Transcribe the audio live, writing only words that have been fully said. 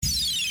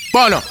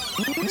Bono,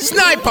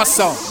 Sniper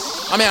song.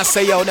 I mean I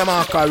say yo, them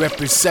all can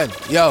represent.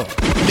 Yo,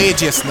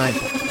 DJ Sniper,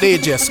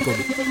 DJ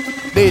Scooby,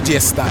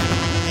 DJ Style.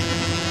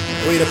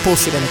 We the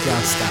pussy them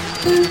can't stop.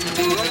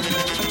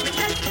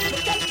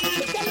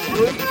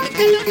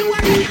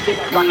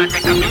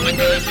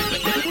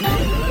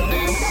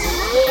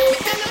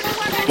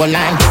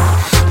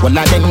 Well,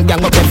 I them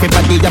gang up,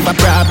 everybody have a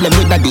problem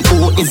with that.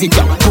 Who is it?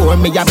 Pour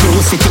me a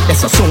bruise it.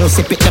 There's a soon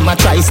sip it, them a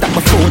try stop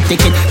my food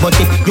ticket. But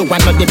if you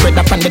want not the bread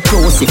up on the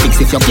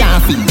crucifix, if you can't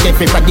feed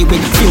everybody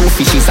with few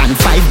fishes and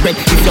 5 bread,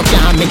 if you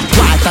can't make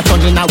water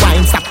turn in a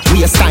wine, stop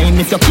waste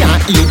time. If you can't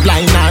eat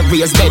blind or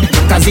raise dead,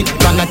 cause it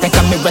gonna take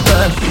a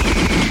miracle.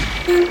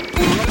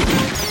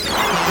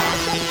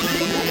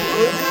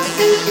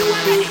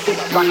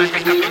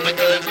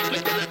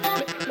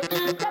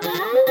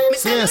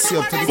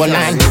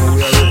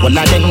 Well,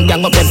 I them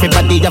gang up,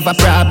 everybody have a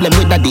problem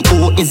with that.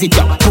 Who is it?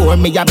 Pour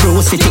me a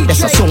bruise it.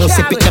 There's a soon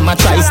sip it, them a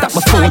try stop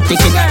my food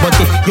ticket. But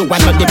if you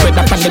want not the bread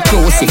up on the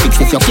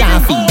crucifix, if you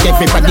can't feed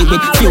everybody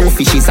with few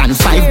fishes and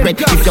 5 bread,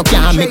 if you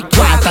can't make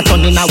water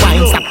turn in a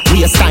wine, stop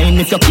waste time.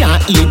 If you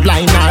can't eat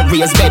blind or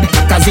raise dead,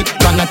 cause it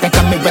gonna take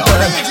a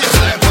miracle.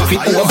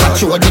 If you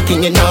overthrow the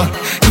king, you know.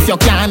 If you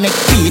can't make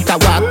Peter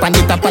walk on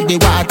the top of the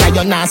water,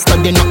 you're not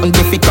studying nothing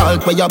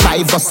difficult. Where you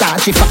buy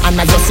Versace for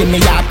and I just see me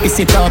up, piss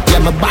it up,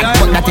 yeah, my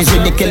back, but that is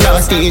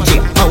ridiculous.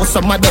 DJ, how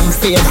some of them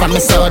fail from me,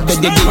 so the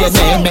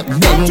DNA make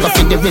them go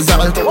for the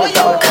result.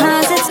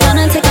 Cause it's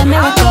gonna take a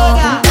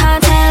miracle. Can't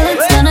tell,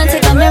 it's gonna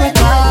take a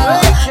miracle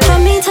for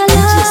me to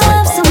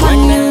love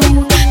someone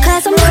new.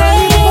 Cause I'm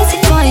crazy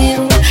for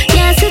you.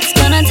 Yes, it's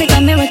gonna take a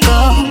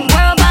miracle.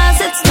 World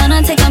boss, it's gonna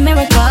take a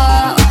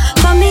miracle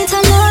for me to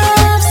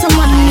love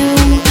someone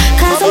new.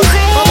 Cause I'm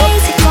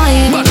crazy for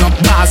you. But no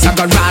boss, I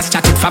got ras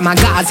chat it from a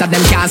Gaza,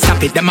 them can't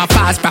stop it. Them a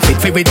fast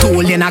profit, favorite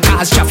tool in a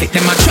cause traffic.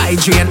 Them a try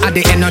drain at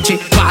the energy,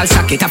 ball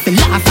socket. I feel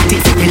laugh at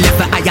it, we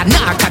level higher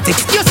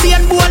narcotics. You see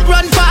and bold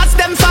run fast,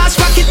 them fast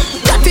rocket.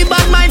 Dirty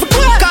bad mind,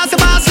 cause the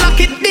boss lock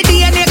it. The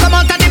DNA come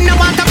out of them, no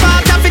want a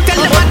part of it. Tell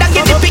them what I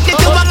get the pick, the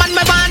two man,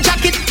 my van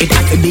jacket. It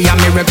has to be a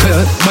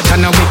miracle, but I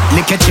know it,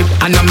 lick a chip,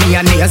 and no me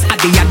and ears. I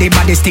the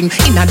baddest thing,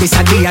 in a this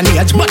a day and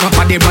age. But up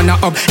a the runner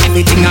up,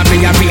 everything I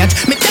rearrange.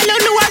 Me tell you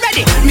no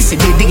already, me see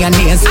the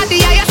DNAs. I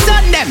the highest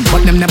on them,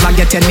 but them never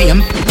get a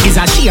name. Is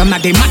a shame that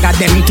they mad at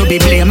them to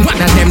be blamed.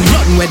 One of them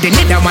run where they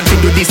neither want to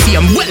do the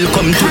same.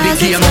 Welcome to the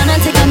game. It's gonna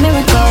take a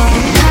miracle.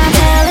 Can't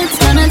tell, it's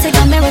gonna take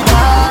a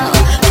miracle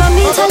for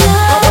me to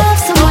love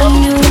someone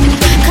new.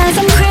 Cause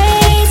I'm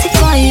crazy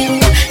for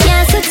you.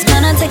 Yes, it's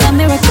gonna take a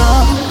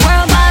miracle.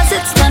 World boss,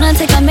 it's gonna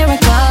take a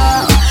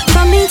miracle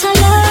for me to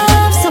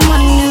love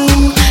someone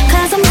new.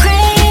 Cause I'm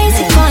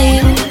crazy for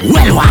you.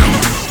 Well, why?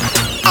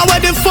 I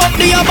where the fuck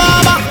do you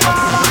barber?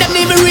 Them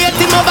even rate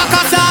him over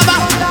cassava.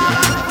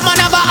 Man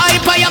have a eye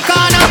for your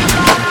corner.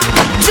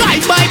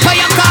 Drive by for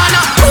your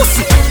corner.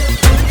 Pussy.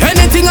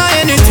 Anything or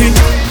anything,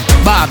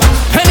 Baba.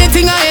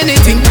 Anything or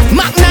anything.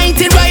 Mac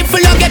 90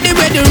 rifle or get the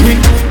wedding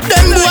ring.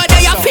 Them boy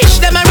they a fish,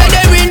 them a red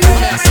ring.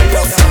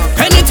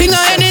 Anything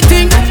or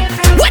anything.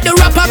 What the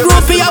rapper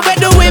group here, where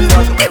the whim.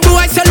 The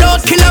boy sell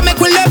out, killer make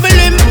we level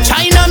him.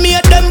 China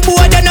made them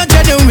boy they not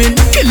genuine.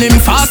 Kill him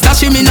fast,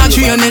 dash him in a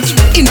drainage.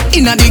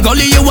 In a the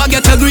gully you a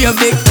get a grave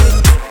dig.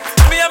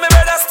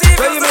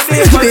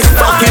 This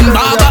fucking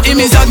barber, him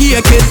is a gay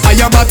kid. I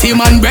have a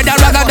team and brother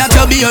rather that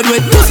you beard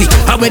with. Pussy,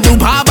 I will do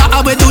barber,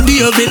 I will do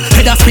David.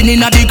 Head a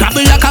spinning at the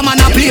gravel like a man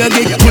a play a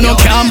gig. Who no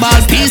can ball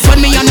peace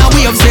when me on a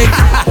wave sick.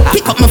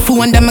 Pick up my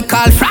phone, them I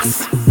call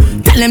Frost.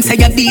 Tell them say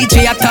a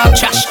DJ a talk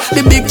trash.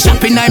 The big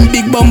chopping I'm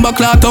big bumper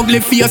cloth, ugly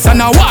face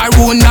and a war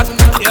wound not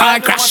a car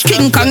crash.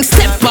 King Kong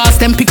step past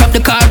them pick up the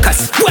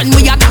carcass. When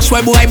we a dash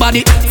where boy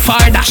body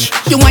far dash.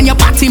 You want your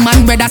party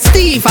man brother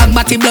Steve, have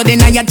body blood in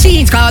your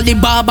jeans, call the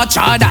barber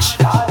Chardash.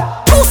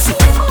 Pussy.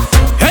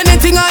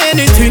 Anything or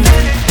anything,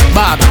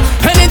 Baba.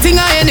 Anything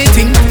or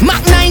anything. Mac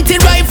 90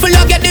 rifle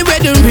or get the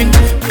wedding ring.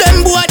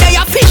 Them boy they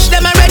a fish,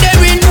 them a red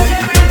ring.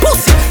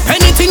 Pussy.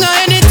 Anything or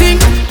anything.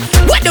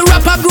 What the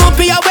rapper group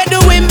here, where the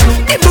whim.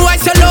 The boy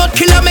sell out,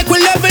 killer make we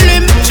level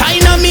him.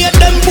 China made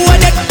them boy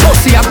that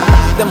pussy up.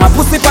 Them a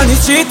pussy on the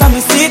street and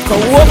me see it.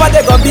 Go over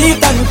they go beat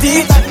and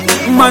teach.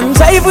 Man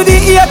drive with the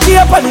ear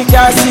tape on the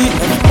car seat.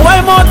 Boy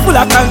mouth full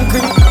of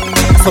concrete.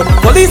 So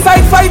police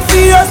side fight for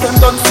years and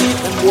don't see.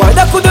 Boy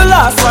that could the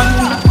last one.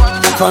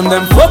 From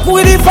them fuck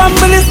with the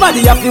families, man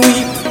they have to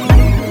weep.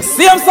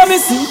 See them so me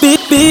see.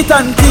 Beat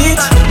and teach.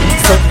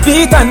 So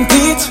beat and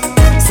teach.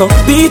 So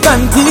beat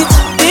and teach.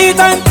 Beat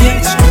and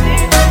teach.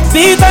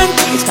 Beat and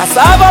teach.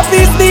 Cassava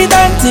please beat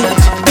and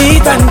teach.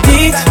 Beat and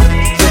teach.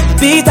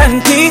 Beat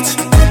and teach.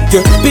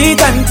 You beat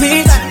and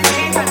teach.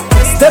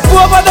 Step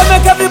over them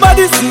make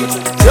everybody see.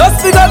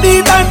 Just figure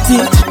beat and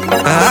teach.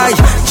 I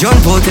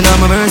jump out in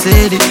my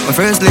Mercedes, my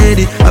first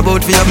lady,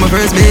 about to have my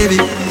first baby.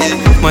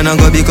 Man,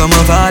 I'm gonna become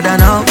a father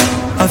now.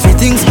 I feel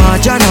things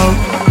smart, you know.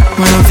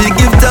 Man, I feel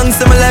give thanks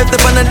to my life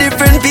up on a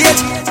different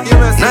page.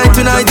 Night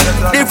to night,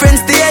 different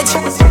stage.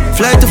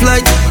 Flight to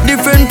flight,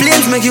 different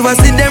planes. Make you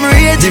see them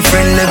rage.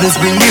 Different levels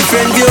bring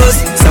different views.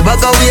 So back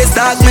away,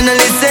 talk me no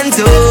listen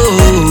to.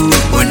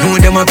 When no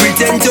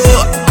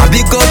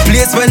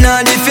Enemies when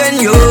I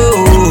defend you.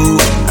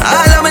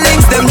 All of my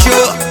links them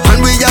true,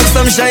 and we have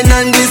some shine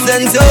and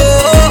distance.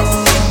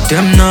 Oh,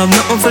 them not have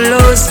nothing for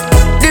lose.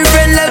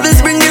 Different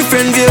levels bring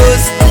different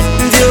views.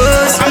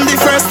 I'm the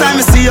first time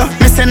I see you,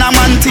 me send a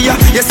man to you.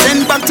 You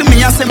send back to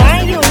me, I say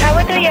Why you? How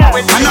would you?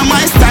 I know my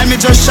style, me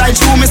just shy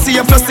through. Me see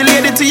you, plus the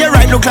lady to your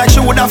right look like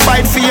she woulda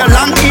fight for your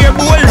long hair,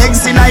 bow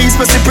legs in her east,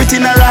 but she pretty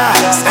in her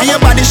ass. And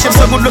your body shape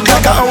so good, look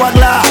like a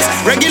hourglass.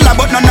 Regular,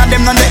 but none of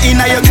them none the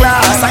inner your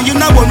class. And you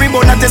not worry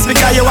about that just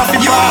because you have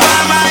to. You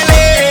are my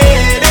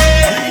lady,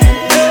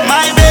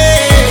 my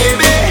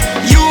baby.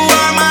 You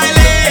are my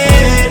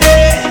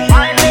lady,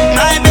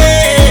 my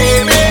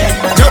baby.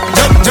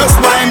 Just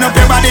wind up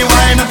your body,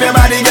 wind up your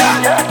body,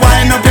 girl.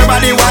 Wind up your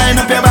body, wind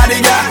up your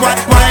body, girl.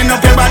 Wind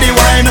up your body,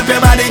 wind up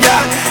your body,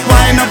 girl.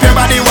 Wind up your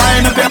body,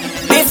 wind up your.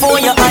 Before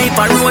you hype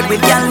a road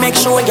with girl, make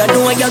sure you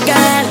know your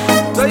girl.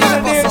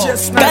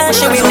 Girl,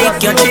 she will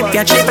make your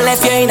trip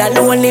left you in a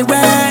lonely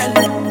world.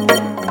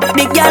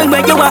 The girl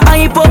where you are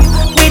hype up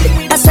with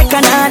a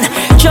second hand,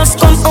 just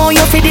come on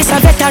you for this a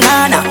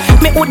veteran.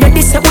 Me woulda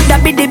this woulda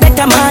be the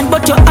better man,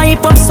 but you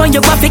hype up so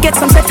you got to get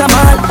some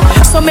setamal.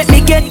 So make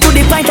me get to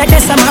the point of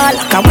decimal.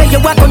 Cause where you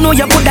walk on know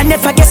you coulda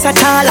never guess at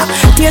all.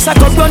 Tears a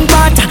go run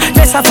part,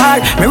 less a fall.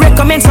 Me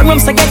recommend some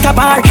rooms to get a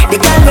bar. The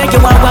girl where you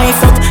are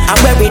wife up and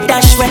where we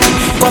dash wet,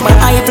 come and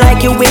hype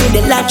like you win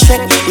the lottery.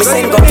 Me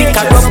send go pick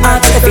a rough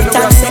ass every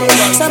taxi.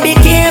 So be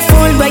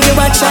careful where you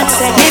watch and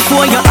say.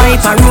 Before you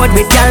hype a road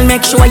with girl,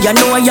 make sure you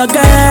know your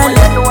girl.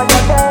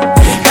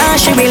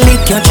 Cause she will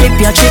lick your trip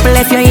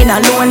left you in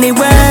a lonely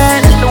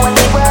world.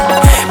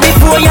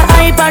 Before you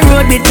hype a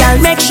road with girl,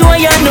 make sure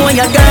you know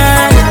your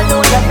girl.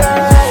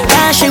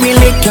 Cause she will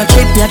lick your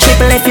trip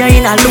left you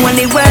in a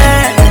lonely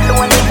world.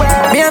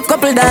 Me have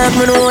couple dogs,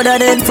 me know that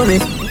dead for me.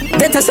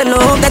 Better say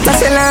love, better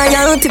say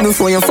loyalty.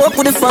 Before you fuck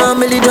with the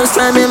family, just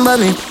remember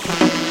me.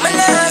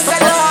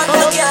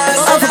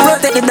 I have to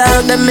protect the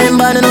dog, them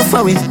member enough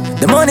for we.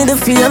 The money, the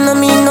fame, no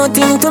mean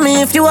nothing to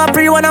me. If you are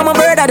free one of my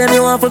brother, then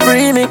you want to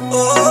free me.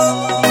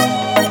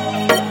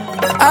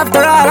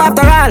 After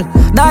all,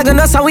 dog and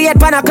us a wait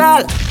pan a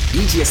call.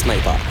 DJ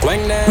Sniper,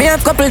 me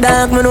have couple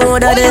dog, me know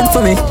that dead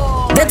for me.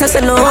 Better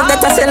say love,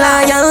 better say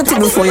loyalty.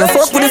 Before you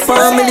fuck with the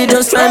family,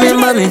 just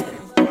remember me.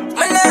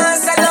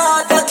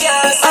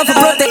 I have to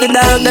protect the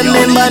dog, them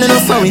member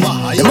enough for we.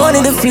 The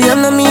money, the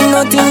fame, no mean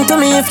nothing to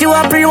me. If you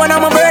are free one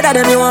of my brother,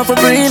 then you want to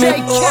free me.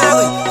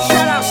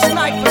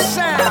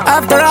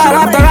 After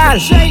all,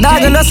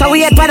 dog and us a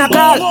wait pan a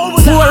call.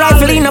 4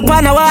 rifle in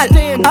upon a wall.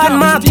 On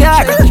my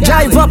car,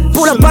 drive up,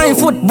 pull up on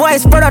foot.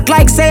 Boys spread out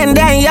like saying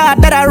damn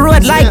yard that I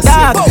road like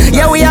dog.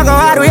 Yeah, we a go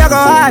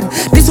hard.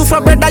 This is for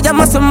bread that you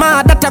must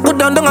mad. That a good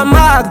down a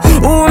mag.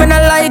 Who me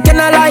not like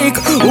and I like.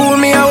 Who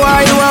me a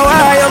why, you a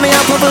why. You me a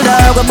couple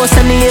dog, a bust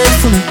in the head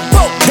for me.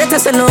 Better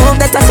say love,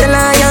 better say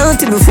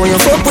loyalty. Before you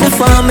fuck with the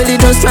family,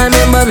 just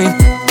remember me.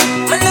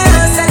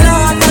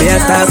 Me a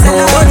talk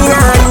about money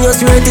and you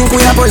still think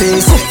we a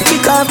police.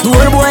 Kick off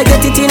door boy,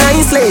 get it in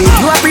a slave.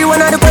 You a free one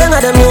of the pang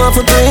of them, you want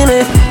to train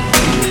me.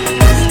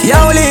 Yo,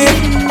 Lee,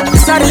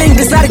 this are the link,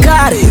 this are the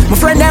card. My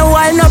friend them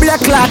wild no black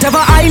clot. Ever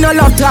I no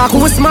love talk,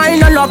 who smile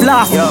no love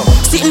laugh.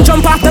 Sit and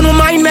jump after my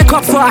mind make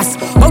up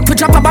fast. Out to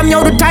drop a bomb,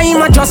 yo, the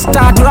time I just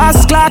start.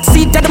 Last clot,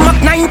 seat at the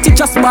Mach 90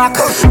 just back.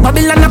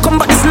 Babylon I come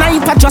but the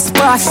sniper just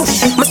pass.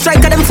 My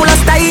striker them full of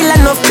style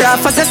and of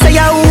craft. As I say,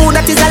 yo,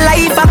 that is a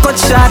life I cut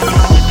shot.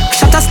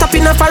 Shut a stop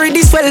in a furry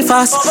this well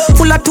fast.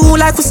 Full of tool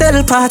like we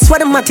sell parts.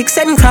 What the matic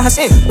send cross.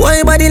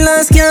 Why body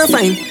last can't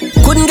find.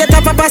 Couldn't get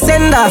a proper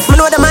send off. We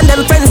know the man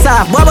them friends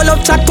off. Wobble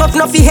up chat tough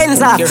no fi hands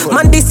off.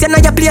 Man this you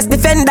know your place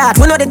defend that.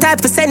 We know the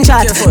type for send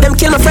shot. Them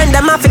kill my friend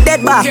them off a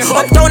dead back.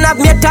 Uptown have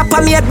me a top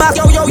and me a back.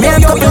 Me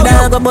a couple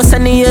dog a bust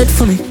on the head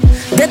for me.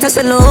 Better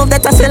say love,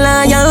 better say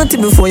loyalty.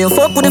 Before you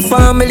fuck with the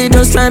family,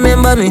 just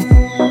remember me.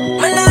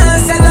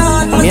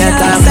 Me a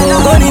talk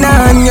about gun in a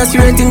hand, you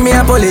straight in me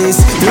a police.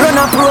 You run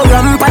a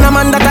program, pan a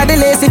man that a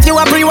delays. If you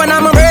a free one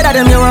of my brother,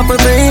 them you a for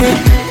free.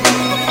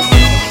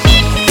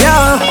 Yo,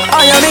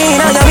 all you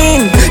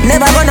mean?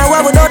 Never gonna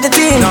war without the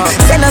team.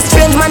 Send a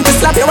strange man to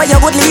slap you while you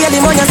would hear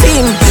him on your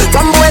team.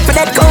 From boy for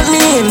that count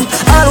me in.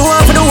 All who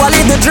want to do, I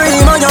live the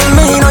dream. All you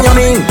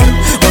mean?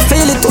 But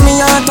feel it to me,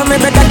 heart to me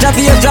better drop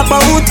here, drop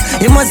out.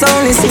 You must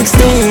only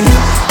 16.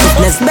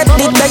 Let's bet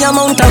the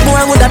amount of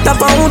boy would have top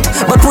out.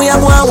 But we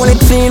are one when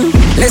it feel.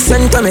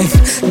 Listen to me.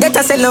 That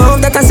I say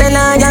love, that I say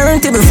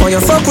loyalty. Before you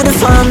fuck with the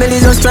family,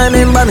 just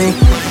remember me.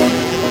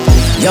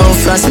 Yo,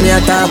 frost me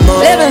a talk about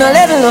level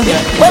no,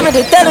 when me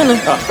dey tell you no.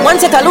 One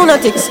take a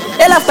lunatics,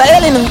 hell after hell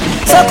you know.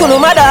 So cool no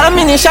matter how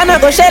many shana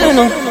go shell you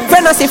know.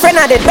 Friend or see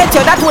friend I did bet you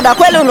that woulda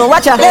quell you know.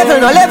 Watch a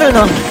level no,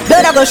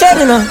 blood I go shell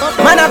you know.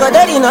 Man I go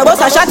dead you know, boss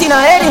a shot in a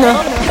head you know.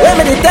 When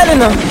me dey tell you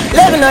no,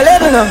 level no,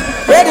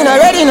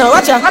 ready no,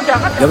 watch a.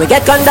 Yo we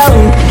get gunned down,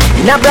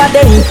 in a broad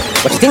day.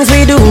 What the things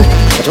we do,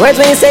 what the words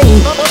when you say.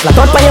 Flat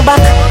out on your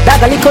back,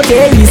 dog a little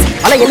days.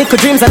 All of your little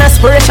dreams and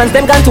aspirations,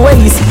 them gone to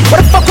waste.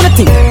 What the fuck will you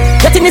think?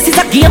 Getting this is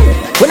a game.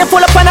 When you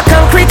pull up on a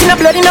concrete in a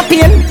blood in a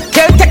pain.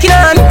 Girl taking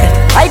a hand,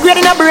 high grade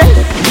in a brain.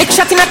 Lick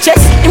shot in a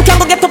chest, him can't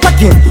go get up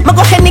again. Ma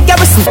go head nigga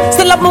garrison.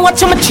 Still have me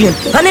watching my chain.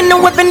 And in the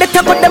weapon, they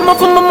talk with them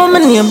over my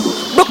mama name.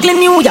 Brooklyn,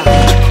 New York,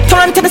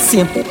 Toronto the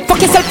same.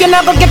 Fuck yourself, you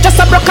never get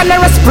just a broken or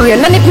a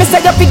sprain. And if me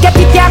say you get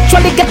it, you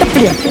actually get the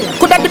plane.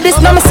 Could I do this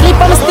now, me sleep,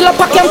 I'm still up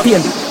a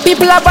campaign.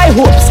 People have high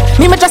hopes,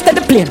 me just at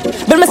the plane.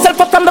 Build myself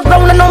up from the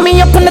ground, and know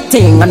me up on the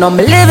thing. I know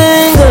me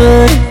living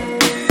good,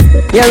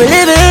 yeah, we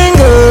living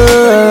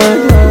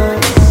good.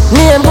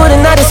 Me and good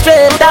in the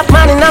street, that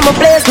man in my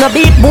place. No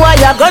beat boy,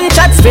 a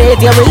gunshot straight.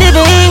 Yeah, we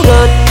living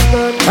good,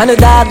 and the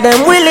dog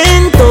them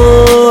willing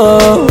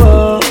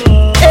to.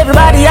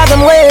 Everybody have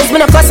them ways, me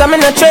no cuss, I'm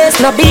in a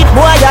trace. No beat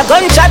boy, a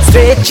gunshot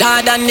straight.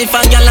 Jordan, if a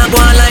girl a go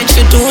on like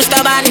she too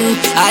stubborn,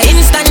 I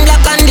instant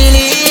block and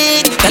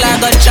delete. Tell her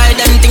go try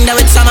them thing that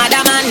with some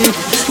other man.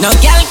 No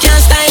girl can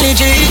style it,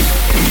 G.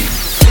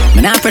 Me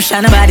not pressure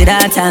nobody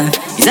that time.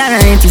 It's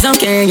alright, it's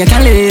okay, you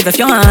can live if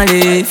you want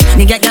live.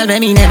 Nigga girl,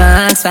 baby, never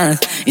ask for.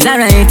 It's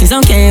alright, it's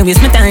okay,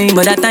 waste my time,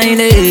 but that time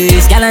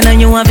is. Girl, I know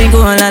you want to go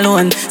all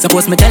alone.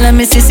 Suppose me tell her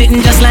me see sitting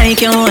just like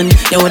your own.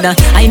 You woulda,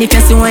 I need to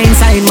see what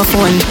inside my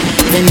phone.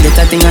 Then get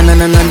a thing on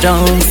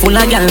drown. Full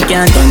of girl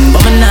can't done,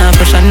 but me not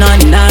pressure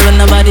none. Nah run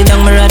nobody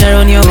down, me rather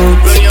run you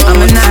out. I'm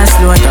a not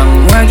slow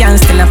down, more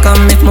girls still a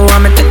come. If me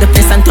want me take the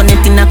place and turn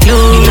it in a clue.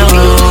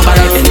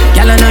 Alright then,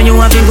 girl, I know you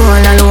want to go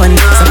all alone.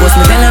 Suppose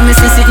me tell her me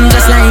see sitting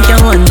just like your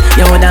own.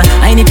 You woulda,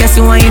 I need to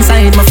see what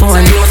inside my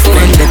phone.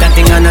 Then get a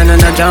thing on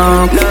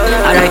joke.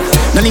 Alright,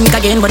 no link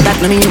again, but that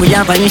no mean we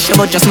have a issue.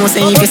 But just know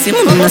say if you see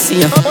me, no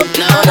see you.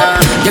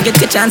 You get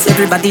the chance,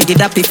 everybody did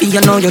that if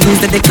you know you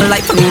lose the dick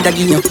like for me to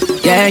give you.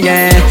 Yeah,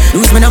 yeah.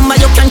 Lose my number,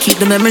 you can keep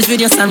the memories with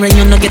your son when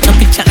you no get no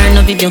picture or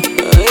no video.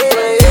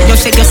 You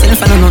shake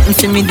yourself and know nothing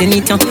for me, they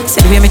need you. Say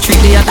the way me treat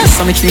the others,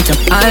 so me treat you.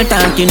 All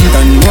talking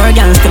done, more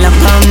girls still a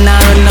come. Now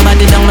run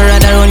nobody down, me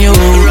rather run you.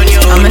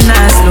 I'm a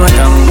nice slow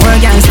down, more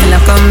girls still a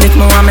come. If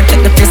me want me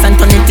take the place and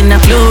turn it in a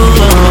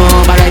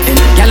club. Alright then,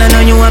 girl I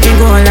know you want me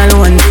go all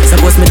alone.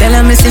 Suppose me tell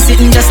her me see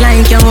sitting just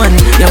like your one.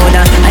 You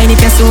woulda, I need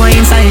to see what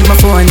inside my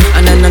phone.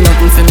 And I know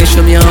nothing for me,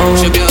 should be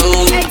home.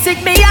 Exit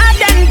me out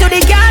then to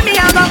the car me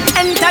a go.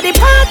 Enter the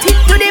party,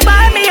 to the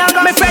bar me a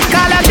go. My friend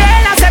call a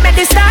girl and say me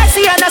the star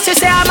see you. Now she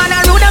say I'm on a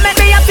rude and make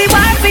me happy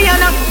wife for you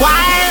know.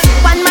 Why?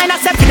 One man I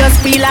say fi just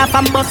feel off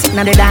and bust it.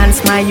 Now the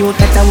dance my youth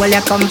better hold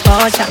your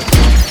composure.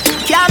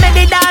 Can't make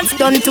the dance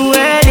done too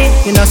early.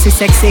 You know see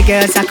sexy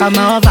girls I come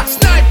over.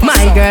 My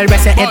girl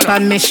rest her head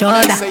on me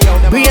shoulder.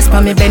 Brace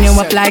for me bend you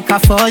up like a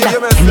folder.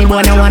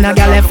 Anyone who wanna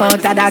girl left out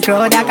of that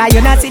crowd. Cause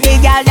you know see the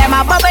girl them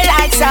a bubble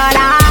like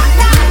soda.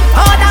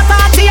 Oh the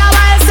party a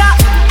wild so.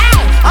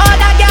 Oh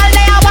the girl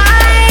they a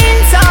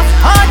wine so.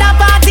 Oh the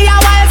party a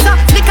wild so.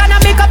 Lick on a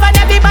make up and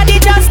everybody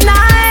just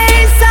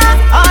nice so.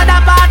 Oh the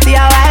party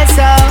a wild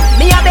so.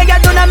 Me a beg you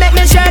do not make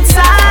me shirt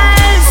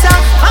size so.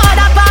 Oh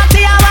the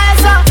party a wild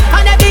so.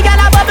 And every girl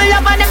a bubble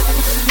up on them.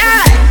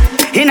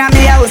 Inna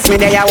me house me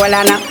dey a wall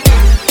and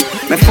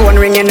my phone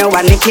ring you know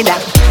and Nikki that.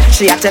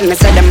 She a tell me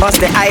say them bust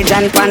the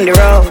hydrant on the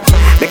road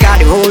because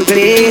the whole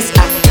place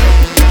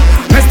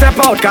me step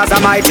out cause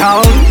of my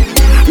town.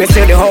 Me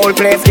see the whole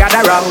place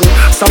gather round.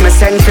 So me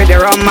send for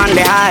the rum and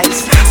the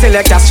ice.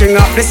 Select a string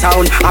up the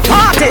sound. A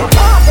party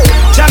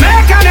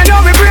Jamaican you know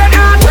we brain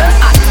hot.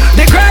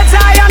 The great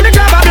eye and the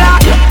grabber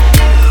black.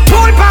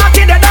 Pool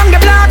party they down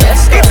the block.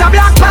 It's a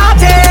black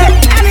party.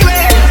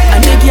 Anyway,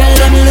 and the girl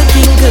them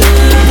looking good.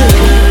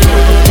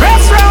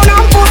 Rest round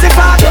and pussy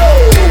fat.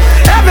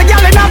 Every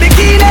girl in a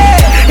bikini.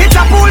 It's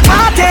a pool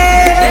party.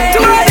 To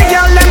all the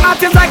girl them hot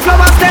is like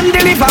flowers them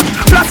deliver.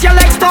 Plus your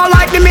legs tall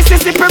like the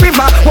Mississippi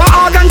River. What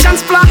organ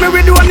transplant me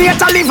we donate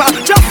a liver.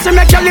 Just to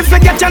make you live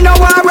forget you know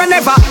where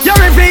whenever. You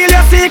reveal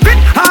your secret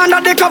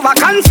under the cover.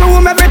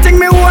 Consume everything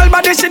me whole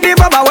body she the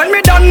baba. When me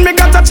done me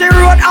go touch the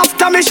road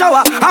after me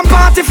shower. And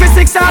party for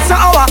 6 hours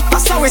an hour.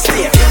 That's how we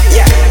stay.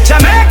 Yeah.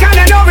 Jamaican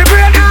you know we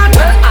brain hot.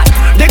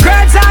 The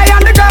great eye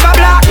and the grabber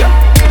black.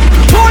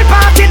 Pool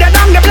party they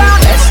down the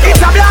block.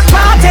 It's a black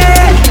party.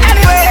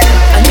 Anyway,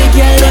 and the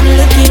girl them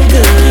looking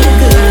good.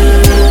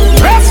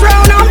 Rest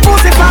round and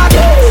pussy fat.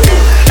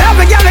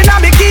 Every girl in a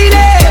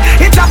bikini.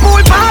 It's a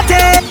pool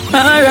party.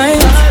 Alright.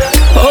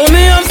 Oh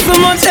me have so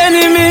much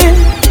enemy.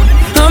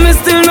 And me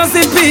still no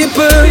see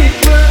people.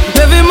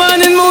 Every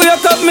morning me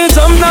wake up me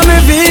jump on me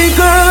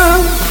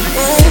vehicle.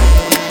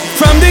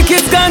 From the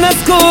kids gone to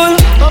school.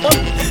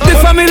 The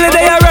family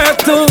they are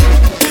work too.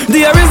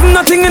 There is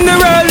nothing in the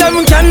world that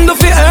can do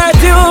for hurt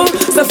you.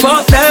 So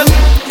fuck them.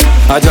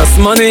 I just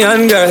money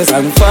and girls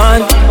and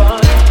fun.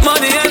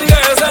 Money and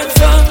girls and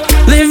fun.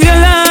 Live your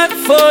life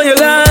for your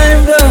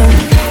life though.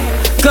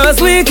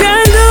 Cause we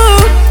can do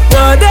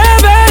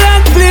whatever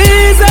that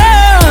pleases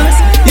us.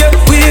 Yeah,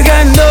 we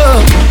can do.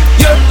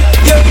 Yeah,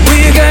 yeah,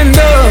 we can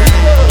do.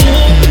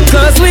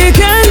 Cause we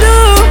can do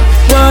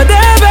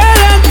whatever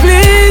that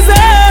pleases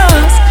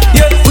us.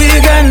 Yeah, we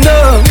can do.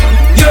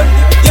 Yeah,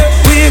 yeah,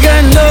 we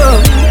can do.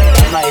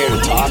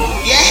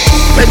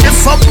 When you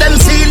fuck them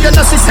seal, you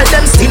know she said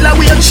them still a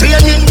weird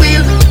training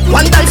wheel.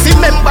 One time if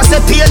members say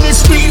pain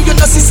is real, you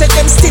know she said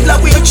them still a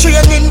weird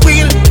training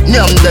wheel.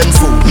 Nyam them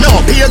food, no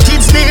pay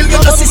kids meal,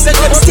 you know she said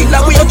them still a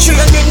weird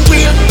training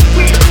wheel.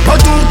 But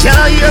who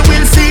can't hear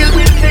will feel,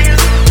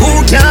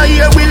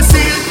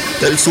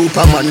 Tell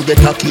Superman get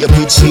a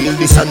cupid shield.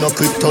 This a no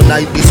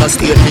kryptonite, this a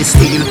stainless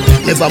steel.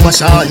 Never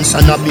mash hands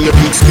and a be a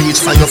big speech.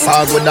 For your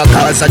father the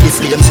cause of the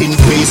flames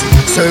increase.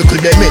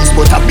 Circle them ends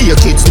but a be a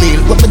kid's meal.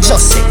 What me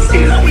just say?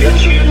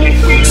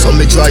 So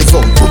me drive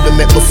up, put them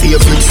make my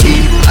favorite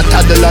scene. A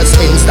toddler's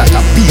ends that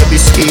a baby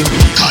scheme.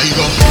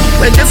 Tiger.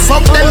 When the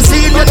fuck them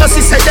feel, you know see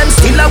say them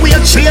still a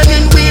weird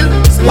training wheel.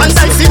 One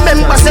time fi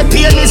member say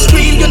pain is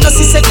real. You know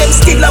see say them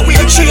still a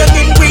weird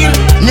training wheel.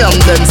 Nyam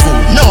them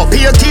food, no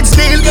pay your kids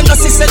meal. You know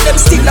see say them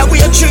still a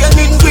weird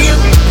training wheel.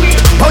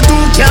 But who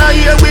can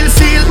hear will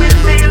feel?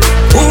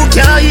 Who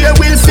can hear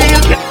will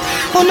feel?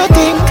 Oh no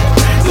think,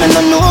 me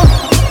no know.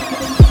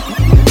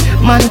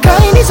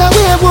 Mankind is a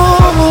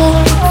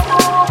werewolf.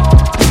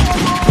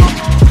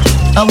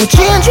 I will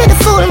change with the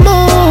full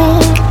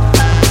moon.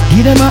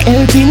 Give them a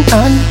helping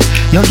hand.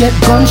 You get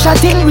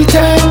gunshot in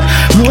return.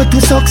 Road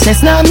to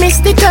success, now miss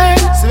the turn.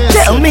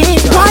 Tell me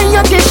why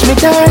you dish me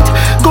dirt.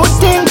 Good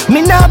thing,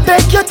 me not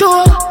beg you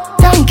to.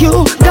 Thank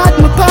you, God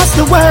me pass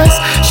the worst.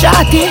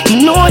 Shawty,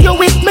 you know you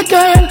with me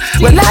girl.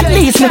 Well at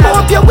least me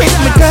hope you with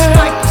me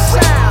girl.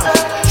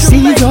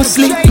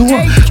 Seriously too,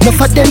 no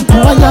for them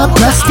boy a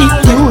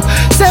prostitute.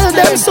 Sell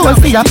them soul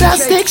for your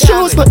plastic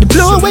shoes. But the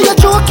blow where you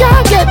throw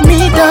can't get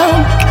me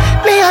down.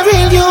 Me a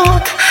real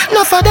youth,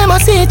 no for them I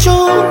see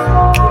through.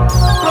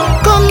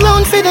 Come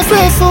round for the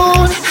free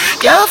food.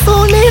 Can't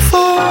fool me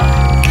fool.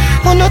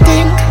 Oh no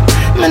think,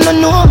 me no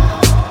know.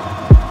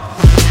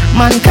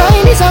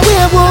 Mankind is a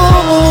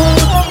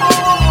werewolf.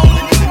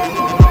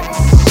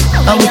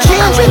 I will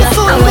change with the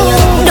full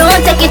moon.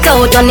 Don't take it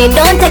out, honey,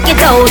 don't take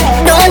it out.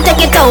 Don't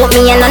take it out,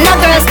 me and another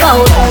girl's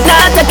coat.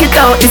 Nah, take it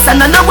out, it's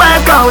another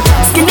workout.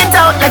 Skin it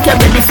out like you're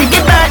ready to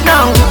get back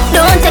now.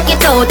 Don't take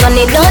it out,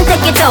 honey, don't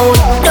take it out.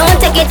 Don't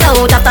take it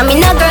out after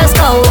me and girl's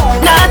coat.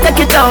 Nah,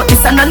 take it out,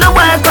 it's another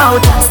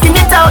workout. Skin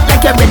it out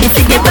like you're ready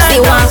to get back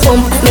now. now.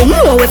 Pump, me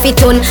know if it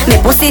done. Me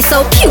pussy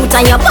so cute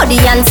and your body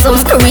handsome.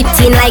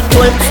 Pretty like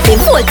gold, the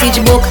voltage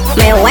book.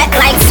 Me wet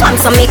like swamp,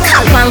 so me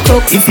calm and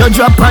cook. If you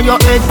drop on your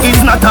head,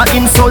 it's not a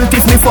insult.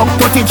 If me fuck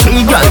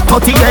 33 girl,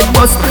 30 head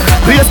bust.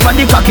 Raise for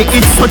the cocky,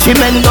 it's so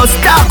tremendous.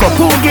 Dark up,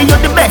 who give you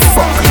the best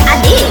fuck? I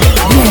did.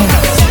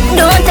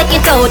 Don't take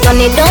it out,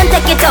 honey, don't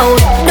take it out.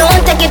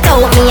 Don't take it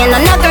out, me and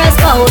another girl's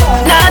coat.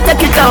 Nah,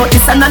 take it out,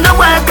 it's another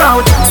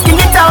workout. Skin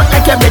it out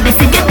like you're ready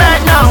to get back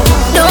now.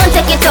 Don't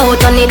take it out,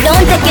 honey,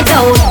 don't take it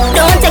out.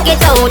 Don't take it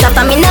out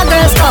after me and a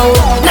girl's coat.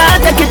 Nah,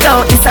 take it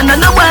out, it's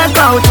another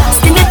workout.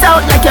 Skin it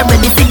out like you're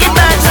ready to get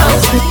back now.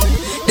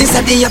 This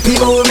a the happy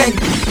moment.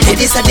 Hey,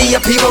 this a the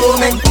happy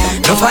moment.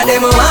 No for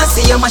them want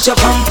see you mash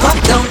up and pop.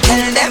 Don't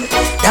tell them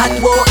that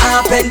won't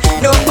happen.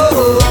 No,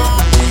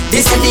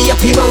 this a the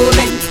happy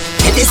moment.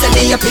 Hey, this a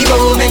the happy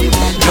moment.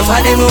 No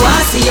for them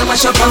want see you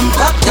mash up and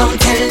pop. Don't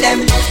tell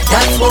them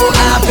that won't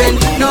happen.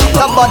 No,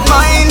 but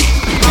mine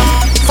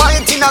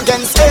fighting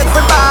against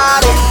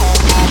everybody.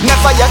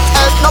 Never yet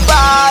help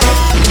nobody.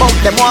 But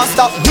them won't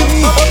stop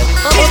me.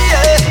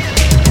 Yeah.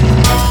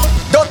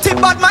 Dirty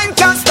bad mind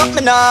can't stop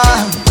me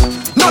now.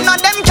 None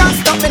of them can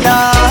stop me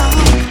now.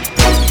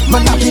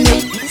 Man up in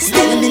it,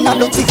 still in a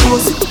dirty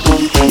clothes.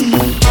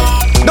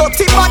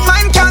 Dirty bad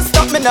mind can't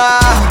stop me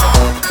now.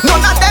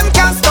 None of them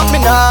can stop me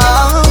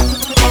now.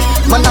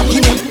 Man up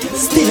in it,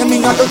 still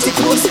in a dirty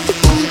clothes.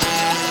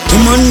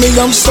 Man, me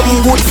have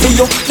something good for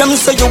you. Them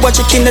say you a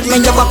chicken that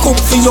me have a cook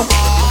for you.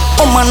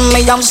 Oh man,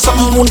 me have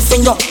something good for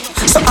you.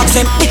 So ask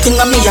them picking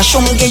on me a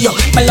shum give you.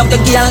 Me love the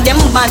girl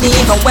them body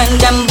even when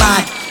them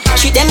bad.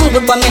 She them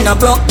good but me no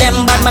broke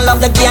them bad. Me love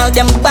the girl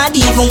them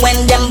body even when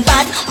them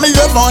bad. Me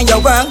love on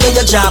your work do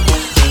your job.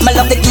 Me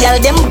love the girl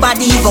them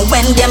body even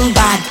when them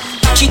bad.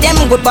 She them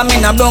good but me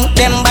no broke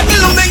them bad. Me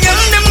love the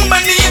girl them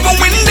body even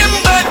when them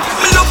bad.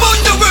 Me love on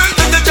your work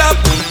do your job.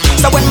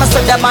 So when me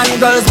see them and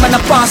girls me no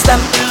pass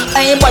them.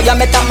 Hey boy you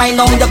better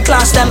mind on your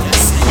class them.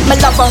 Me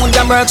love on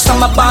your work so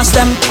me pass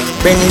them.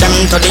 Bring them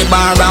to the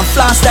bar and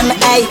floss them,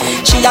 hey.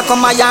 She a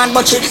come my yard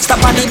but she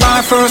stop at the bar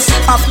first.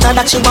 After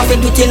that she want to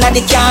do it in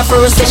the car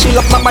first. Say she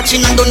love my but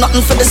she don't do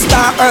nothing for the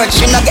star earth.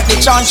 She not get the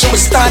chance, she will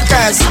start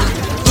curse.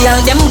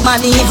 Girl them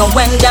body even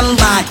when them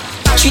bad.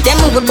 She them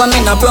good but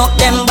me no broke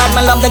them bad.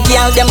 Me love the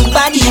girl them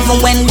body even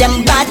when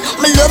them bad.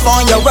 Me love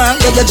on your work,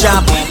 do your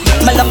job.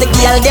 Me love the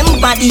girl them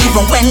body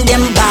even when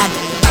them bad.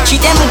 She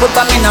them good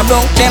but me no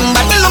broke them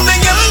bad. Me love the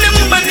girl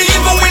them body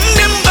even when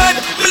them bad.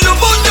 Me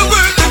love on your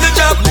work, do your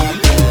job.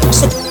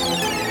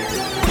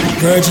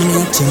 Virgin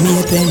up to me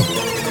a pen.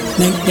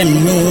 Make them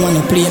know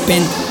wanna play a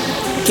pen.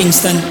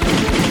 Kingston,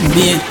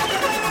 Bay,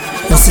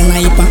 Western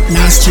Hyper,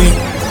 North Street,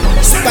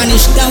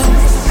 Spanish Town,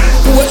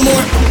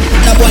 Portmore.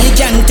 No boy you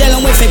can't tell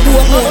them if I go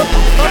more.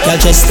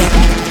 Colchester,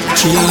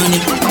 Chilani,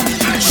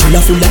 she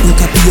love full of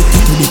copy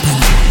to the pan.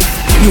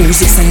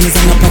 Music signs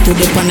and up to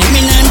the pan.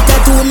 Me nan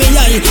tattoo me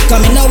eye,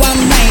 come in now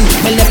I'm mine.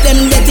 Me left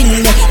them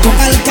getting to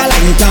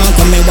alkaline. Can't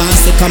come me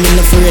once they come in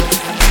the fruit.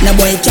 No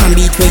boy can't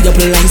beat where you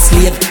blind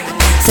slave.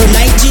 For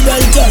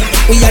Nigerian job,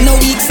 we are no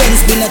weak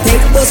friends. We not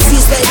take bus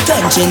fees like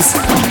conscience.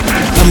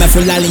 Come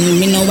full of link,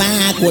 me no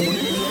awkward.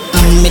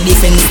 I'm me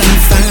defense and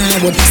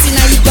forward.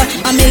 Sniper,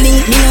 I'm a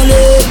link, me no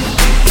low.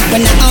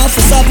 When I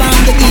offer sub on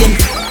the game,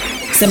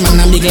 say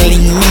man a big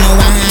link, me no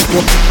walk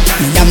up.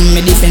 Me damn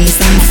me defense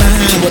and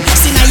forward.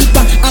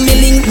 Sniper, I'm a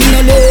link, me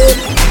no load.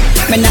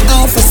 When I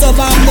offer sub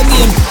on the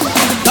game,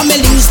 come me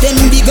links them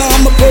big on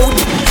my code.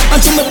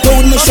 Until me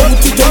proud, me shout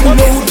it on the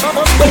road.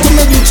 But to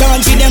me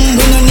recharge with them,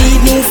 we no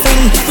need no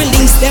friend. We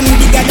links them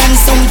bigger than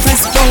some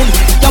fast crowd.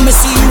 Now me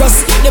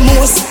serious the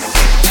most.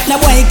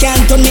 Now boy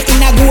can't turn me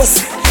in a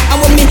ghost. And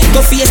when me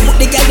go Facebook,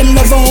 the girl them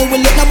love how we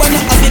look. Now wanna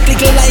have it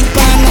click like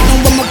pan and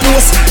when my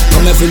post.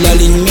 Come here full of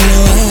link, me no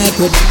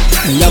awkward.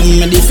 Me have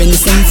my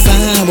defense and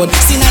forward.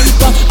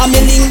 Sniper, I'm a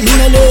link, me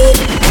no load.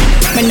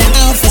 Me no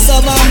offer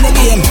sub on the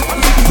game.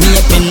 Me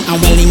a pen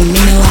and a link,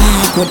 me no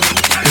awkward.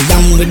 Me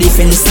down with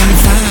defense and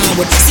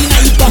forward.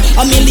 Sniper,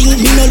 I'm a link,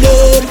 me no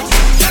load.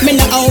 Me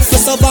no offer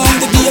sub on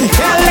the game.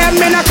 Tell them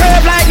me no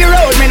curve like the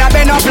road, me no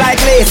bend up like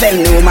lace.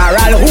 And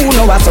numeral, who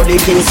know what so the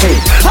king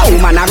straight. How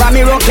man a ram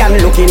me rock and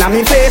looking at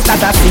me face.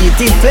 That a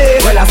seated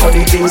place, well I saw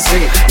the king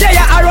straight.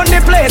 Yeah, I run the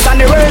place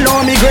and the world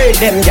know me great.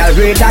 Them gal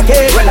great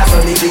again, well I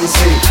saw the king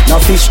straight. No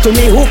fish to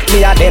me hook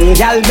me a them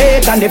gal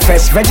bait. And the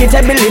fresh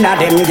vegetable in a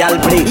them gal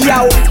plate.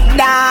 Yo,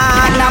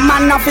 nah, no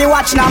man no fi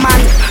watch no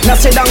man. No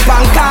sit down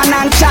pan can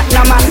and chat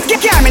no man.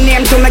 Kick me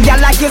name to me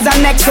gal like you's a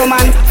next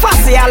man.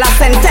 Fussy all a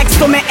send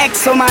text to me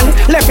ex man.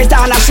 Left it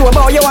on a show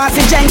about you want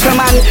see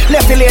gentleman.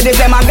 Left the ladies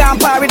them a gone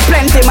par with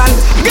plenty man.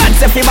 God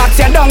say fi box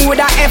you down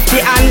with a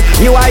FT and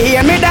you a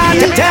hear me dan.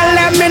 Tell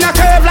them me no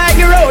curve like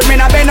the road, me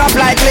no bend up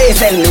like lace.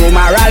 And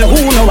numeral,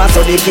 who know what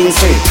so the king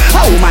straight.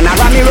 How man a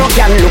ram me rock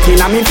and looking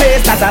at me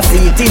face. That a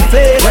seated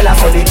place, well I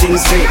saw the king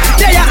straight.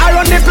 Yeah, I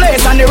run the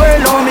place and the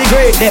world know me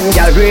great. Them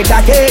gal great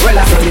again, well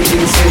I saw the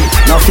king straight.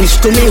 No fish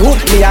to me hook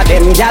me a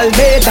them gal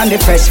bait. And the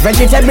fresh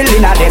vegetable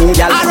in a them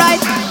gal. Alright,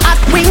 hot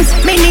wings,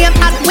 me name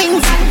hot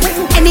wings.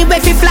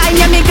 Anyway, fi fly,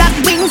 yeah, me got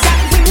wings.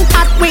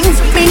 Hot wings,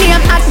 me name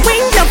hot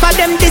wings. Enough of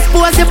them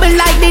disposable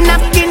like the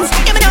napkins.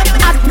 Yeah, me know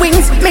hot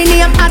wings, me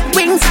name hot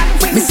wings.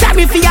 Me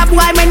sorry for your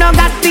boy, me no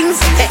got things.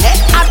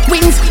 Hot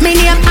wings, me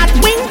name hot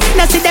wings.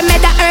 Now see them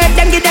at the earth,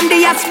 them give them the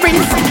hot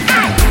springs.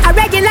 A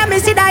regular me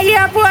see the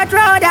airport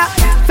road.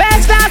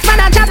 First class man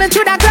a travel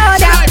through the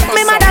crowd.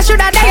 Me mother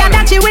shoulda die and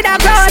that she with a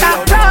brother.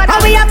 How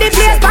we have the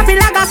place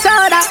popping like a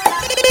soda.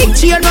 Big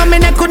chain but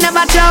me neck could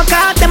never choke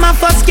her. Them a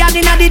first girl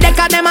inna the deck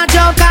and them a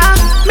joker.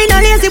 Me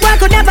no lazy boy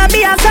could never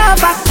be a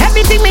sofa.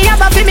 Everything me have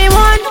a fi me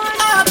one.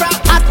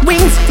 Hot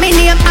wings, me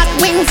name hot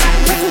wings.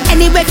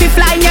 Anyway fi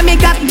fly yeah me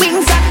got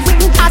wings.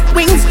 Hot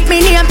wings,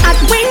 me name hot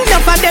wings.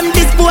 Enough of them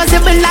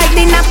disposable like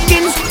the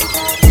napkins.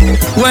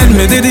 When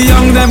me did the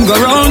young them go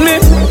round me,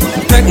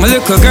 take my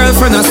little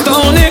girlfriend and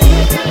stone it.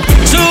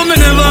 Show me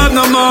never have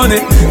no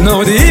money.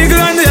 Now the eagle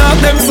and the hawk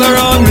them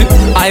surround me.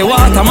 I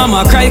water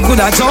mama cry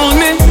coulda drown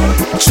me.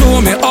 Show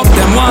me up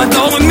them want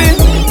down me.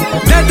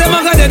 Let them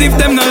a go dead if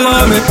them no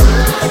love me.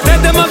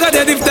 Let them a go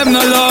dead if them no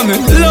love me.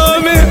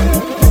 Love me.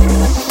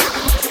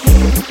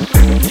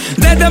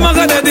 Let them a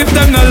go dead if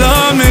them no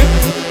love me.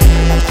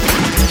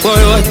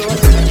 Boy what?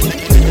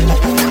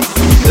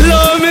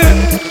 Love me.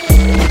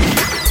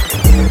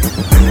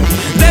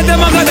 Let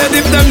them a go dead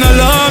if them no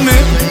love me.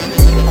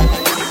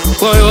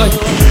 Boy what?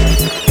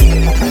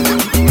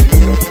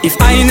 If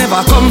I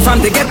never come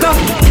from the ghetto,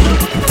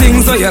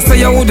 things so you say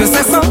you would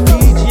say so.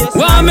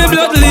 Why me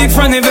blood leak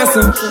from the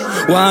vessel?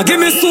 Why give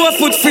me sore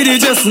foot for the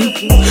Jason?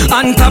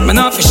 On top me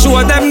not for show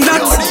them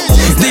that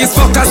these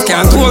fuckers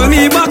can't hold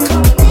me back.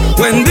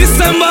 When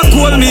December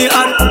call me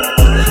hot,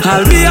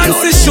 I'll be on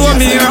to show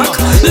me rock.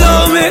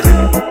 Love me.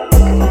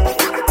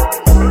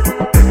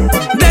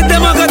 Let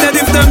them a go dead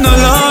if them no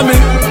love me.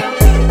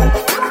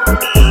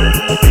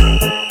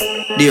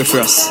 Dear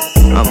Frost,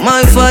 I'm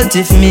my fault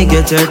if me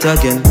get hurt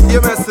again.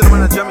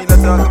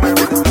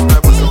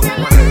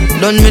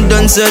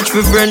 Done search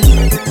for friend.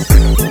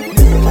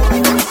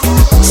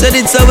 Said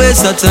it's a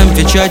waste of time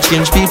to try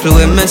change people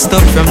who messed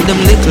up from them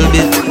little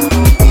bit.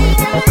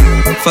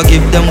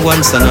 Forgive them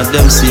once and not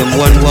them same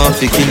one want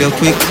to kill you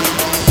quick.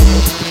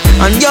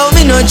 And yo,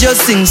 me not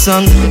just sing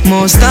song,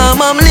 most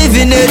time I'm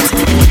living it.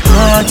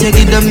 Heart, you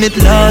give them it,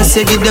 lost,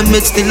 you give them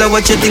it. Still I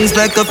watch your things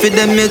like up with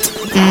them it.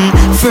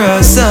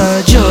 First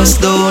I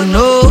just don't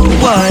know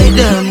why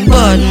them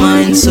bad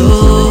mind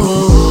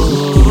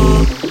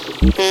so.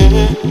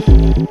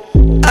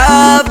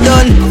 I've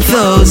done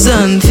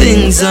 1,000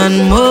 things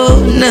and more.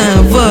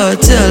 Never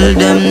tell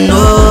them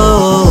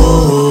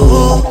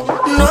no.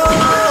 No.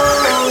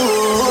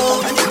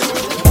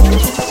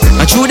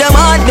 I chew them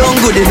hard down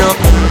good enough.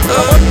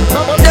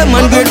 Them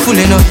ungrateful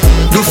enough.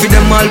 Do for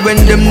them all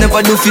when them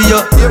never do for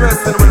you.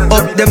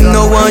 Up them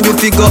no one you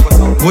figure.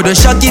 Wouldn't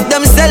shock it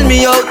them sell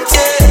me out.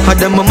 Had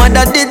them my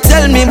mother did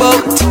tell me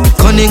about.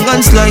 Cunning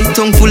and sly,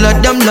 tongue full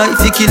of them like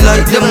Vicky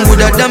like them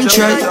woulda them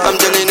try. I'm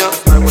telling you.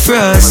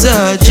 First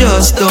I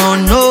just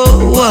don't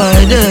know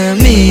why them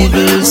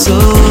evil so.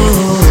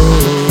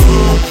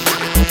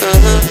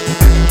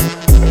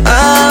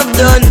 I've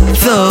done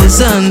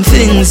 1,000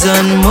 things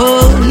and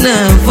more.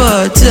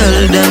 Never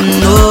tell them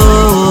no.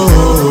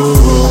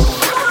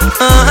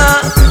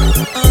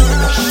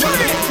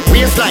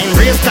 We waistline.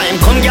 Race time,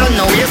 come girl,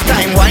 no waste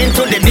time. Wine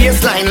to the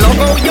baseline, love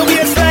how your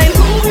waistline.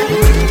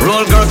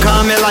 Roll girl,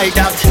 call me like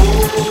that.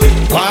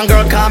 One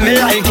girl, call me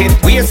like it.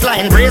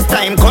 Waistline, race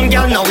time, come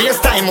girl, no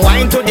waste time.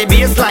 Wine to the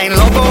baseline,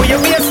 love how your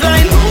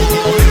waistline.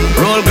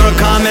 Roll girl,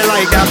 call me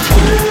like that.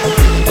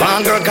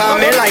 One girl, call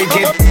me like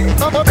it.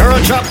 Girl,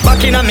 drop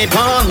back in on me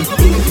palm.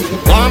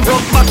 One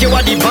broke back, you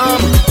at the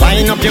palm.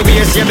 Wind up your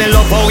waist, you be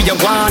love how you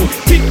want.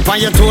 Tip on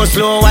your toes,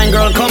 slow wine,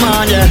 girl, come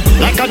on, yeah.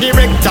 Like a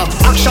director,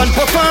 action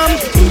perform.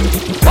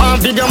 One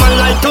video man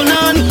like turn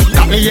on.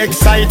 Got me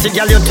excited,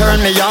 girl, you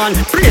turn me on.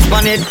 Brace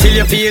on it till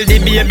you feel the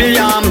baby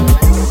arm.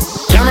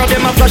 Camera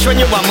them a flash when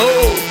you a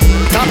move.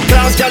 Top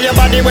class, girl, your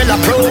body well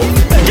approved.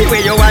 The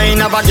way you wine,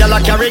 have a girl a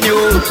carry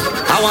you.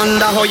 I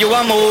wonder how you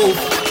a move.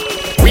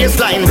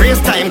 Waistline,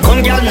 race time,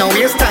 come girl, no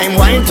waste time.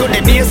 Wine to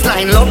the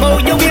baseline, love how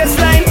your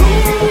waistline.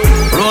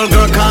 Roll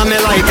girl, call me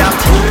like that.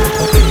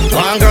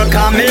 One girl,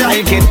 call me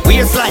like it.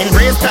 Waistline,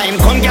 race time,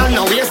 come girl,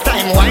 no waste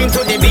time. Wine to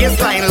the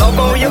baseline, love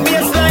how your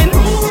waistline.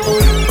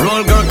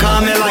 Roll girl,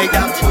 call me like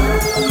that.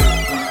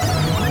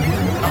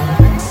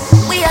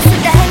 We are sit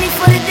the Henny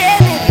for the day,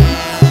 baby.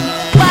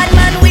 Bad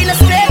man, we no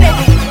stray,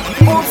 baby.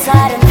 Oops, I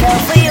done fell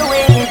for you,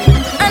 baby.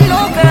 I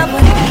know, girl,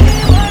 but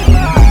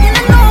you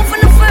don't know from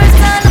the first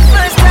time I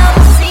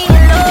seen you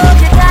love,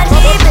 you got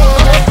me, baby.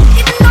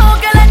 Even though,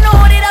 girl, I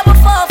know that I would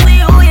fall for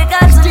you, you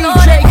got to know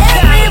that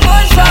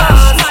everyone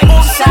falls.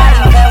 Oops, I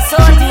done fell so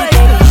deep,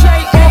 baby.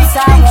 Oops,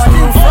 I want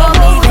you for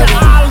me, baby.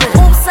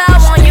 Oops, I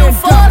want you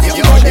for me,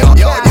 baby.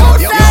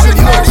 Oops, I done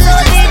fell so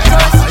deep,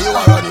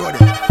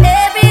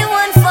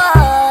 everyone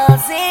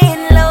falls in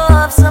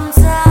love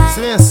sometimes.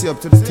 Slice up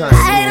to the time.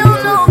 I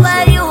don't know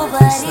about you,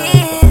 but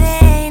it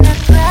ain't a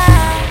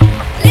crime.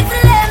 If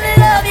you let me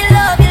love you,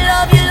 love you,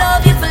 love you,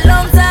 love you for a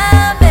long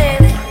time,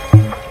 baby.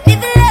 If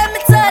you let me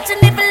touch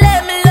and if you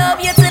let me love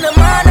you till the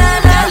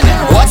morning,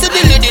 What's the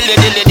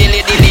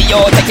dilly,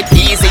 yo? Take it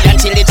easy and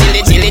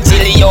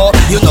chilly, yo.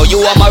 You know you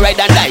are my ride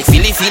and die,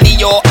 filly,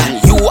 yo. And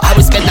you, I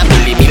will spend a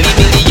milli,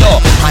 yo.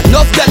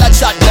 Enough girl a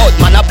chat about,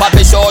 man a pop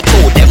a show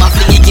too. Them a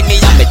flingy give me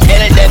and me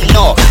tell them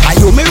no. And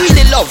you me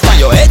really love from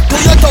your head to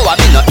your toe. I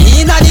mean no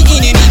in a the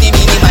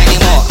mini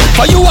more.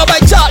 For you I buy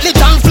chocolate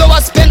and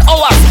flowers, spend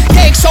hours,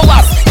 take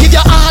showers, give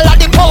you all of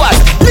the powers.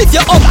 Lift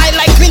you up high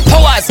like twin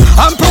towers.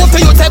 And prove to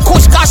you take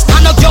kush cash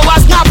and up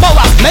yours, not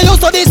powers. Me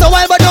used to this a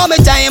while but now me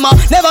time.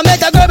 Never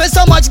met a girl with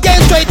so much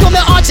game, straight to me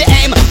archie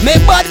aim. Me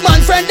bad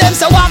man friend them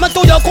say want me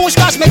to your kush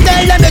cash. Me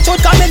tell them the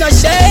truth come in no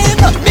shame.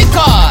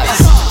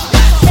 Because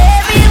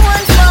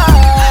everyone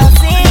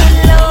falls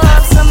in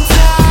love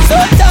sometimes.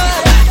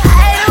 sometimes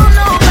I don't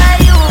know about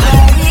you,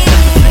 but it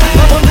ain't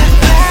a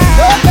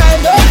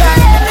crime. no If you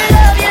let me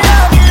love you,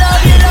 love you,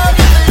 love you, love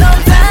you for a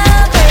long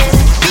time, baby.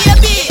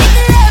 baby. If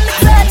you let me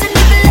touch and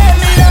if you let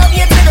me love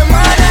you till the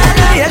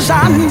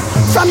morning.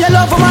 From your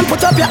love, woman,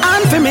 put up your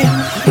hand for me.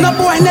 No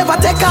boy never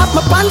take off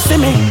my pants for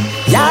me.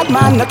 Yard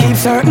man no keep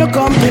certain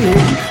company.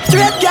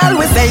 Straight girl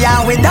we say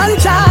yeah we done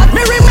chat.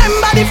 Me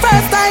remember the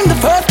first time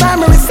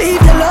I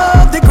received your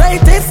love, the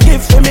greatest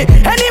gift for me.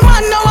 Any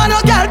man no want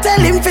no girl tell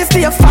him to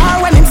stay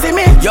far when him see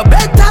me. You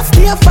better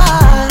stay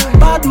far.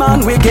 Bad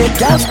man we get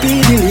girl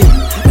speedily.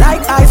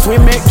 Like ice we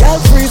make girl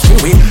freeze to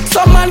it.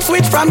 Some man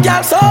switch from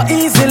girl so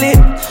easily.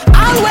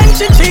 And when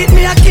she cheat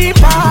me I keep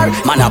her.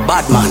 Man a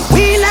bad man.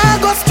 We nah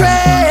go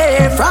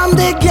stray from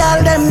the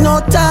girl them no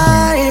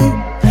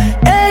time.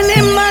 Any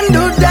man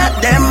do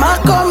that them a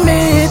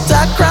commit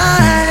a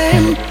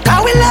crime.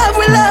 Cause we love,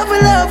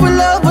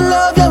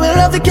 yeah we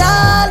love the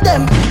girl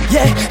them.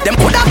 Yeah, them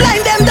coulda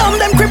blind them dumb,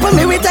 them cripple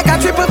me. We take a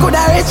triple,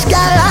 coulda rich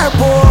girl or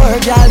poor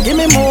girl. Give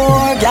me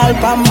more, girl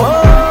pa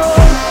more.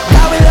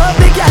 Cause we love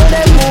the girl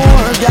them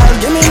more, girl.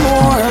 Give me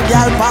more,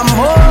 girl pa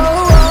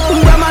more.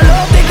 Grandma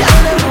love the girl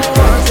them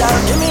more, girl.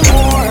 Give me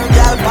more,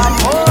 girl pa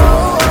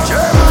more.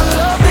 German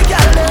love the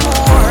girl them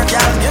more,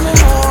 girl. Give me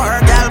more,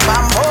 girl pa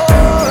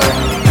more.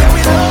 Yeah,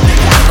 we love the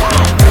girl.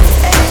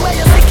 Anyway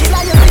you see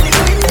killer, you see the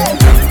queen them.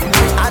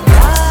 I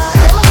die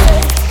them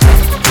away.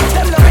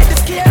 Them no ready to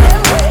scare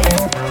them away.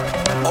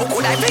 Oh,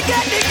 could I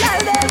forget the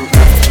girl them?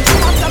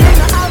 After me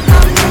no have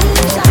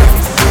amnesia.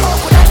 Oh,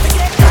 could I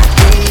forget that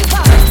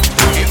diva?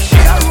 If she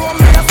a roam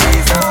me a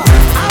freeze her,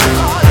 I'm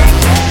calling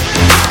her.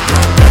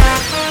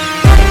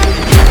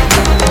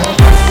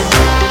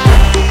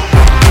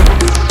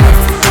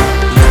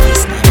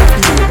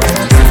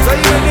 So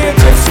you need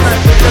just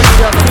like the girl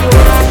you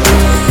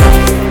feel.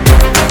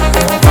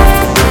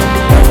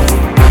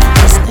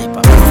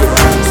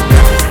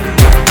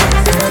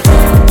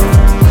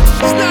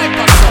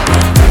 Sniper son.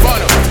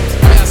 Follow.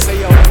 I say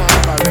yo, the man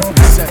can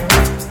represent.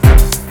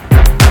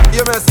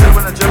 You may say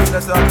when I jump in the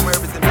talk where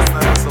everything is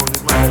sniper sound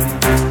is my idea.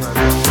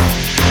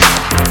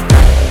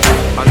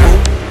 And who?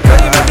 So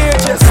you need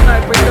just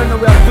like we don't know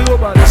we are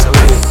global. So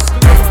it is.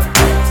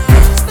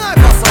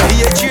 Sniper sound.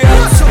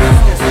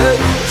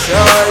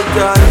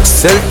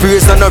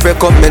 Self-praise and a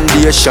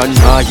recommendation.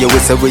 You will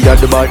say we are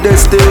the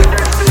baddest thing.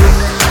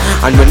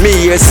 And when me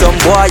hear some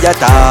boy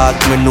attack,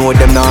 me know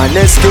them not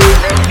honest too.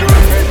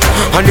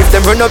 And if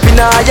them run up in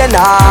I and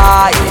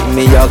I,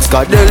 me ask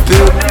God help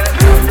you.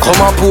 Come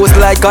and pose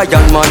like a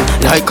young man,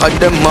 like a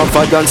them have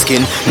a young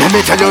skin. Let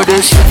me tell you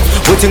this,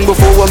 we think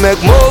before we make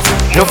move.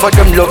 Enough of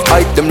them love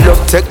hype, them love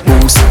take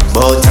boost.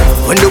 But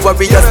when the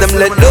warriors them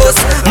let loose,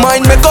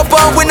 mind make up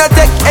and we not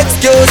take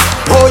excuse.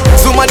 Boy,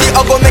 somebody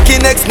a go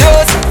making next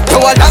news. For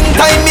a long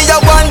time me a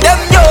want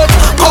them youth.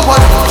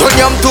 Coward, don't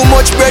yam too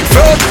much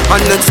breadfruit.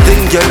 And next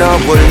thing you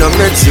know, will not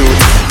make you.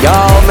 Yo,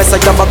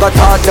 message them a got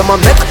hard them a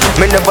make.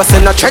 Me never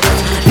send a check.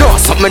 No,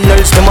 something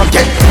else them a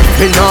get.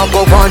 Me nah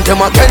go want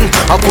them again.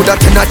 I coulda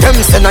 10 of them,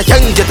 send a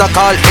young get a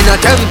call in a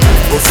them.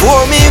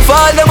 Before me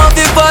fall, them have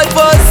the fall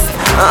first.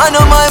 I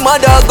know my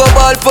mother go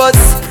ball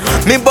first.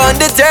 Me born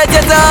the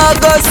 30th of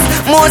August.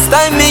 Most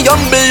time me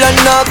humble and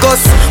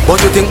narcos. What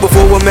you think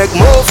before we make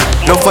move?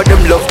 None for them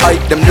love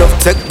hype, them love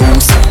take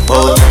boost.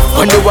 But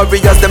when the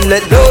warriors them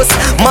let loose,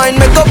 mind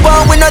make up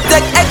and we not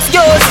take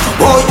excuse.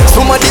 Boy,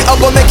 somebody a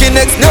go making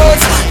next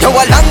news. Yo,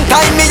 a long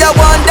time me a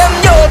want them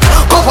youth.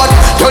 Covered,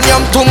 don't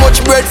yam too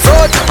much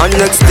breadfruit. And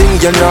next thing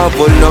you know,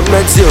 will not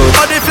make you.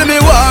 Nobody for me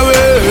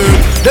worry.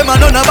 Them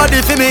a know nobody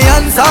for me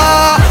answer.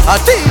 A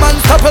team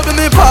unstoppable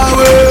me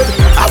power.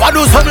 I want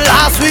do something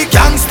last week,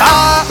 youngster.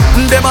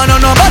 Them a know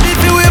nobody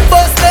fi we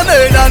bust them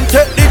head and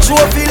take the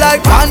trophy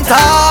like Panther.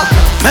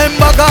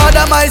 Remember God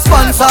am my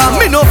sponsor.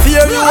 Me no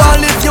fear you all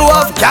if you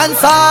have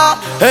cancer.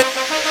 Hey.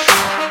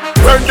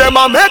 When them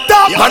a make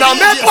up and a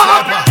make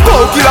pop,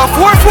 go kill a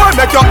 4-4,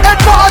 make your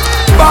head bad.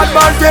 Bad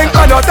man thing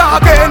and a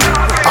talking.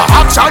 A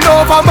action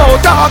over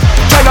mouth talk.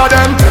 10 of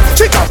them.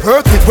 Chica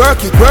work it, work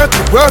it, work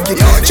it, work it.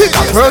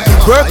 Chica work it,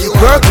 work it,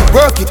 work it,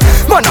 work it.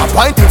 Man a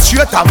point it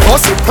straight and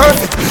bust it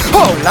perfect.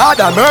 Oh Lord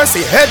of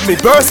mercy, head me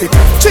burst it.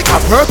 Chica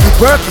work it,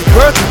 work it,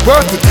 work it,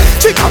 work it.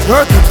 Chica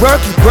work it,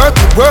 work it, work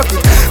it, work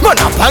it. Man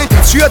a point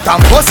it straight and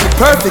bust it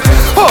perfect.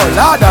 Oh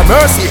Lord of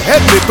mercy,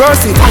 head me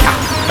burst it.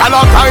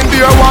 Dollar kind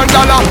beer $1.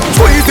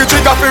 Squeeze the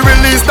trigger fi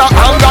release the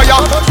anger ya.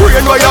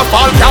 Rain where you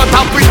fall can't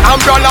tap with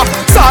umbrella.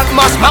 Salt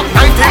mash Mac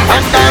 19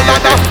 and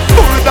ladder.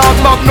 Bulldog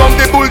magnum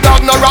the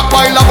bulldog no rock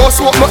while I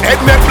bust up my head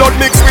make blood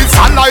mix with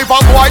saliva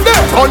boy.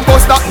 Gun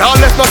bust that now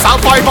left no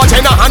survivor.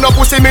 Jenna and no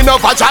pussy me no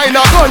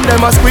vagina. Gun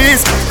them a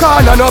squeeze,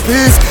 corner no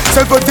peace.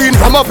 17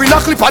 from up in a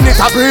clip and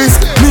it a breeze.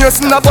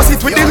 Mason a bust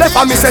it with the left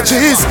and me say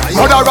cheese.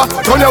 Murderer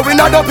turn you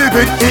in a dopey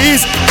with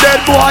ease.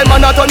 Dead boy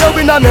man a turn you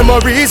in a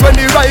memories. When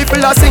the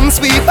rifle a sing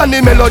sweet and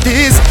the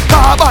melodies.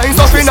 Carbines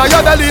up in a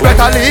your belly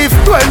better leave.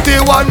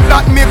 21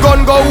 that me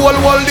gun go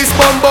wall this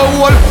bumbo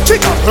wall.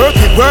 Chica work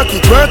it, work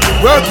it, work it,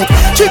 work it.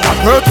 Chica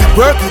work it,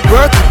 work it,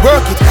 work it,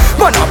 work it.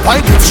 Man a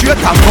point it straight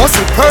and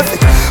bust it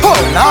perfect. Oh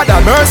Lord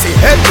of mercy,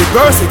 head me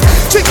burst it.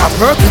 Chica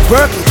work it,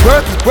 work it,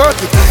 work it, work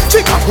it.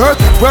 Chica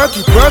work it, work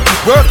it, work it,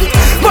 work it.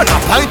 Man a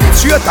point it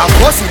straight and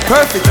bust it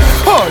perfect.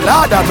 Oh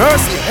Lord of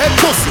mercy, head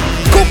pussy.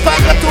 Cooper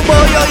got to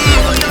bow your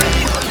heel.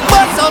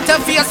 Bust out your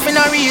face for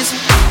no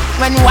reason.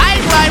 When wild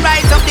boy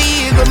rise up the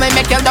eagle, me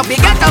make your dopey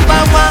get up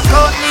and walk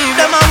out leave.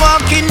 Them a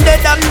walking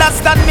dead,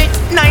 understand me.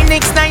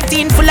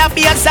 9x19 full of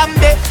beer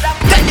zombie.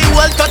 Get the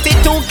whole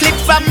 32 clip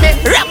from me.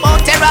 Rap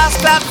out your ass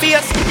clap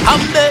face,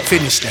 humble.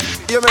 Finish them.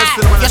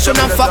 You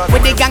shouldn't fuck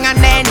with the gang and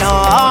they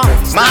know.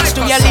 March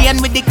to your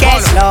lane with the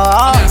case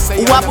law.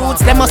 Who a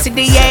boots, them must see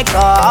the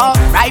echo.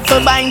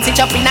 Rifle binds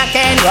it up in a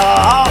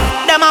Kenyo.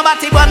 Them a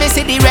batty boy, me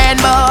see the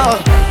rainbow.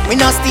 We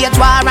no stage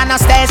war and no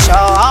stage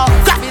show.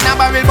 Grabbing a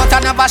barrel but I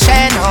never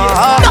share no.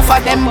 Enough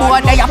of them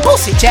boy, they a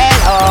pussy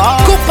jello.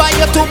 Cooper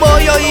you to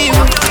boy you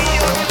evil.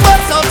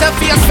 Bust out your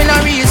face for no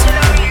reason.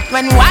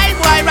 When wild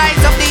boy rise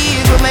up the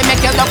eagle, me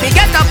make your dopey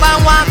get up and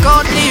walk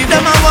out leave.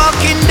 Them a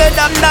walking dead,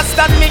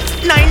 understand me.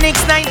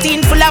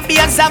 9x19 full of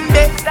beer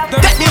zombie.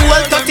 Get the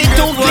whole 32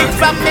 clip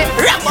from me.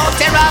 Rap out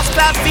your ass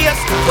class face,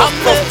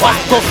 humble.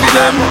 Go for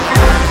them.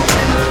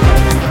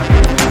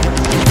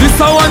 This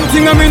a one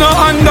thing I me no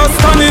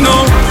understand, you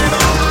know.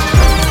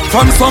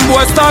 From some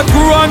boys start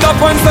growing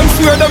up and some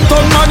swear them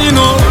tongue man, you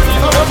know.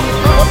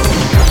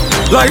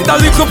 Like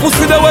that little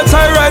pussy they will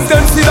try rise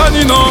them sit down,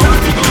 you know.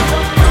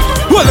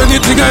 Well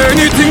anything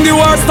the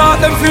war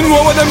start them fin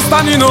know where them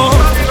stand, you know.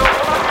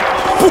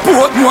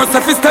 What more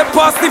if he step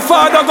past the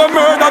father go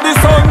murder the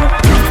son.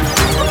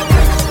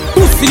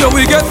 Pussy you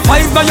will get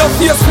 5 by your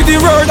face with the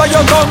word of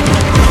your gun.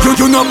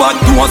 You know bad,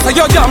 don't say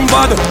you're damn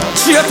bad.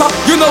 Cheater,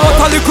 you know what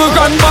a little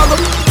gun bag.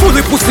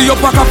 Fully pussy you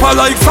pack up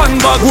like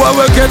sandbag. Who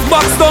will get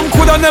boxed down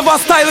coulda never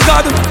style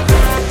God.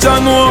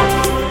 Jano,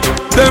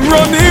 them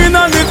run in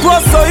and it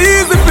was so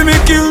easy for me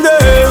kill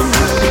them.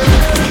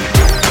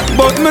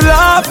 But me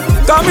laugh,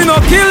 cause me no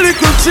kill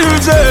little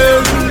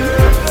children.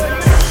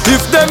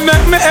 If them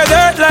make me head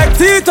hurt like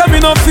teeth, me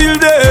no feel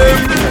them.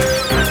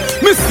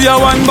 Me see a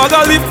one bag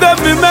of lift them,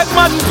 me make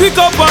man pick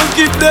up and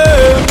keep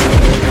them.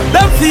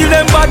 Them feel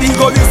them body,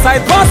 go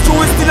inside, pass through,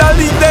 we still a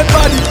leave them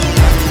body.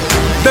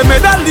 Them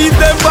made a leave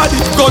them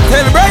body, go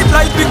tell bright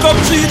light, pick up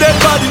 3 dead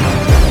body.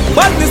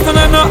 Badness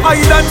and no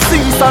hide and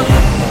sing song.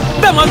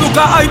 Them a look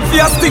a hype for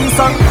a sting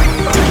song.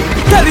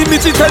 Tell him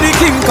bitchy, tell the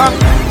King Kong.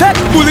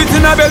 Take bullet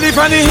in a belly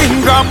from the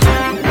Ingram.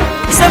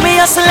 So me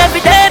hustle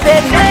every day,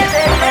 baby.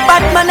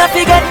 Bad man I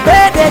forget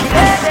baby.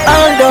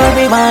 Although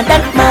we want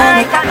that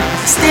money,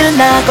 still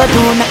not go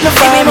do nothing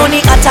for me.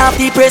 Money at half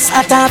the press,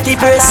 at half the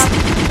press.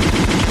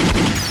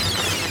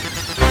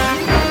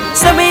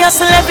 So me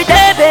hustle every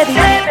day, baby.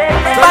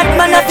 Bad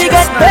man I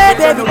forget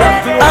baby.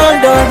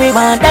 Although we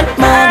want that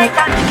money,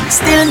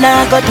 still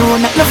not go do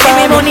nothing for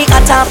me. Money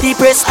at half the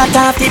press, at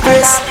half the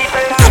press.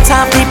 At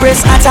half the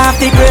press, at half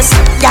the press.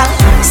 Yeah,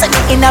 send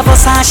me in a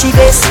Versace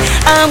vest.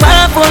 I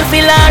wanna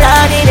fulfill our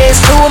happiness.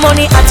 True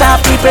money at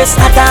half the press,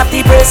 at half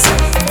the press.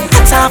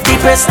 At half the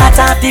press, at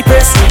half the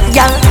press.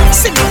 Yeah,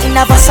 send me in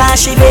a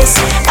Versace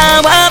vest. I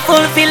wanna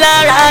fulfill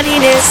our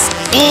happiness.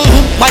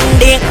 One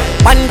day,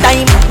 one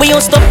time, we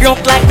used to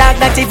broke like that,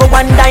 not even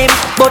one dime.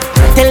 But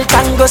till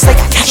tango say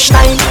cash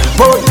time.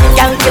 Boy,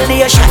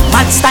 calculation,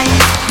 man's time.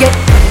 Yeah,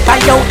 buy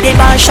out the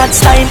bar shots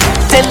time.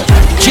 Till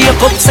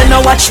Jacob say no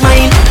watch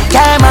mine.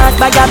 Came out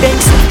by a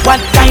Benz,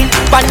 one time.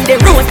 On the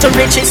road to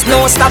riches,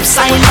 no stop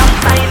sign.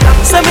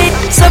 So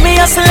me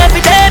hustle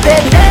every day,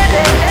 baby.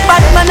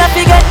 Bad man I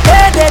forget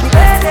baby.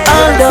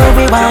 Although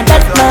we want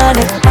that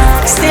money,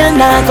 still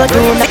not go do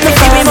nothing.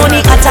 Give me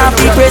money at half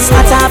the press,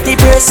 at half the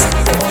press.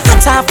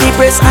 At half the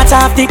press, at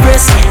half the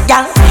press.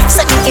 Yeah,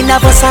 set me in a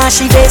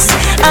Versace vest.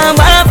 I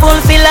wanna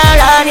fulfill our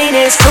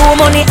happiness. True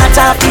money at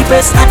half the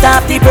press, at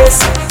half the press.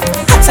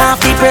 At half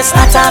the press,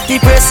 at half the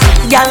press.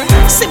 Yeah,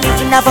 set me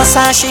in a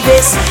Versace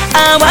vest.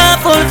 I wanna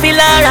fulfill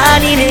our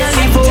happiness.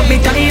 Me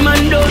time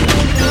and done.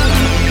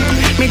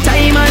 Me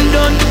time and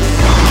done.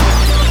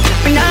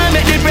 Me nah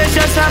make the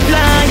pressures of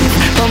life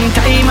come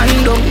time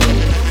and done.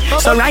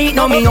 So right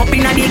now me up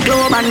inna the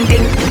club and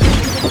thing.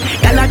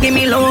 Y'all give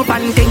me love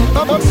and thing.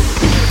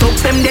 Took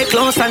them they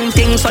close and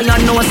thing. So you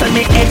know so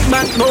me head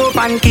back dope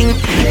and king.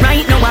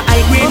 Right now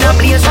I grade a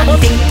place and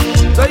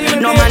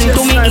thing. No man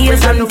to me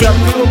ears and thing.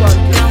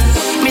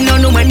 Me no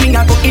know when me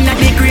a go inna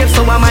the grave.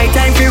 So my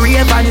time for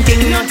rave and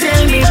thing. Now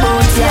tell me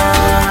about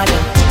yard.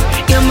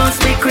 You must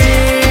be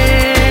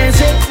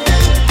crazy.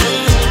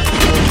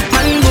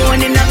 Man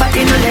born in a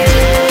body no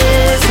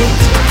lazy.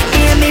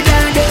 Hear me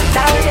daddy,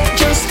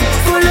 just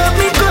full up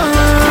me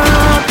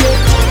cup.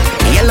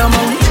 Yellow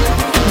man,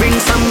 bring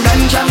some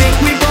ganja,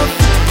 make me pop.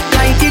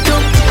 Light it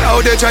up.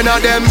 Now the China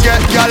them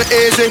get y'all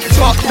easy.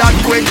 Fuck that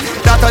quick,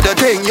 that a the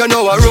thing. You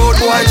know a road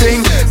boy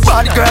thing.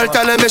 Bad girl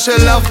telling me she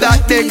love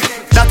that dick.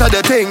 That a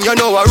the thing, you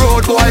know a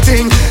road boy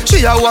thing.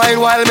 She a wine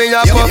while me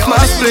a puff my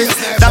split.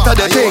 That a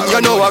the thing, you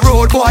know a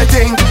road boy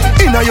thing.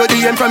 Inna your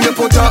DM from you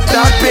put up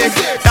that pic.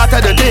 That a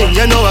the thing,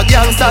 you know a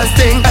gangster's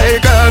thing. Hey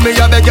girl, me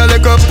a beg you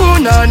like a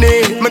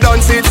punani. Me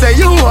don't see it say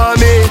you want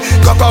me.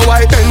 Cock a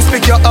white and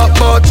pick you up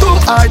but 2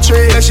 or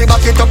 3. She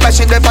back it up and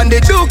she dip on the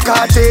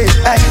Ducati.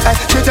 Hey, hey,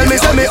 she tell me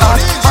say me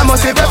hot, I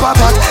must say pepper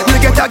pot. Me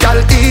get a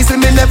gal easy,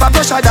 me never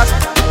pressure that.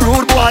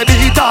 Rude boy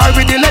beat her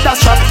with the leather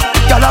strap.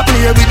 Gal a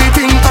play with the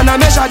thing and I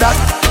measure that.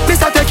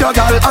 Mister take your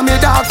gal and me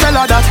dog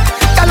fella that.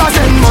 Gal a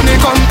send money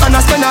come and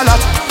I spend a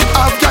lot.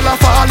 Have gal a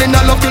fall in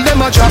a love till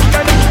them a drop.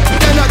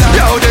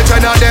 Yo, the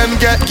China them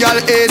get gal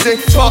easy.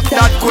 Fuck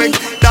that quick,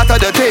 that a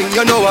the thing.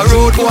 You know a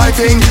rude boy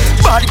thing.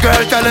 Bad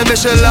girl telling me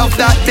she love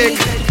that dick.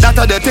 That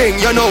a the thing,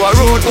 you know a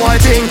rude boy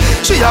thing.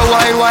 She a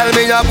wine while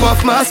me a puff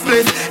my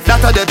split.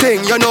 That a the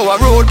thing, you know a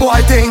rude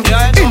boy thing.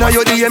 Inna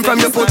your DM from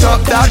you put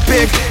up that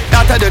pic.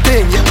 That a the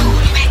thing.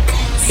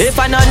 If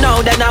I not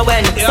know, then I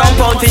win. Some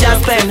pound for your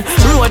spend.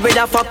 Road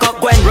with a fuck up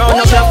Gwen. Round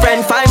up your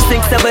friend. 5,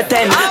 6, 7,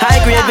 10.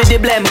 High grade with the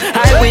blem.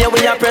 Highway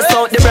we a press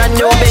out the brand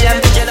new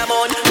BM.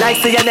 Like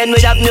CNN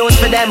we have news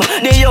for them.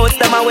 The youths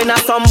them a win a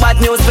some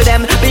bad news for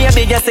them. Be a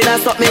big yes in a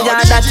suck me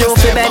yard that you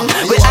fi bend.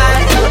 We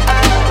are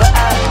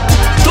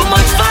too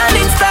much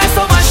falling stars,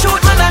 so I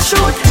shoot, man I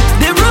shoot.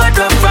 The road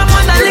run from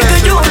man a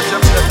little youth.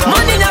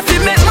 Money na fi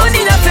make,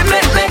 money na fi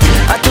make me.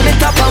 I to the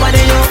top of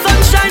the youth.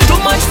 Sunshine, too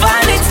much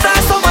falling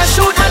stars, so I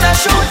shoot, man I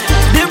shoot.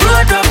 The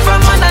road run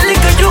from man a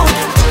little youth.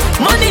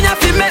 Money na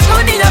fi make,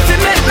 money na fi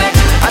make me.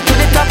 I to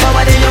the top of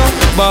the youth.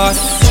 Boss,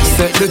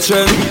 set the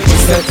trend,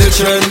 set the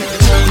trend.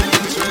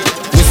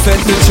 We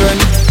set the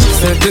trend,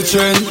 set the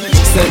trend,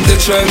 set the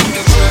trend.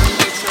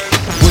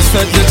 We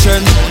set the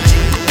trend.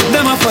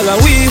 Them a follow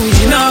we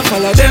not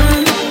follow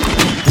them.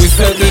 We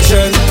set the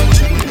trend.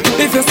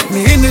 If you see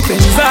me in the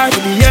things are to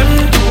the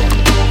end.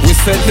 We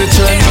set the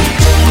trend.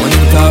 When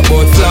you talk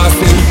about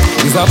flossing,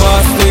 it's a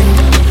boss thing.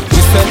 We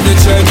set the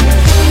trend.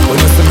 When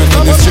you see me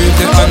in the street,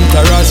 the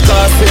entourage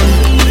casting.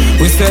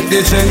 We set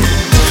the trend.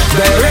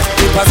 Direct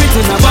deposit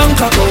in a bank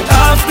account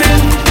often.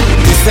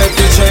 We set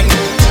the trend.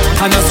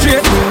 And a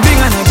straight building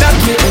and a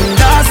donkey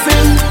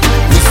endorsing.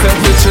 We set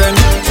the trend.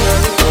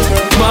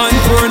 Man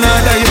poor,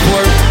 not die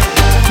poor.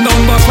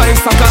 Number 5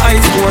 soccer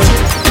ice board.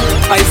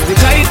 Ice the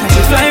kite and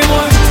the fly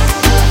more.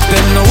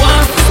 Them no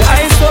want the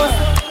ice for.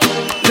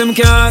 Them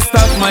can't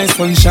stop my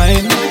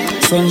sunshine.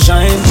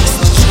 Sunshine.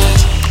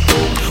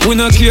 We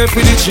not care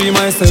for the 3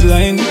 miles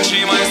line.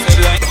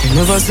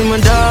 Never see me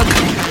dark,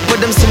 but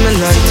them see me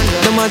light.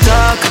 Them a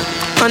dark,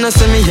 and I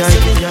see me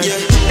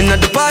hype. In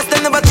the past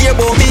them never care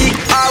about me.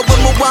 All when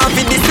me want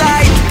to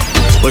decide.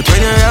 But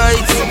when you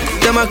right,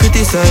 them a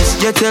criticize.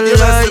 You tell a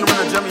lie,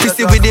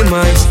 kissy with the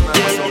mice.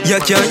 You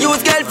can't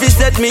use girl fi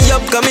set me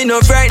up, cause me no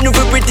frightened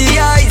for pretty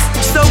eyes.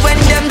 So when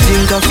them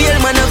think I feel,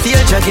 man I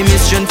feel, Jah give me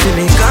strength to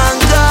me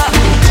conquer.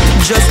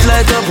 Just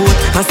like a boat,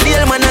 a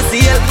sail man a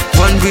sail,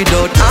 one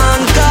without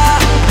anchor.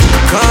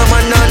 Come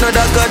on,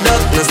 another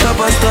duck, no stop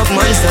and stop,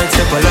 man side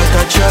step a lot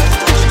of chat.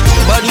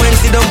 Bad man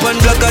sit down pan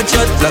block a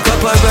chat, like a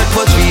pirate,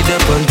 but we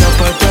up on top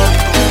of top.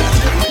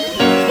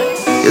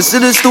 You see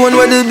the stone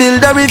where the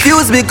builder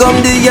refuse become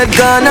the head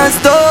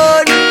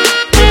cornerstone.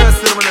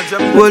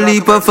 One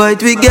leap of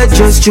fight we get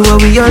just you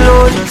and we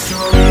alone.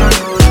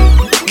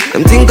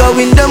 Them think I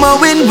win, them I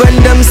win when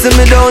them see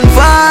me down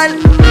fall.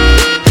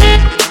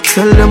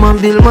 Tell them I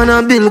build, man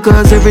I build,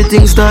 cause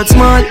everything starts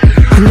small.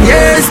 And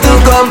years to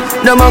come,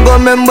 them I go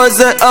remember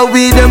say how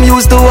we them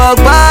used to walk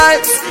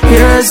past.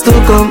 Years to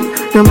come,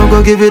 them I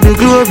go give you the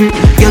glory.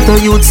 Get a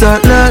youth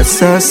at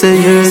last, I say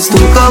years to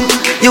come.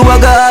 You a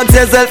go ask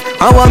yourself,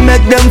 I want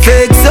make them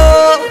fake so.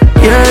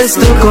 Years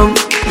to come,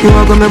 you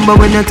a go remember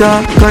when you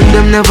talk and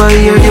them never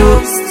hear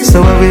you.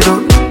 So what we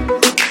do?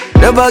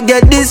 Never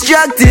get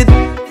distracted.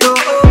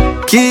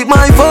 Keep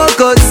my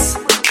focus.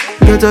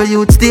 Get a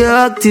youth stay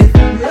active.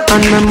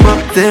 And remember,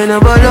 they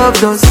never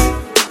loved us.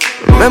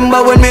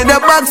 Remember when we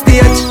the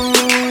backstage,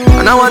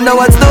 and I wonder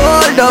what's the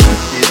hold up.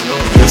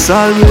 Just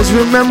always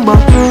remember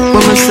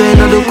when we say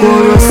no the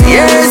chorus.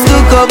 Years to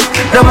come,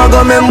 them a go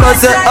remember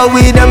say how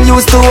we them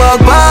used to walk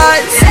by.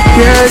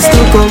 Years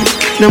to come,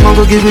 them a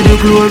go give you the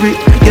glory.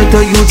 Get a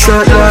youth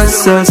at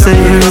last, I say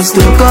years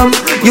to come.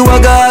 You a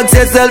go ask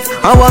yourself,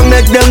 I want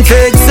make them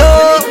fake so.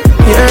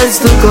 Years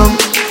to come,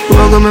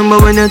 you a go remember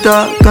when you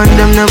talk and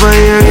them never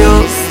hear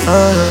you.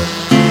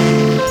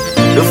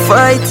 The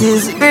fight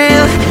is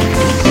real.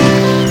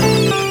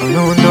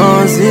 No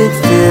knows it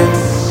feel.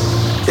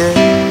 Yeah.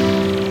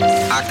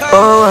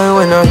 Oh, and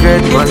when a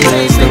great man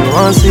rise, them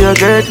want see a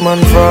great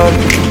man fall.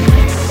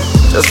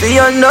 Just so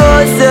you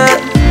know, say,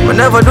 we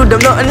never do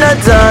them nothing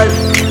at all.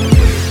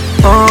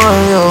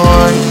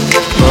 Oh,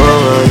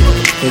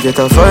 you get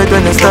a fight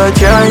when you start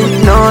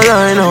trying. No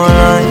lie, no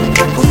lie.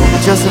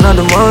 Just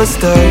another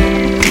monster.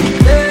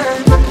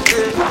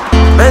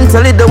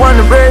 Mentally, they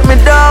wanna break me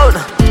down,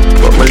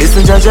 but me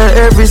listen to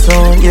every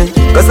song, yeah.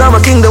 Cause I'm a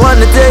king, they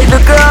wanna take the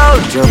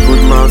crown. Just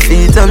put my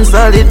feet on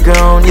solid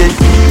ground, yeah.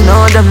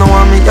 No, them no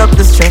want me up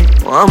the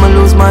strength. I'ma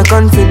lose my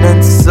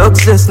confidence.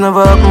 Success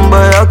never happen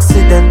by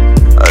accident.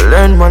 I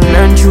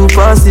learn through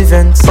past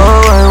events. Oh,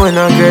 I when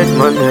a great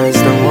man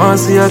rise, them want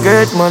see a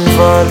great man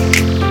fall.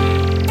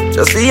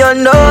 Just so you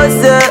know,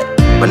 say,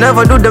 we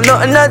never do them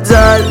nothing at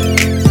all.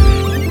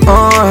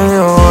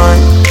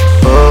 Oh,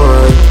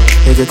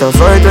 you get a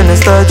fight when you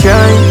start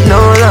trying. No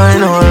lie,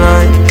 no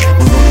lie.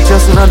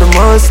 Just another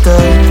monster.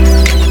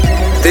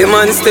 The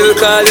man still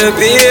call you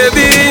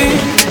baby.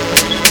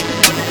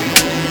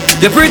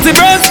 Your pretty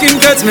brown skin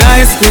catch me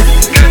ice cream.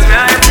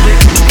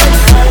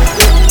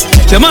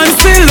 Your man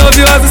still love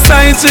you as a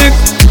side chick.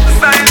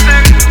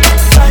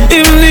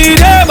 Him need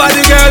your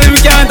body, girl, him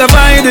can't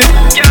avoid it.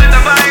 Yeah.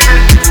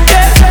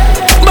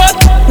 But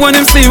when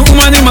him see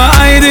woman, him a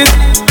hide it.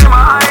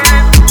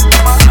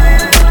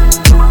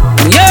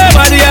 Your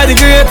body are the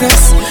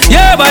greatest.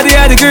 Your body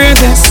are the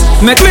greatest.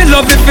 Make me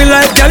love it feel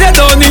like, girl, you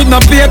don't need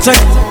no paycheck.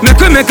 Make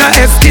we make her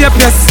escape,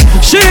 yes.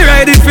 She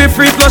ride it for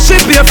free, plus she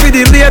pay for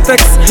the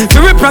latex.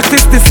 We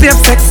practice the safe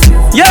sex.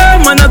 Yeah,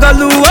 man, I got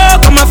Lou,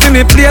 come and feel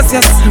me place,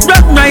 yes.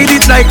 Rock ride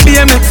it like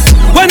BMX.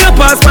 When you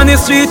pass on the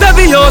street,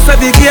 every house,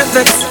 every gate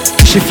vex.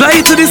 She fly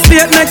to the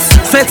state next.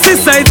 Sexy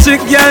side chick,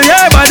 girl,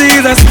 your body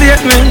is a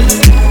statement.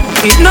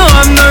 It no,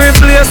 I'm no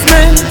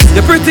replacement.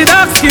 Your pretty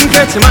dark skin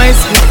catch my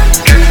skin.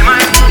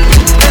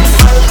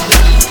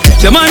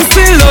 Your man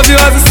still love you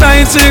as a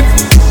side chick.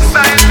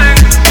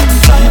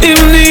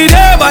 Him need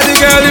your body,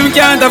 girl, him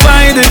can't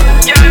avoid it.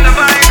 Yeah.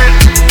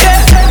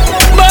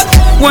 But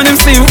when him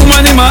see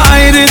woman, him a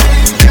hide it.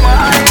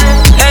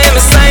 Hey, I'm a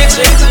side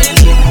chick.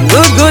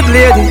 Good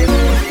lady.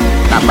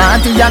 The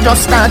party ya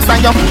just start for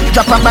you.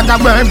 Drop a bag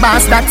of world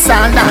bass, that's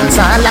all dance.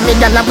 All of me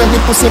gyal when the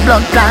pussy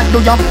blood clot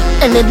do you.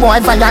 Any boy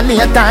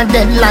violate or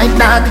dead like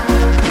dog.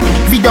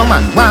 Video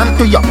man want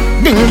to you.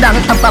 Ding dong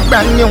up a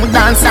brand new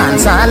dance.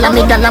 All of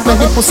me gyal when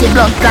the pussy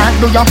blood clot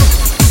do you.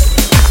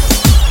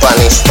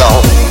 Punish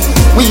down.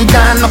 We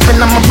gone up in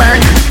my burn.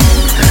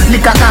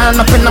 Liquor gone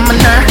up in my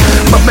nerve.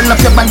 Bubble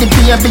up your body,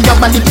 baby, your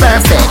body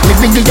perfect.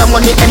 Me give you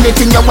money,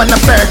 anything you wanna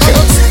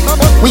purchase.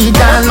 We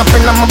gone up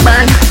in my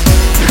burn.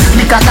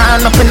 Liquor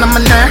gone up in my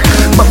nerve.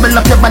 Bubble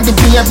up your body,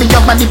 baby,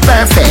 your body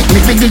perfect.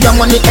 Me give you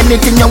money,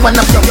 anything you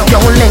wanna. Yo,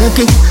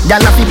 linky,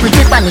 y'all have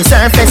pretty on the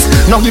surface.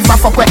 No give a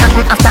fuck what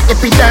happen after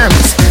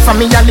epidermis. For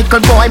me a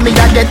little boy, me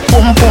a get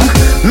pum pum.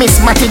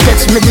 Miss Matty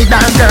gets me with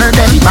that girl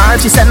then. Ball,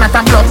 she said not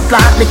a blood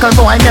clot. Little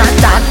boy, me a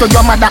talk to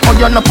your mother, or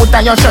you no put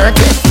on your shirt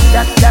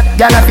yet.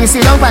 Y'all have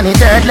sit down on the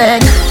third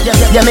leg.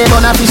 Yeah, me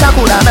gonna fish a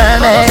coulda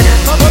mermaid.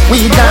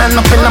 We gone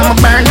up in my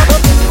burn.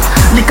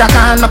 Liquor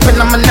gone up in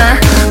my nerve.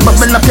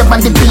 Bubble up your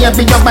body,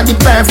 baby, your body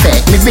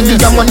perfect. Me give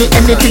you money,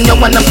 anything you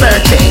wanna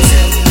purchase.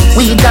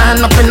 We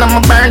gone up in my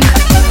burn.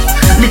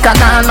 Liquor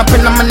gone up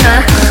in my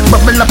nerve.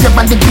 Bubble up your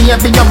body,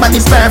 baby, your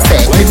body's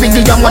perfect. Baby,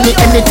 give your money,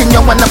 anything you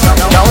wanna put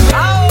down.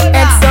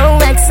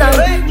 XOXO,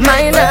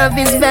 my love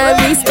is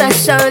very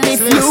special.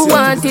 If you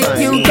want it,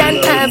 you can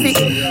have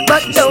it,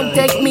 but don't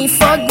take me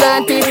for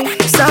granted.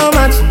 So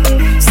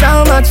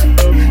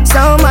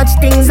much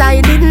things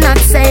I did not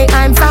say.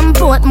 I'm from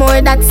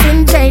Portmore, that's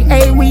in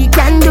JA. We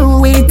can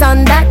do it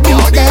on that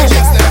beach there.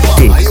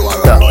 Tick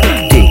tock,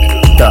 tick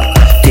tock,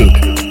 tick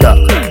tock,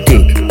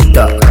 tick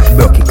tock.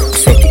 Broke it,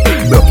 set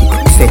it, broke it,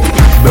 set it,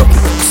 broke it,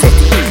 set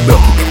it,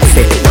 broke it,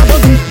 set it.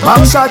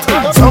 Back shot,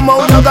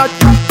 somehow you got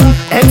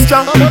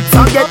extra,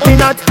 forget me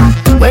not.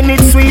 When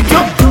it's sweet,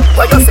 you,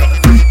 what you say?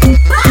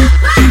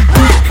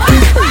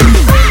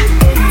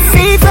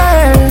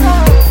 Fever,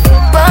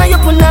 buy your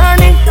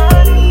punani.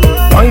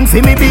 Wine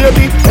for me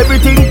baby,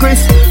 everything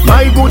crisp.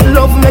 My good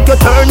love make you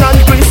turn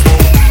and crisp.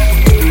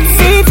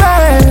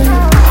 Fever,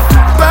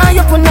 buy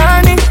your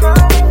punani.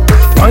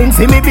 Wine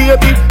for me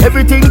baby,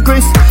 everything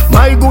crisp.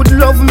 My good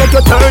love make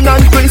you turn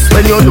and crisp.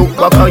 When you look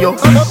back at you,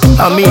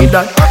 I mean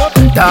that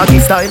doggy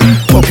style,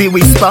 puppy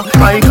whisper.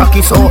 My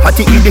cocky so hot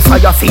it in the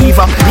fire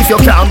fever. If you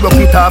can't broke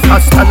it off,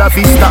 hasta la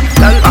vista.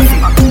 Girl,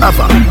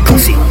 Ava,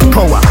 pussy,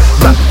 power,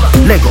 back,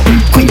 Lego,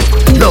 queen,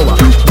 lower,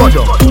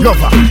 godo,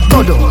 lover,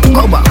 godo,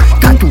 cover,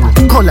 tattoo,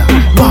 color,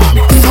 warm,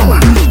 summer.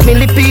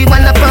 Millipede,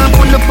 wanna pump,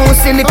 pull up,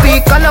 silly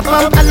pea, color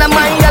pump, all of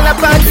my yellow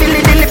pump,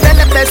 silly dilly,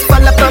 belly best,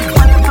 fall up,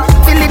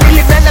 silly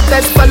dilly, belly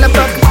best, fall up.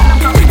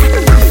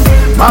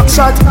 Back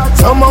shot,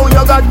 somehow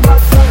you got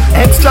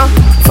extra,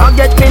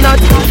 forget me not.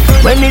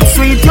 When it's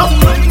sweet, you,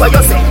 what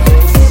you say?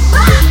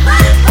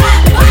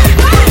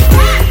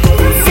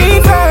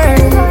 Fever,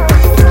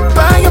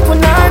 buy your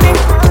punani.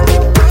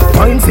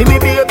 Wine for me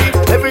baby,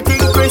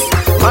 everything crisp.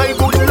 My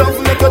good love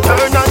make you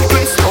turn and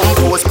crisp.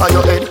 Compose by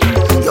your head,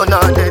 you're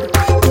not dead.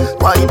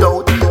 Wide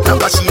out,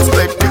 like a sheet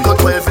spread. Pick up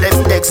 12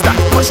 left legs that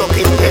mash up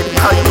in head.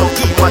 I know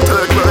keep my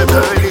third world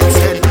girl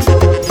instead.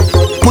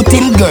 Put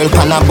him girl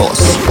pan a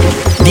bus.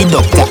 The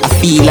doctor I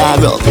feel her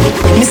up.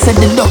 Me said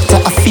the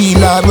doctor I feel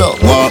her up.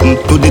 What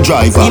to the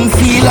driver? Him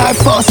feel her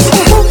first.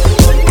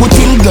 Put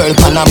him girl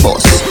pan a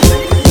bus.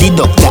 The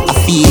doctor I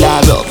feel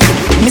her up.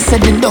 Me said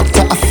the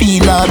doctor I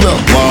feel her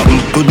up. What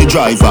to the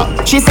driver?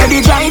 She said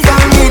the driver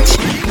rich.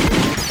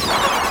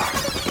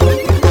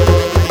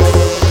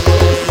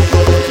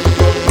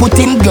 Put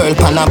him girl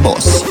pan a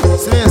bus.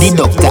 The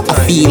doctor I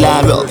feel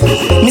her up.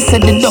 Me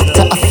said the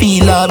doctor I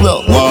feel her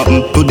up.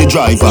 What to the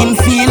driver? Him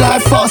feel her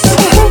first.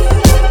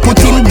 Put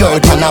him girl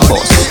pan a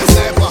bus.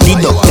 The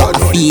doctor I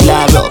feel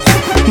her up.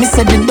 Me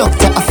said the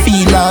doctor I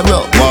feel her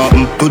up. What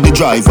to the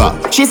driver?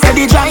 She said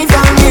the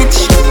driver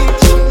rich.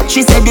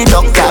 She said the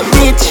doctor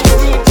rich.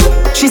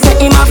 She said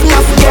him have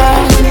enough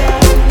girl,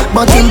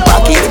 but him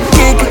pocket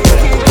big.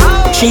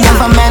 She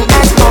have a man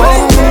at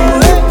home,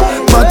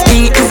 but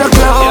he is a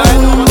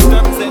clown.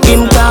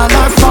 Him call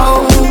her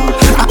phone.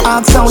 I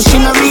ask how she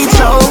no reach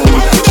home.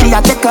 She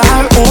a take her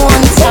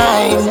own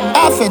time.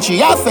 Half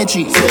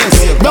fetchy.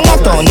 Down a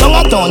town.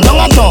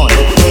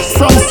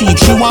 From seat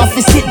she want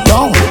to sit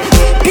down.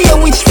 Pay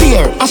which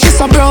fear, and she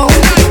so brown.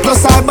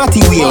 Plus her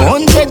body weigh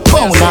 100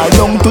 pound. Her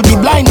down to the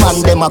blind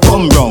man, them a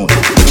come round.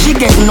 She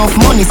get enough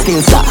money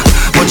still, sir,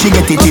 but she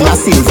get it in a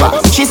silver.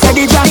 She said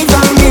the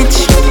driver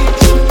rich.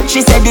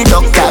 She said the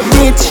doctor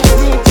rich.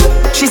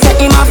 She said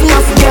him have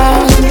enough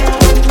girl,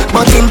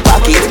 but him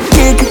pocket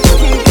big.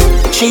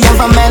 She have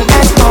a man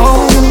at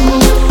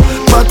home,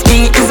 but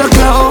he is a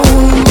clown.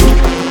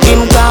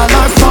 Him call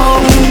her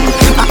phone.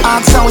 I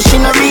ask how she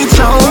no reach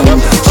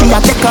home. She a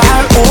take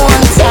her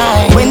own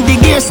time. When the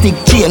gear stick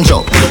change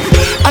up,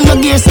 and the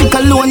gear stick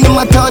alone him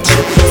a touch.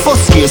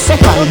 First gear,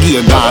 second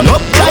gear gone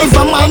up.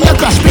 Driver mind your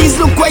crash, please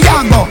look where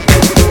you go.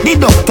 The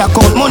doctor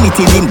count money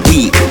till him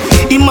weak.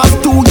 Him have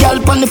 2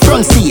 gal on the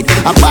front seat.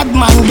 A bad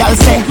man gal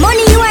say,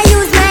 Money you a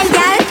use my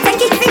gal,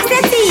 take it fix the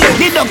seat.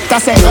 the doctor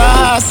say,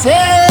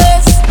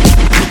 process,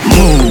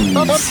 move.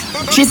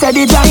 She said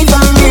the driver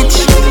rich.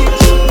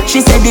 She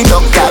said the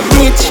doctor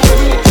rich.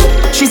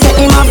 She said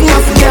him have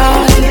enough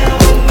girl,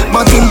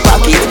 but him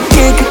pocket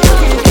big.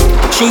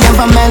 She have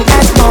a man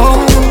at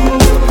home,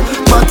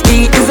 but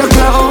he is a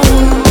clown.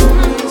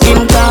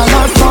 Him call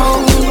her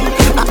phone.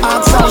 I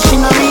ask how she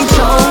no reach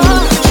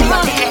home. She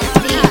a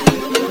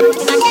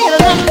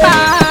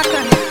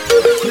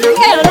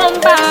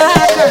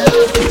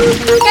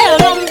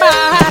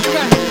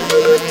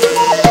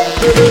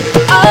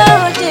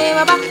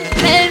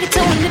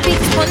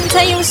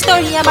tell you a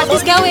story about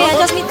this girl where I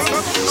just meet.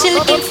 She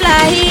looking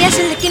fly, yeah,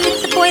 she looking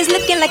at the boys,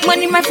 looking like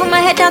money right from my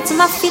head down to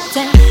my feet.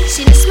 And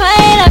she just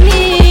smile at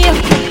me. I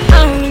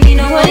don't really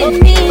know what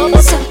it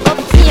means. So,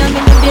 yeah, I'm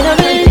in a bit of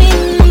a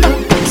limbo.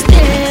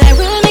 Still, I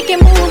will make a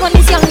move on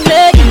this young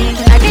lady.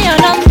 Can I get your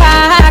number,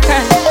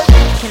 girl?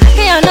 Can I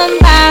get your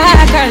number,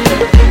 girl?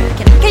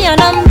 Can I get your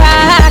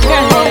number,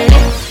 girl?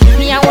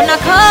 Me, I wanna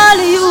call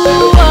you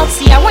up.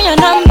 See, I want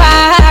your number,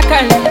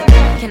 girl.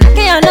 Can I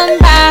get your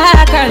number,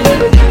 girl?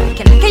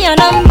 Can I get your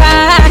number,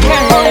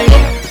 girl?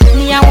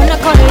 Me, I wanna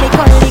call it.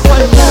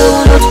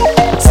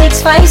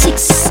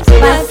 656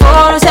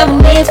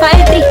 547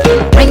 853.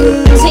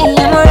 Rings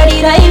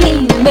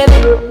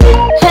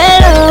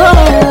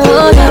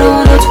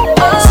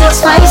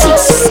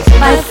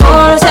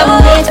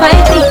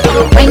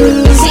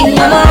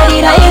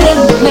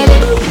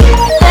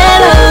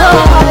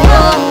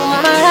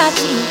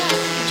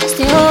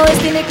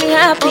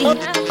happy.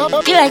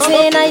 You like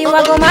saying that you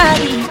are go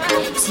marry.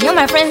 See all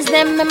my friends,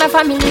 them and my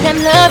family, them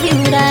love you.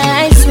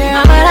 That I swear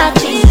I'm not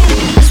happy.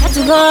 Swear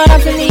to God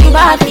I feel you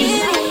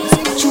badly.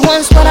 What you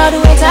want, what I do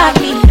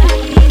exactly.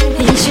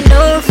 And you should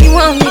know if you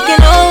want, you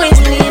can always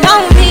lean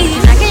on me.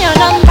 Can I get your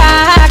number,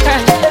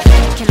 girl?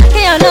 Can I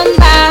get your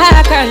number,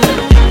 girl?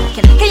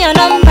 Can I get your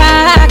number,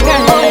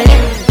 girl?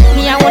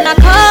 Me, I wanna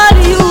call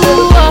you.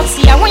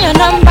 See, I want your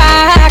number,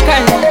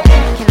 girl.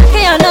 Can I get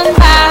your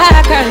number,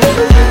 girl?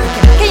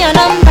 Can I get your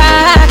number,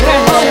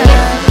 girl?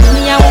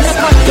 Me, I wanna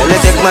call you. Girl,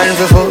 take man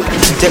for food,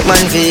 take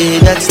man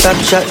for that stop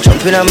shot.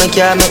 Jumping on my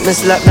car, make me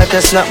slap like a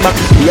snapback.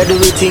 We do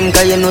we think,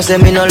 cause you know say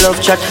me no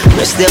love chat.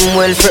 Rest them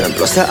well firm,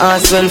 plus the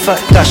ass well fat.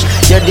 Gosh,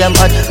 you're damn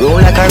hot,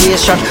 roll like a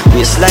race track.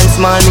 Waistline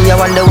small, me I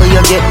wonder where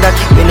you get that.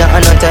 We not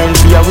have no time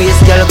for your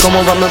waist, girl, come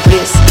over my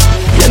place.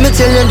 Let me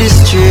tell you this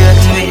straight.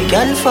 We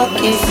can fuck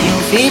if you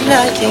feel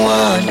like you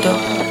want to,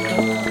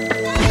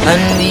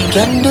 and we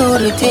can do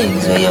the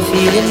things where you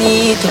feel you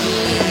need to,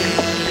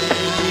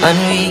 and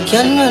we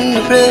can run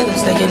the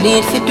place like you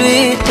need to do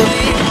it to.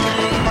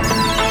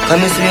 Come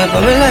and swear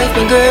for my life,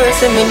 my girl,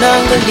 say me not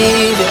gonna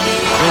leave you.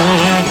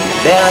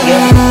 There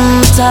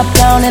again. Top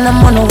down and I'm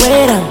on the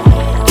way down.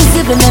 You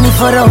sipping any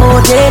for the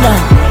whole day now.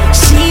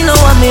 She know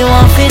what me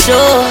want for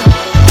sure.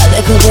 I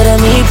like her get a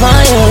me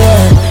on you,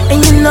 yeah. And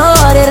you know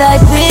that I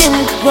think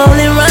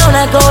rolling round,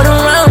 I go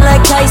around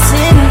like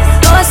Tyson.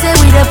 No, I say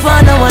we the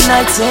fun of one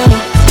night thing.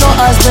 No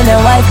husband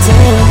and wife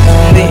thing.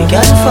 We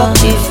can fuck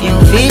if you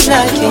feel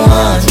like you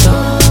want to,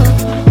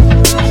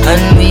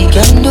 and we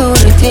can do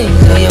the things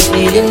where you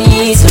feel you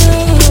need to,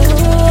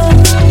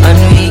 and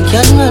we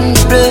can run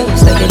the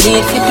place like you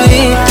need to do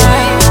it to.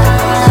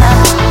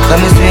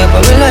 Come and swear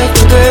for my life,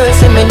 my girl,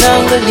 say me not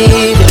gonna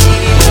leave you.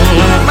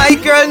 My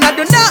girl, not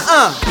do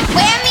nothing.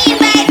 What you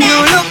mean by that? You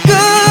look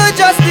good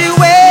just the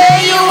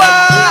way you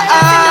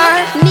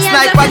are.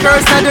 Sniper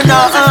girls, not do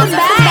nothing.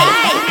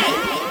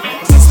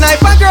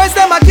 Sniper girls,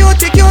 them a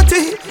cutie,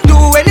 cutie. Do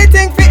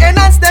anything for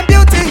enhance them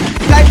beauty.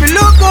 Like we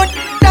look good,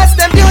 that's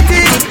them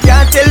beauty.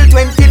 Can't tell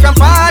 20 from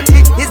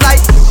 40. It's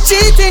like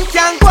cheating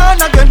can't go on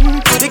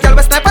again. The girl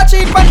was sniper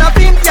cheat but not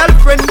being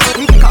girlfriend.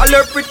 Call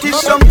her pretty,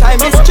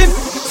 sometimes it's chin.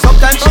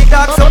 Sometimes she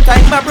dark,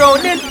 sometimes my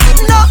browning.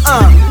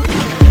 Nuh-uh.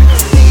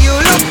 You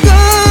look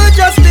good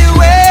just the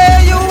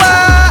way you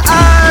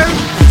are.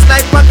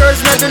 Sniper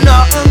girls not do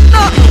nothing,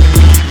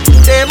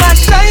 nothing. They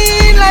must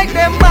shine like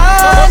them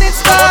morning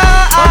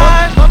star.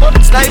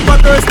 Sniper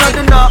girls not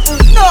do nothing,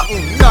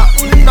 nothing,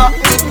 nothing,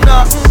 nothing,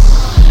 nothing.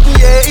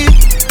 Yeah.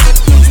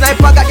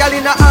 Sniper got y'all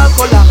in a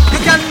alcohol. You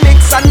can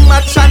mix and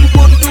match and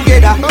put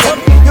together.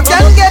 You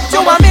can get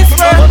you a Miss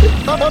World,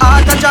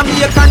 art a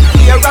Jamaican,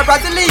 here a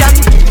Brazilian.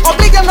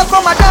 Ugly girl no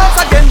come a dance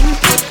again.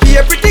 Be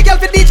a pretty girl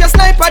for DJ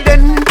Sniper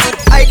then.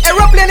 I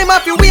aeroplane him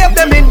have to wave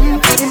them in.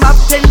 Him have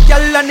 10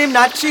 girl and him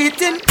not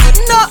cheating.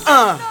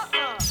 Nuh-uh.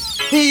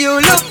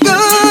 You look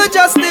good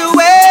just the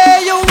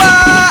way you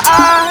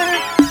are.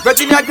 But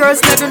in your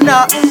girls not do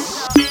nothing.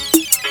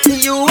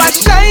 You are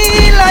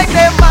shine like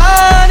the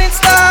morning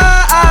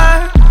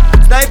star.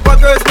 Sniper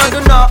girls not do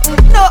nothing,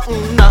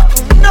 nothing,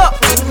 nothing,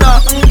 nothing,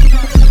 nothing.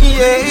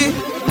 Yeah.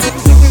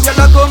 Girl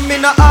a come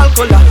in a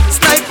alcohol.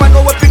 Sniper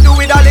know what we do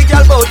with all the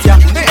girl bout ya.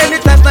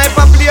 Anytime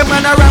Sniper play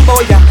man a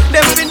rambo ya.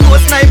 Them fi know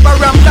Sniper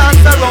ram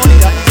dance around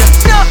ya.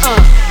 Nuh-uh.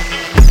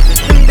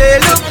 They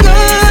look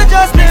good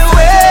just the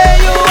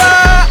way you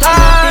are.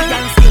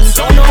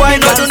 Why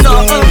not do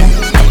nothing?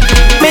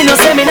 Me no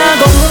say me nah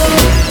go.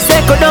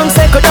 Second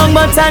down,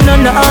 but I no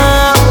know.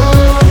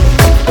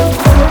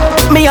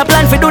 Me a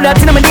plan fi do that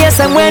in my days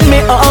and when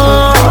me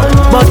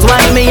but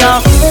why me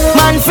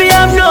man fi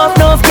have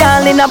enough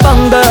girl in a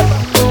bungle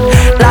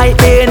like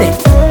Benny.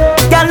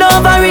 Girl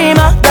over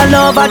Rima,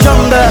 girl over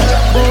jungle.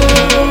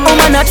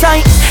 Man a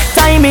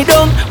tie me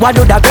down. What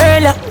do that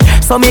girl?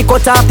 So me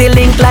cut off the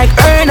link like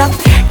Erna.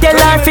 Tell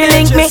her fi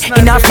link me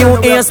in a few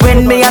years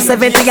when me a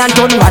 70 and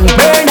turn one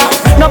burner.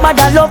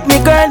 Nobody love me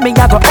girl, me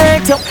a go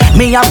hurt you.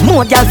 Me have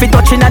more girl fi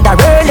touching at the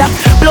earlier.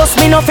 Plus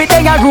me no fi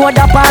dey a road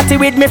a party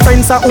with me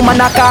friends and woman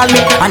a call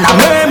me and a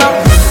murmur.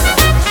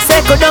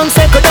 Second down,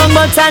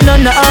 but I no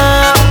know.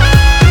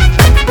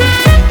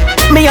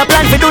 Me a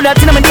plan fi do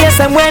that in my days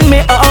and when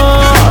me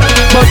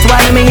but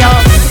why me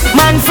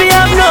man fi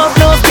have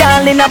enough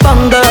girl in a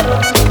bungle.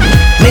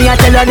 Me a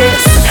tell her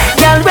this,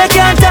 girl we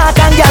can't talk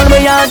and girl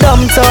we are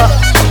dumb so.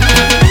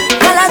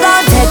 Girl I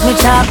gon' take me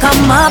chalk and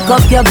mark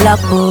up your black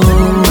book.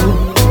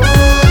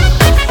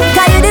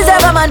 Cause you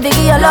deserve a man to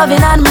give you loving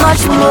and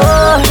much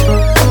more.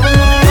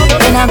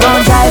 Then I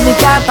gon' drive me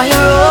car on your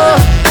road.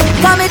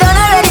 Cause me done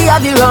already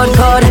have your road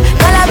code.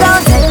 Girl I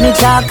gon' take me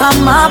chalk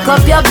and mark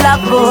up your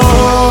black book.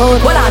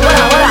 Hold on,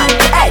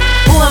 hey,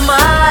 who am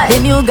I? The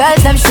new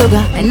girls them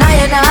sugar, and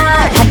I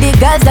and the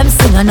girls them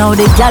sing. And now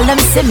the girl them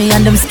see me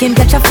and them skin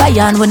catch a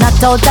fire. And when I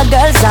told the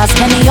girls ask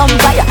any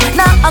umpire.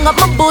 Now hang up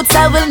my boots,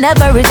 I will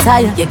never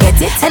retire. You get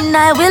it? And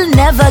I will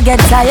never get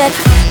tired.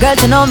 Girl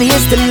to know me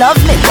is to love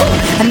me,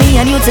 and me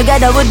and you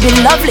together would be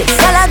lovely.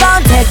 Girl I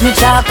gon' take me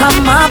chalk and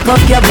mark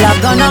up your block.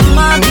 Gonna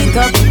mark it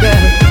up,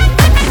 girl.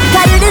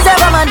 Cause you deserve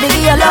a man to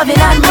give you love. loving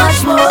and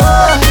much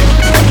more.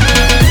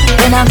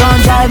 Then I'm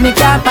gon' drive me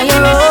car on your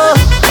road.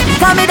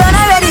 Cause me done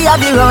already have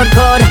the road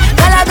code.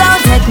 Girl, I gon'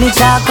 take me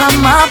chalk and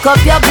mark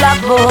up your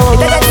blackboard.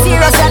 They get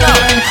serious, you know.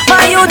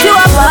 My youth, you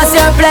a pass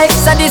your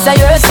place, and this a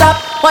your stop.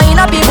 Why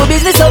in a people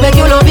business, so make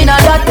you love in a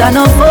that and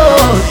no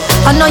food.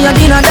 I know you're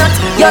in a that.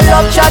 Your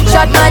love chat,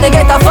 man, they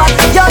get a fat.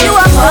 Yo, you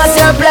a pass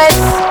your place.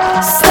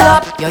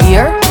 Stop, you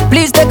hear?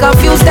 Please take a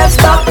few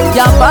steps back.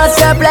 You pass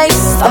your place,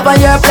 stop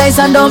at your place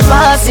and don't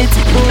pass it.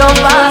 Don't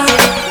pass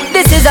it.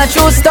 This is a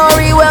true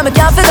story where me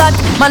can't forget.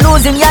 Man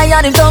lose him, yeah,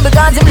 and him down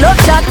because him love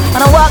chat. And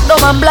I walk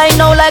down and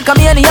blind now like a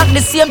maniac. The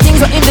same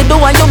things what him they do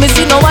and you me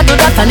see no one do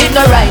that. And it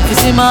no right. You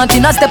see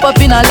Martin a step up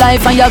in a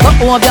life and you go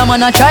home your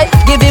man a try.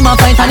 Give him a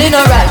fight and it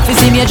no right. You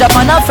see me drop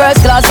on a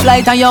first class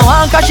flight and you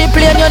want crash the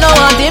plane, you know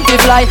want him to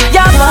fly.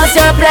 Yeah, pass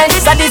your place,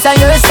 so this a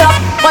your stop.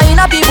 Why in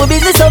a people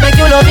business so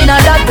make you love in a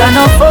that and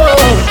no fool.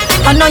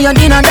 I know you're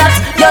in a that.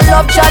 Your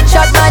love chat,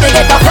 man, they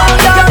get a fuck.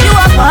 Yo, you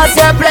a pass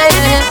your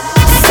place.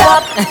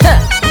 Stop.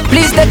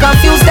 Please take a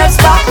few steps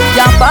back.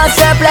 You pass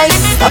your place,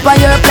 up at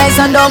your place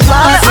and don't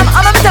pass.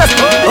 I'm a tell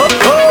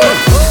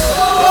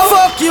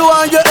fuck you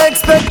and your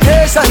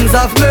expectations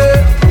of me.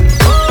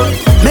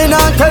 Me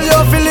not tell you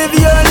if you live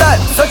your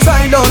life, so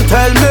try don't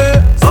tell me.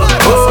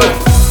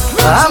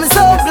 I'm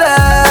so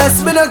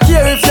blessed, me don't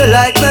care if you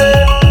like me.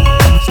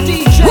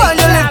 When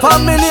you live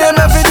on me name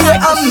every day,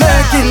 I'm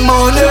making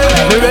money.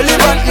 Me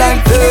relevant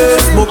like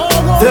Facebook,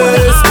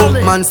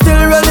 man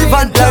still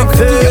relevant like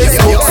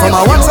Facebook. Some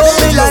a watch out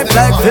me life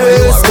like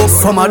Facebook.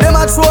 Some of them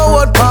a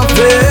throw out on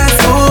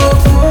Facebook.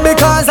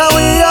 Because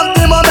we have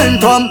the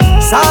momentum.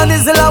 Sound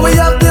is la we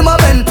have the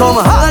momentum.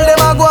 All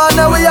them a go on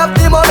now we have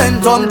the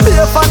momentum. Be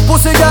a fat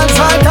pussy girl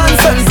try and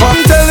send some.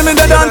 Tell me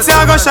the dance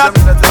I go shot.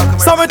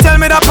 Some tell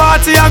me the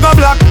party I go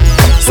black.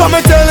 Some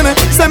tell me,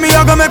 say me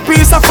I go make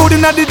piece of food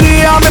in the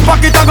day and me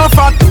pocket I go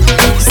fat.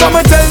 Some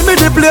tell me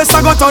the place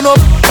I go turn up.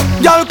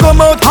 Y'all come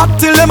out hot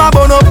till them a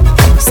burn up.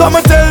 Some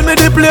tell me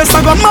the place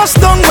I go mash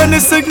down when the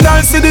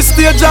signal see the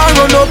stage I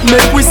run up.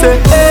 Make we say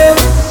hey,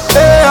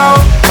 hey, oh.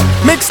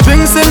 Mix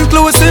drinks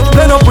inclusive,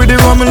 blend up with the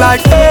rum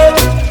like hey,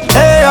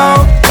 hey,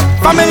 oh.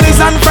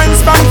 Families and friends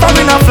bang from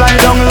in a fly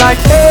down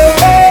like hey,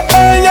 hey,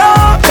 hey, yo,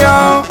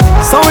 yo.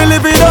 So we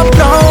live it up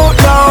now,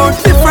 now.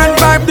 Different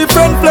vibe,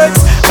 different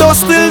flex. Though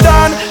still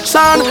done,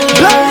 shine,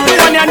 blood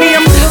on your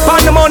name.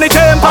 Pan the money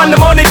team, pan the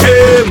money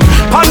team.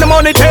 Pan the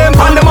money team,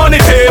 pan the money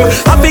team.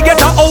 Happy get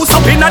a house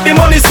up in at the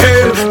money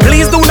scale.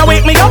 Please do not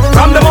wake me up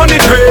from the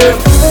money train.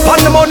 Pan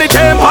the money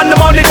team, pan the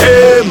money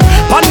team.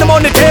 Pan the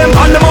money team,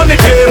 pan the money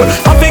team.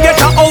 Happy get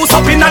a house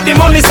up in at the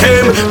money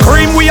scheme.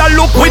 Cream we a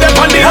look with them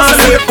on the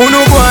hustle. Who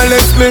no go and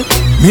let me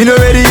no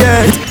ready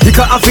yet. You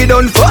can't have it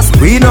done first,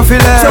 we no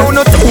feel it. So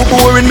no too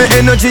boring, me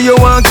energy you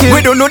want kill.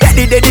 We don't know that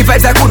the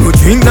vibes I couldn't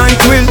drink night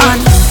will. And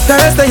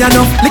Thursday you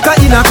know, liquor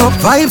in a cup,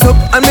 vibes up.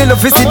 And me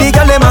love to see the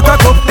girl them a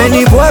crack up.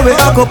 Any boy we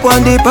hack up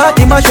on the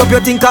party mash up.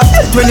 You think of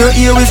it when you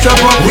hear we strap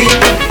up. Me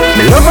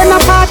love on a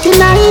party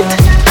night.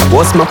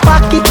 What's my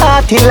pocket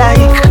party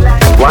like?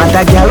 Want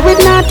a girl with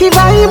naughty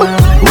vibe?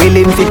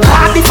 Willing to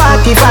party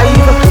 45.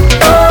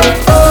 Oh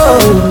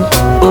oh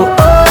oh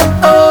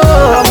oh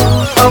oh.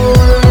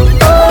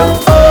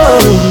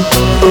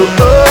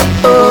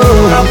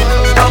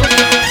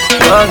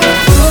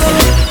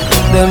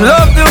 Them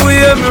love the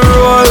way me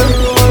roll.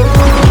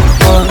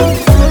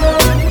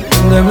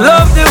 Them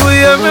love the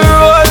way me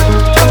roll.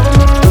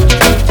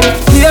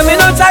 Yeah, me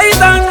no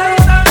titan,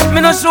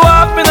 me no show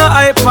up, me no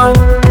hype man.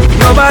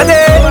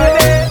 Nobody.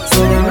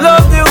 So them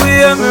love the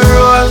way me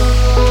roll.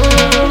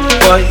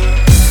 Boy,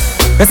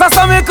 better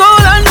so me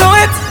cool and do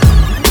it.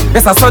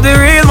 Better so the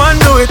real man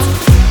do it.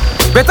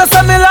 Better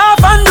so me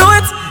laugh and do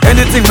it.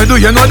 Anything me do,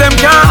 you know them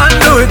can't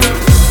undo it.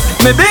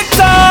 Me big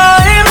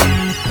time.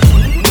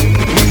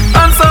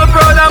 I'm so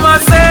proud of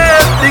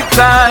myself. Big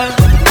time.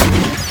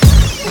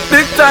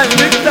 Big time,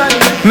 big time.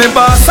 Me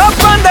boss up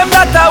on them,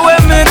 that's how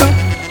me do.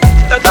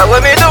 That's how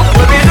me do,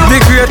 The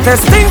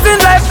greatest things in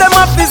life, them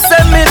have to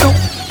say me do.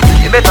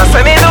 You better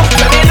say me do,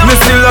 Me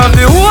still love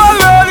the whole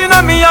world in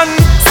a me hand.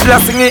 Still a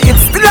sing it,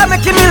 still a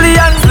make a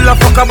million. Still a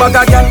fuck a bag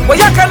a girl, but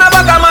you can a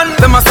bag a man.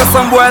 Them a say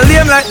some boy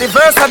lame like the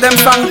verse of them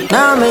song.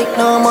 Now make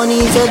no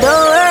money if you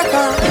don't work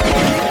hard.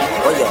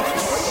 Oh yeah.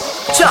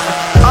 Cha,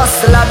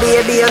 hustler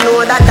baby, you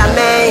know that I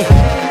may.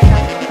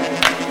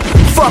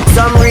 Fuck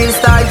some real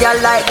star girl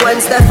like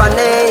Gwen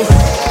Stefani.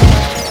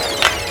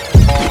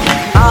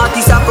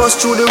 Artists across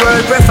through the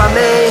world prefer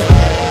me.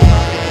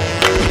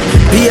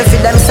 Pay for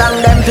them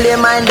song, them play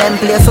mine, them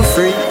play for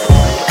free.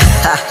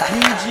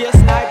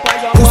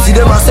 Pussy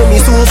them a say me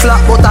so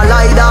flat, but I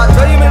like that.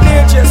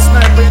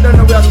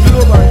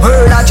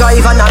 Heard a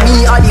drive and a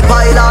me a the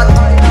pilot.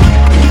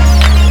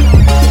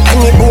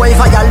 Any boy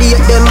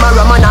violate them,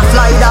 a man a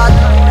fly that.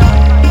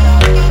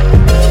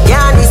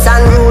 Yeah, this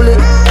unruly.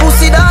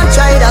 Pussy don't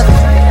try that.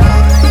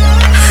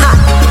 Ha.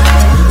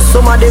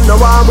 Some of them no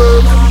want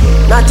work,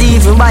 not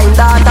even buying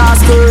Tata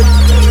skirt.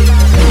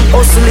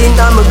 Hustling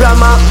on my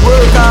grandma,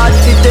 work hard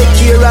to take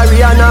care of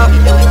Rihanna.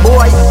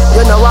 Boy,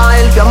 you know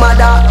why help your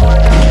mother,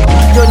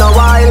 you know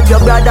why help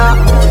your brother.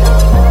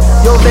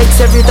 you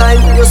vex every time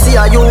you see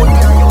a youth.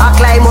 I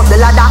climb up the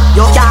ladder,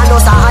 you can't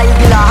just a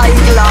higgle.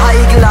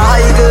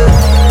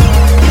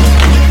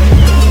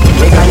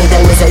 Me can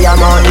tell me say I'm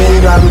on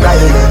Ingram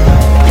bridle.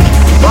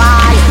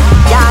 Why?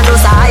 Can't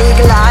just a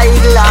higgle.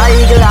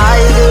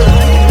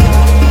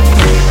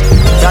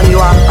 Can you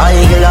a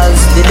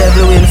higglers? The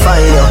devil will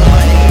find you.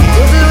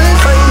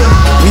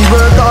 We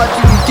work hard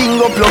to the thing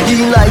go plug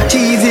in like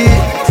TV.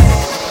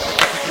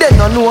 They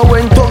don't know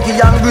when Tuggy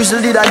and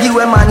Bristle did a give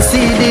a man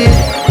CD.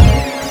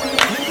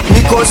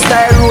 Because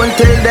Tyrone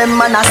tell them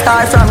man a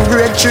start from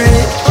grade 3.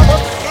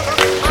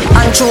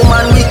 And true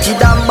man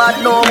wicked and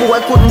bad, no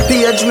boy couldn't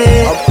page me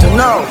up to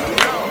now.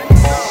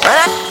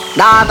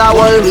 Dog a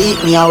whole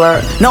week me a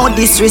work. No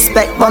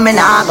disrespect but me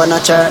nah go no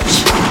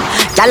church.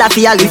 Gyal a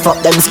fi a lift up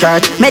them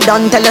skirt. Me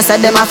done tell you say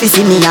them a fi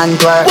see me and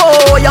twerk.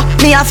 Whoa, yo,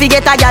 me a fi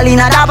get a gyal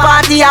inna da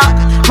party ya.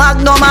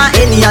 Magnum and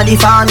any a the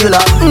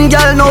formula.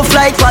 Gyal no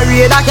flight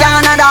parade a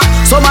Canada.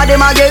 Some of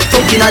them a get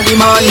fucked inna the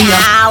money.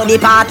 Now the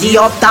party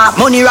up top.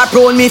 Money wrap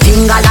round me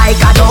finger like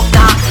a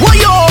doctor. Whoa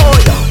yo,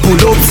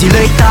 pull up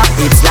selector.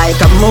 It's like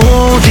a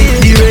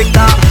movie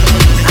director.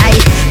 Aye,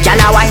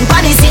 gyal a wine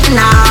pon the sitting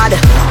hard.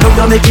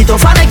 Don't make it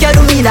tough and make you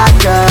do me that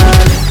girl.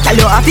 Gyal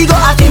you happy go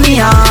happy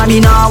me hard. Me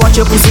nah watch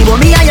your pussy but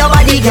me and your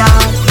body girl.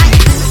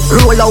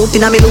 Roll out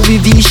in a me Louis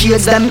V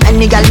shades them.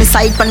 Any gyal me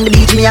side pon the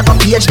beach me a go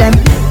page them.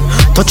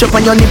 Touch up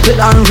on your nipple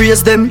and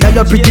raise them.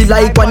 Gyal you pretty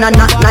like one and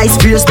not nice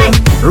face them.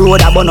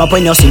 Road a burn up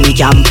when you see me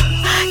camp.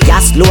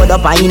 Gas load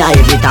up and inna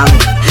every tank.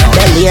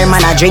 Then here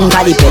man a drink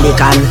a the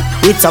Pelican.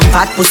 With some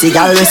fat pussy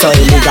gyal we so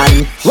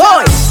elegant.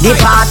 Whoa, the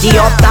party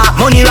up top.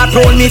 Money wrap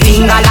round me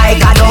finger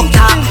like a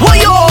doctor. Whoa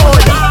yo,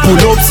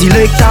 pull up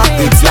selector.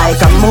 It's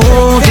like a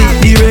movie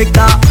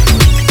director.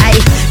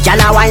 Aye,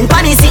 gyal a wine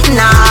pon the sitting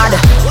hard.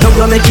 Don't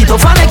go make it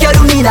tough and make you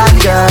do me that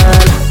girl.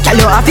 Gyal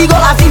you happy go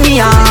happy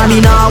me hard. Me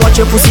nah watch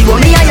your pussy go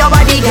me and your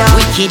body girl.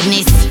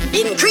 Wickedness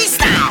increase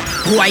now.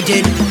 Who I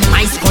did?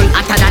 My skull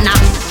hotter than a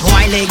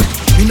boy leg.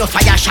 Me no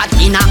fire shot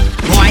in a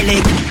boy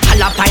leg.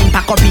 Jalapine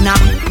pack up in a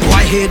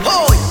boy head.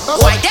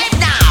 Boy dead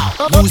now.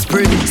 Who's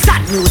bread?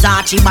 Sad news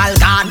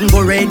Archibald garden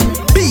go red.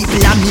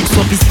 People a mix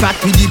up his spot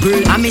with the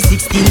bread. And me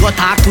 16 go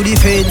talk to the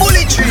feds.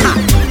 Bullet tree.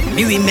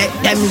 Me we make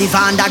them live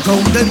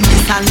underground. Them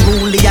this and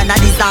rule and a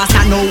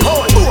disaster now.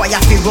 Boy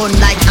you fi run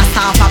like a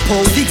staff a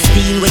pole.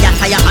 16 where you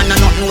fire and a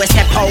nothing we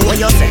step out.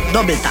 What you say?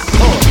 Double tap.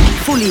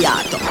 Fully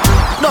auto.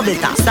 Double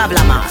tap.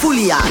 Sablama.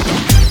 Fully auto.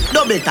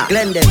 Double tap.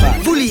 Glendever.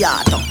 Fully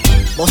auto.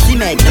 Bossy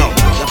made now.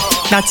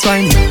 That's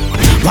why me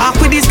walk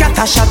with these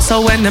scatter shots.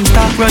 So when them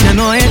start run you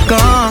know it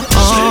gone.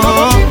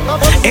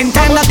 In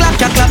time the clock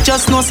your clock.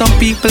 Just know some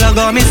people are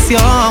gonna miss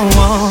you.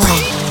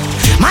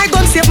 My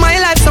gun saved my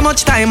life so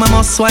much time. I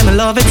must why me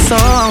love it so.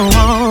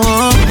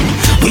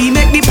 We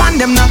make the pan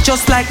them not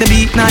just like the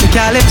beat not the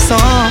calypso.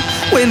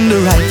 When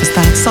the rifle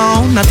starts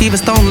sound, not even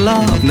stone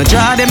love. No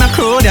draw them a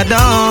crow they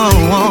down.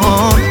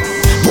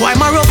 Boy,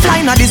 my rough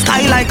line at the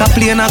sky like a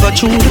plane I go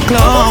through the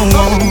cloud.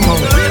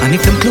 And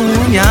if them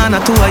clone ya,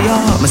 not two of ya,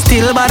 me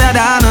still better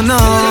than I know.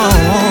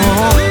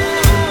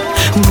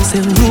 Me say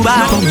you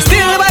back, me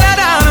still better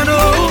than I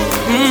know.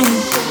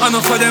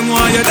 Enough for them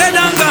why you dead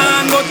and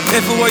gone. But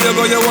everywhere you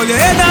go, you hold your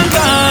head and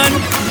gone.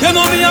 You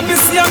know me happy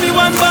see me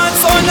one bad.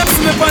 So when them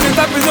see me on the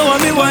top, you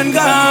know me one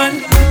gone.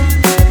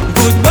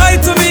 Goodbye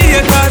to me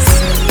haters.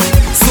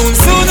 Soon,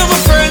 my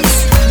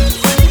friends.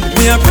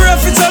 Me a pray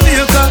for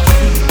Jamaica.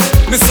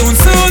 Me soon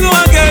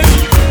again.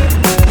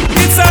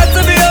 It's hard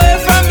to be away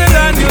from the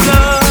land, you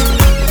know.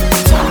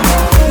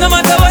 No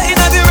matter what in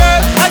the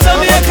world, I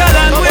Jamaica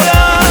land we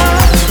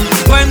are.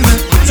 When me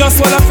just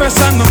while I'm fresh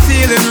and I'm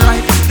feeling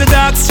right. The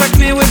dogs check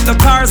me with the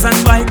cars and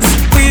bikes.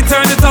 We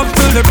turn it up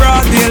till the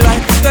broad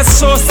daylight. Let's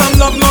show some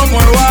love, no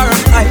more war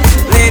and hype.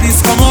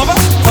 Ladies come over,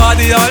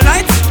 party all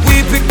night.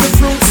 We pick the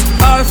fruits,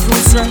 all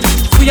fruits right.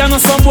 We are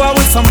not some boy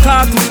with some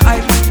cartoon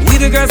hype.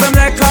 We the girls I'm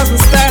like cause we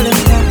styling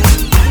right.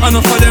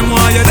 Enough for them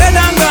why you dead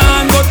and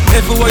gone. But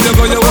everywhere you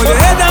go, you hold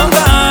your head and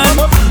gone.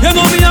 You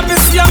know me happy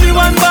see me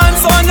one band.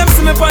 So when them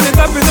see me on the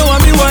top, you know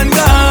me one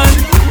gone.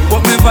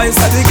 But me vice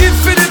I they give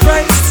for the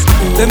price.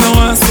 Them no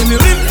want see me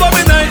live for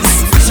me nice.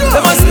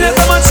 Them a snake,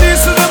 them a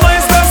cheese to the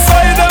mice. That's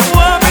why them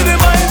want me the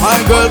mice.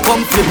 My girl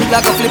come flip it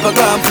like a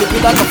flippergram. Flip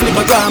it like a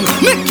flippergram.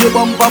 Make your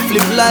bumper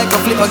flip like a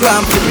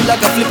flippergram. Flip it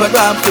like a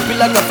flippergram. Flip it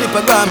like a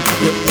flippergram.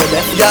 You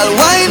deaf girl,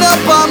 wind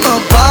up on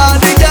my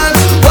body, girl.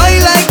 Why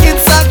like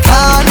it's a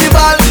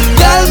carnival?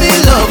 Girl, me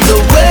love the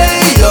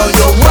way you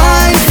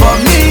wine for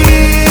me.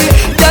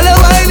 Girl, your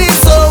wine is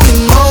so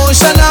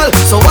emotional.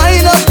 So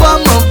wind up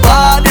on my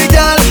body,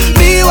 girl.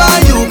 Me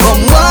while you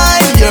come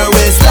wine your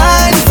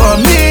waistline for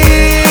me.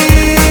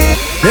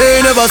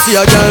 Me never see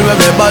a girl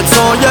with a bad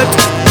song yet.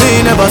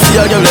 Me never see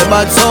a girl with a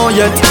bad song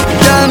yet.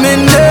 Girl, me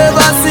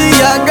never see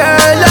a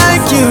girl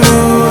like you.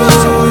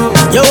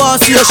 You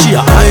want to see a she a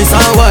ice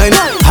and wine,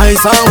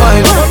 ice and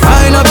wine.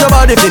 Wind up your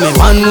body for me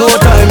one more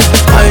time.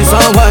 Ice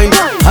and wine,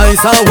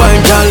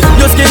 girl.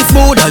 Your skin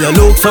smooth and your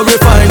look so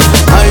refined.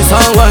 Ice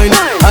and wine,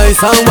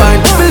 ice and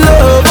wine. Me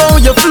love how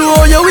you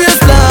flow your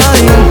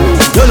waistline.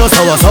 You know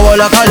sour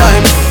like a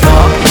lime.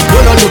 You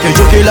know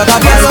juky like a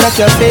girl. What this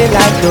make you feel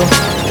like though?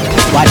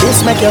 What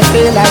this make you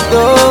feel like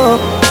though?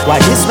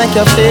 What this make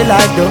you feel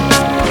like though?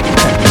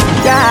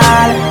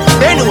 Girl,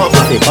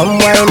 come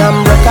wine and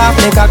broke off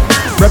me cock,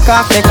 broke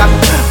off me cock,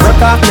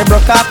 broke off me,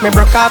 broke off me,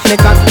 broke off me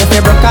cock. If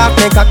you broke off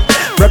me cock,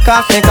 broke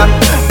off me cock,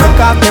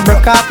 broke off me,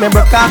 broke off me,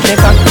 broke off me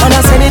cock.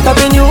 Wanna send it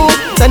up in you,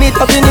 send it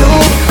up in you,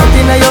 up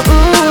in your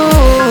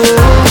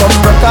Come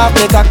broke off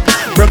me cock,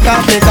 broke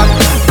off me cock,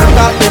 broke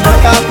off me,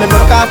 broke off me,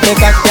 broke off me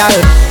cock, girl.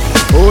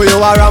 Who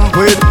you are ramp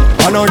with?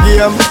 On a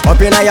game,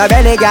 up in your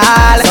belly,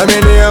 girl. Say me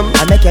name.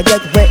 I make you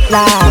get wet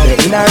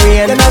like in a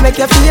rain. Then I make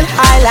you feel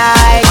high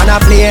like on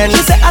a plane.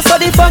 She say I saw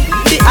the fuck,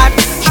 the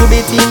act. Should be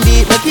team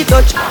deep, make it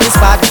touch the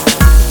spot.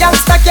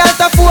 Youngster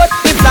can't afford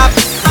the flap.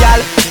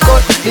 Girl,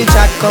 cut the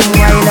chat, come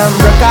wine and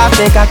broke off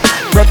me cock,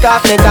 broke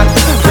off me cock,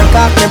 broke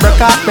off me,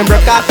 broke off me,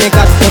 broke off me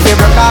cock. If you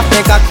broke off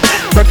me cock,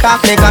 broke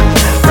off me cock,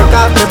 broke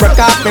off me, broke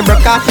off me,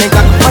 broke off me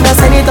cock. Wanna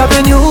send it up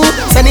in you,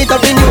 send it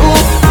up in you,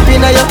 up in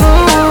your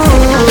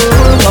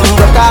come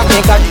broke off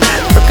me cock,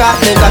 broke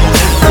off me cock,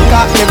 broke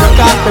off me,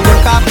 broke off me,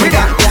 broke off me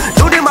cock.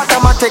 Do the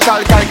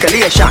mathematical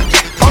calculation.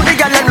 How the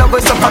girl them love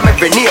us up from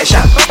every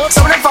nation.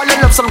 Some of them fall in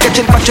love, some catch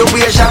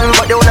infatuation,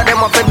 but the one of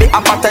them up to be a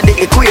part of the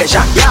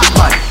equation. Yeah,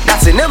 but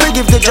that's it. Never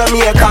give the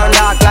Jamaican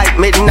dark like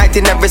midnight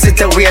in every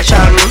situation.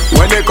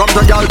 When they come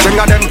to y'all, thing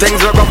of them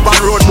things look up on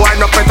road, boy,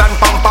 no pet and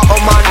pamper,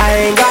 oh man.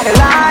 I ain't gotta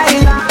lie.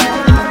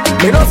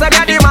 Me know say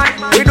daddy man,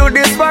 we do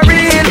this for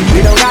real.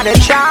 We don't gotta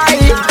try.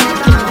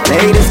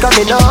 Ladies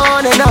coming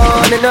on and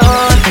on and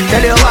on.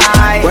 Tell you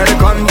why.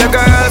 Welcome the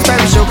girls,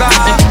 them sugar.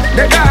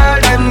 The girl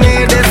them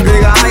need this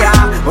big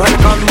higher.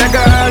 Welcome the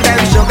girl,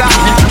 them sugar.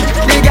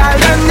 The girl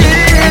them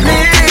need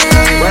me.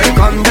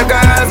 Welcome the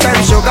girls,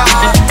 them sugar.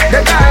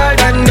 The girl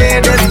them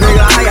need this big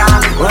higher.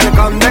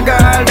 Welcome the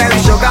girl, them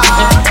sugar.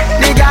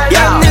 The girl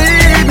them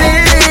need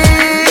me.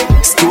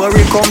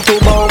 Story come to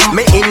bomb.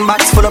 Me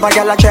inbox full of a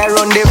girl a try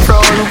run the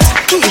front.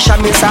 Keisha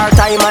miss her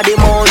time of the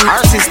month.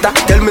 Her sister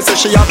tell me so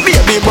she a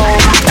baby bum.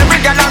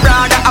 Every girl a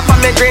brother up on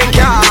me green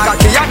card.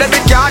 Cocky a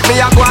debit card, me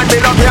a go and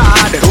build up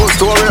yard. Whole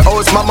story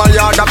house, mama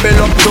yard a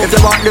build up to. If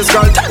you want this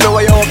girl, tell me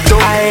what you up to.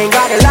 I ain't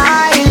gotta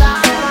lie.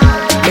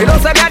 We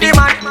don't say daddy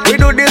man, we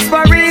do this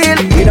for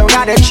real. We don't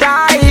gotta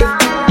try.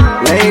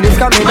 Ladies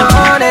coming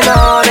on and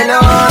on and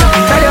on.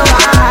 Tell you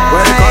why.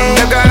 Welcome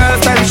the girls,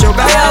 them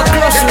sugar.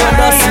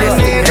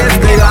 This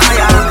big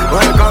higher.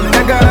 Welcome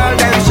the girl,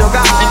 them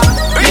sugar.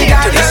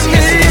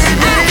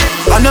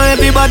 I know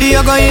everybody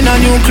are going on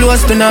new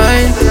clothes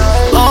tonight.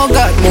 Oh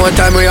God, more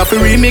time we have to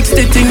remix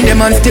the thing,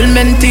 them and still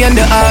maintain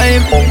the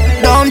hype.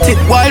 Don't it,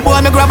 wild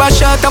boy, me grab a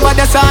shirt over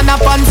the sun, a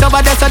pants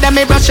over there, so them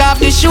me brush off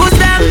the shoes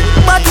them.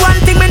 But one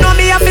thing me know,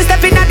 me have to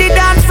step in at the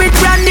dance with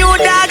brand new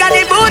dog and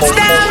the boots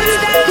them.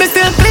 Me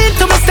still clean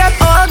to my step,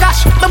 oh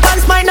gosh. My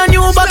pants mine on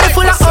new, but me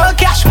full of old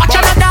cash. Watch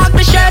out the dog,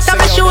 me shirt and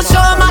me shoes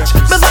so much.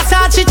 Me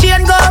Versace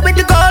chain go with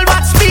the gold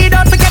watch. Speed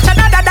up, forget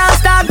another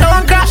dance dog,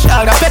 don't crash.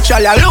 All the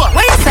petrol ya low,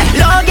 what you say?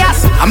 Low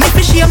gas. I'm if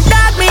she am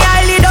dog, me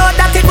highly doubt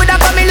that it woulda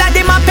come in like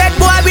the moped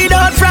boy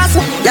without frost.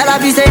 Y'all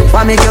have you say,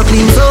 why make you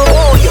clean so?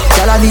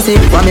 Y'all have you say,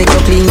 why make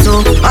you clean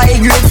so?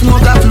 High grade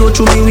smoke a flow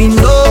through me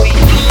window.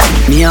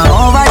 Me a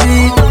overdo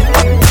it.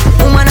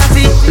 Woman I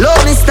feel,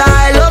 love me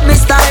style,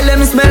 let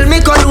me smell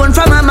me cologne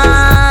from my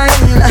mind.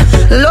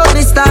 Love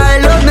me style,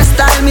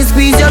 me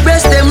squeeze your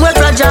breast, them we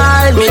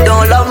fragile. Me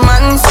don't love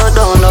man, so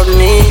don't love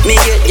me. Me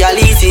get y'all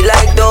easy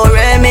like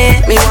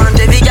Doremi. Me want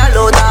every gal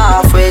out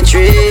halfway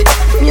tree.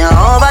 Me a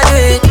overdo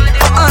it.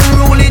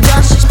 Unruly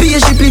Josh,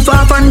 spaceship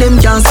far from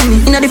them can't see me.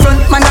 Inna the front,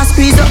 man I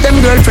squeeze up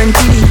them girlfriend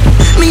killy.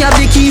 Me have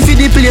the key for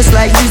the place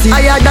like Dizzy.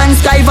 Higher than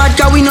Sky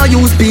Vodka, we no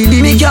use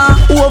PD. Me can't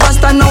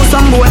overstand now,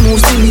 some boy move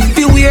silly.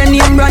 Fi wear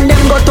name brand, them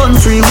go turn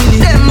free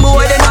willy. Them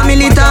boy they not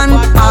militant,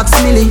 ask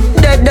milli.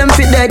 Dead them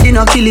fit dead, they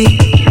no killy.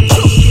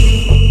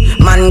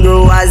 Man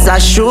grow as a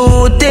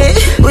shooty.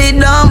 We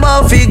don't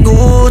bow fi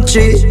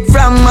Gucci.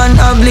 From man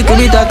oblique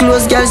with a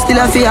close girl still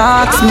a fi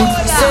ask me.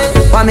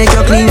 Why make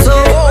you clean so?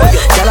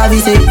 Girl a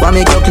say, why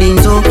make you clean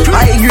so?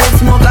 High grade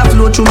smoke a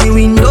flow through me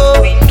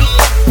window.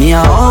 Me a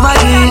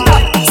overdo it.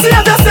 See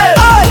what you say?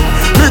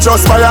 Me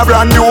just buy a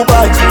brand new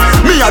bike.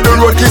 Me a the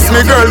road kiss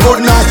me girl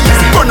good night.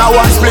 Gonna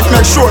one split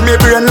make sure me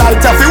brain light.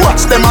 If you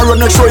watch them a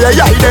run make sure you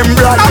eye them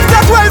bright.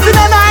 After 12 in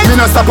the night, me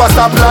no stop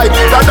like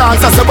the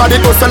dancer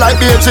somebody toast like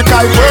the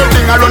kite.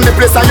 Whirling around the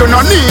place and you no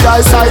need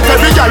eyesight.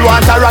 Every girl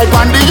want a ride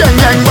on the yang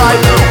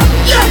bike.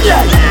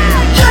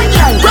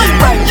 Yang bang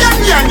bang,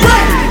 yang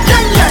bang,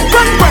 bang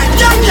bang,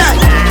 yang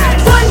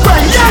bang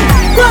bang, yang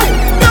bang.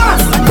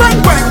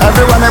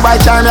 Everyone in my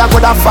time I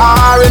could have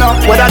far, you know.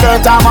 With a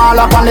dirt I'm all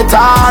up on the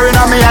tar, you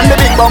know. Me and the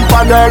big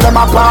bumper girl, them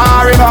a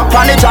par, you know.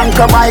 On the junk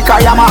mic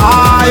I am a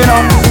high, you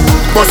know.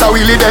 Bust a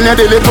wheelie then you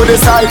delay to the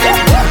side.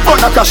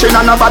 On a cashing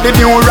and nobody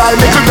new ride.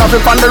 Make you grab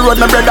it on the road,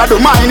 my brother do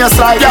mine a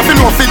slide. You have to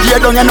know if you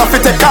don't you know if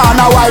you take on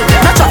a while.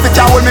 No traffic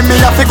can hold me, me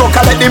have to go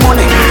collect the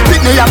money. Pick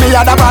me and me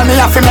other ball, me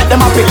have to make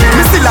them happy.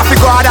 Me still have to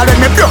go harder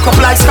when me broke up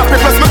like scrappy.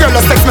 Plus my girl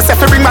just text me say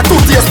to bring my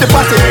toothpaste to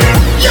party.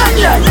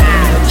 Yeah.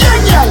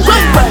 yang yang,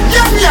 bang bang,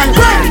 yang yang,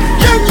 bang,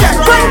 yang yang,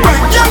 bang bang,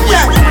 yang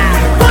yang,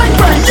 bang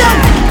bang, yang,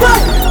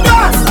 bang,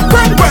 dance,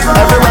 bang bang.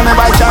 Everywhere me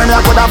by China,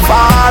 I could have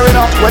far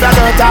enough. With a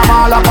dirt, I'm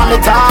all up on the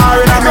tar,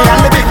 you know me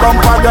and the big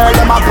bumper girl,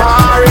 them a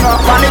par, you know.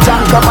 On the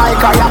junk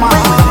bike, I am a.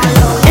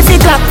 If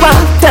it clap back,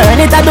 turn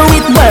it, I do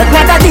it work.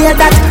 Not a deal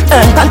that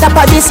earn on top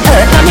of this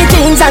earth. Now me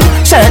jeans and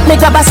shirt, me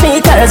grab a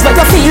sneakers. But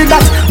you feel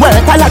that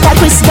work a lot of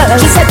Chris girl.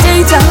 She said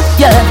teacher,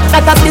 yeah,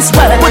 not of this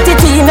world. Put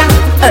it in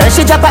her,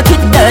 she drop a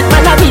kick dirt.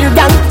 Man a real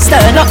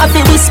gangster, not of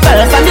the whisper.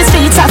 From the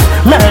streets of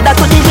murder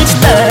to the rich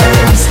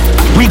birds.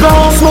 We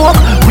gon' smoke,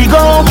 we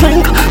gon'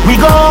 drink, we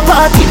gon'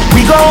 party,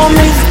 we gon'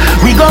 live,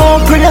 we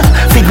gon' pray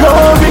for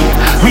glory.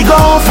 We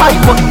gon' fight,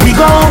 but we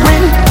gon'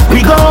 win,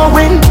 we gon'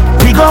 win,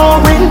 we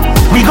gon' win.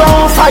 We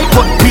gon' fight,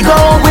 but we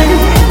gon' win.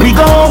 We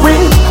gon' win.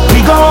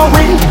 We gon'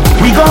 win.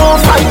 We gon'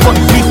 fight, but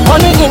we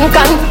money in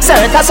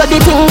concert. That's how the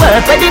thing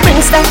work. Ready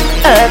brings them.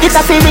 It's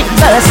a favorite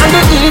verse. And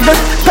the eagle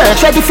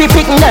perch ready fi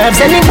pick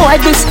nerves. Any boy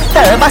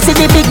disturb, I see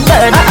the big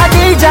bird. A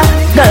DJ,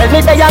 girl,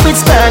 me there with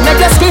sperm. Make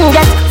your skin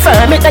get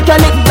firm. It make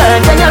your lip burn.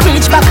 When you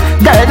reach back,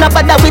 girl, not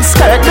bother with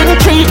skirt. Bring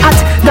 3 hot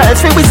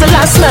girls fi whistle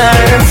and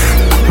smurf.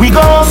 We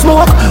gon'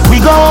 smoke, we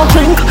gon'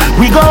 drink,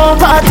 we gon'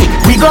 party,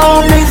 we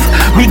gon' live,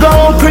 we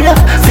gon' pray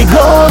for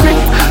glory.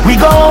 We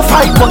gon'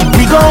 fight, but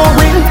we gon'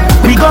 win,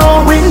 we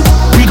gon' win,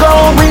 we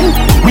gon' win.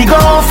 We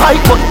gon' fight,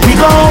 but we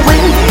gon'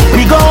 win,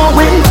 we gon'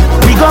 win,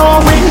 we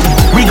gon' win.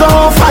 We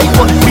gon' fight,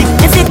 but we.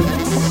 If it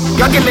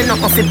you give me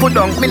nothing fi put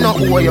down, me no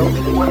owe you.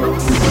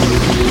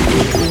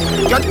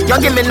 You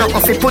give me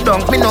nothing fi put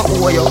down, me no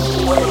owe you.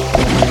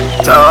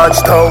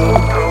 Touchdown,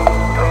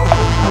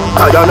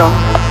 I don't know.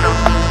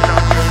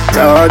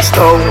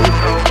 Touchdown,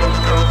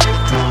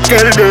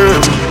 tell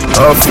them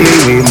I feel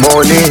me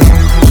money,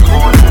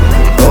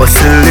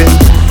 hustling,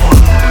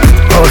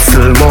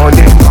 hustle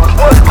money.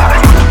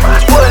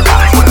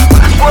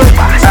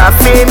 I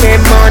feel me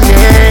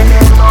money,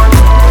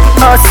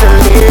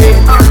 hustling,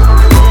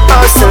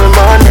 hustle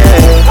money.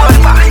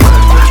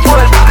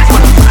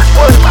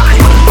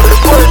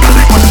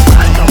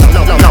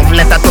 Love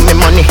letter to me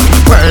money.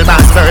 World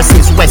Boss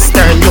versus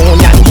Western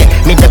Union. Yeah,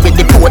 me there with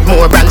the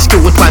Portmore branch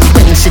cute one.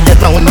 When she dey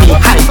round me,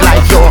 hype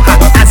like your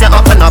hat. As you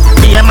open up,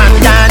 be a man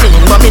gone in.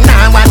 But me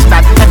nah watch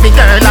that. Every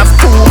girl have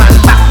 2 man.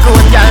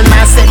 Backroad girl,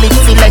 nah sell it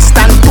for less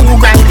than 2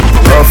 grand.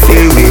 I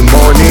feel me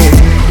money,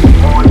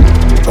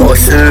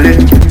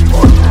 hustling,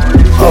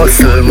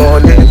 hustle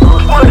money.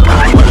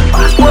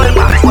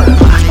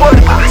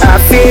 I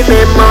feel me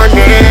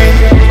money,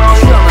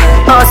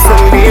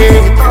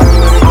 hustling,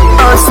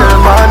 hustle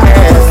money.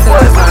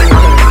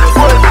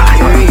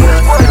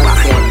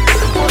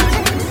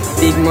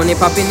 Big money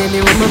popping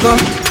anywhere me go.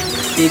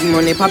 Big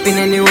money popping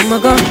anywhere me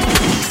go.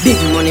 Big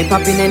money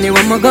popping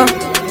anywhere me go.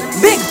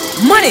 Big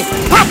money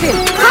popping.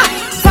 Ha!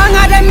 Fang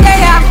of them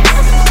there.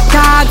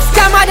 Dogs,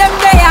 scam of them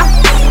there.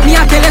 Me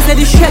a tell you say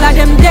the shell of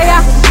them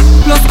there.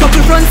 Plus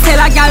couple front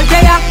seller gal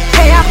there.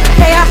 Hey,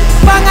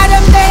 fang of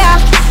them there.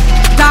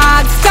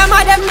 Dogs, scam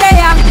of them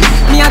there.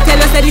 Me a tell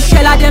you say the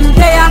shell of them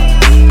there.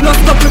 Plus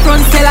couple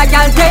front seller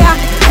gal there.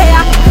 Hey,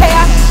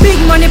 big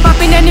money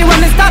popping anywhere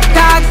me stop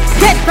dog.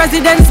 Get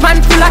presidents man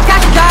full of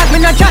cash dog. Me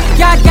no jack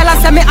yard, girl I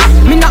say me up,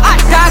 me no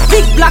hot dog.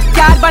 Big black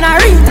yard, but I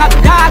ring top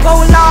dog.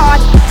 Oh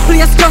lord,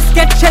 place just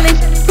get chilling.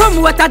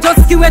 From what I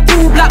just give it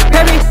 2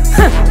 blackberry.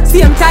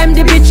 Same time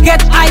the bitch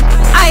get hype.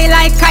 I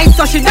like kite,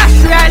 so she dash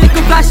her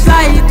little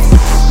flashlight.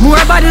 More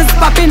bottles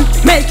popping,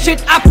 make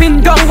shit happen.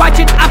 Don't watch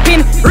it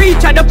happen.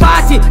 Reach at the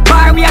party,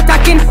 bar we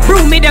attacking.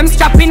 Brew me them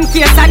strapping,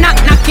 case I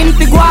knocking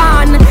for go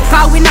on.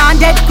 Cause we not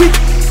dead quick.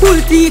 Full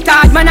teeth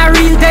hard, man a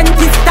real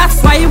dentist. That's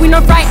why we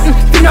no frightened,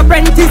 we no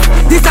apprentice.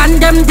 This and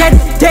them dead,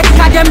 dead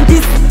cause them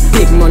this.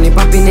 Big money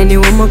popping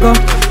anywhere me go.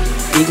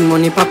 Big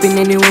money popping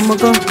anywhere me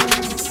go.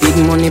 Big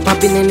money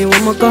popping anywhere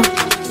me go.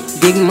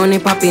 Big money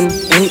popping,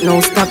 ain't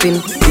no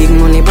stopping. Big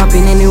money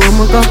popping anywhere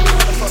me go.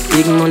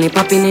 Big money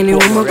popping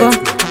anywhere me go.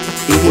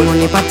 Big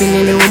money popping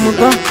anywhere me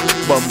go.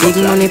 Big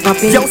money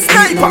popping. Yo,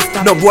 sniper,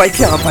 no boy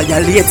can't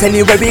violate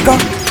anywhere we go.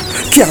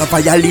 Can't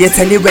violate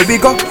anywhere we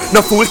go.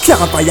 No fool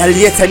can't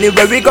violate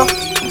anywhere we go.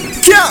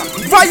 Can't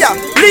violate.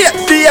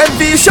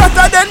 DMV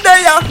shatter them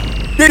there.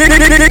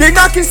 The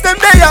knockings them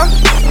there.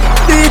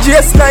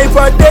 DJ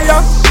Sniper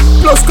there.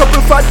 Plus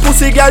couple fat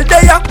pussy girl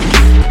there.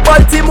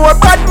 Baltimore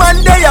bad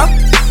man there.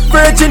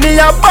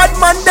 Virginia bad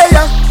man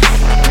there.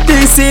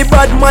 DC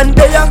bad man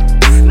there.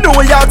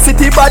 New York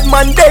City bad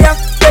man there.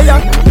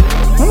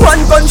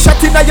 One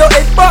gunshot in your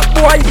head back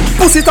boy.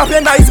 Pussy top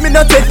your nice, me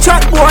not take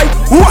chat boy.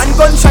 One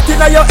gunshot in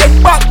your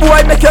head back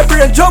boy. Make your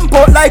brain jump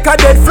out like a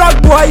dead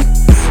frog boy.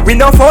 We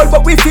no fall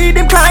but we feed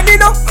him kind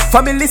enough.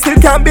 Family still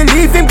can't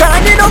believe him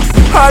gone enough.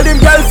 All him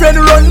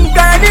girlfriend run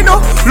gone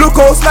enough. Look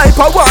how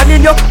sniper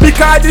warning you.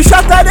 Because the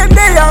shot of them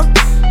there.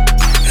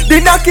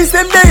 The knock is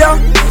them there.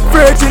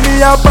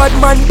 Virginia bad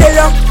man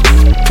there.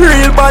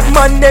 Real bad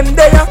man them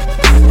there.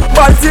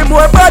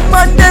 Baltimore bad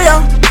man there.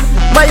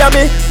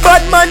 Miami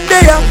bad man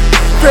there.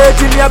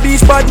 Virginia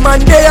Beach bad man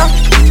there.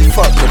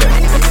 Fuck with them.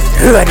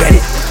 Look at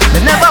it.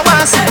 They never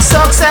want to see the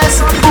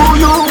success. Who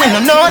you, we no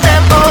know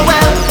them, oh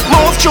well.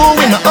 Move through,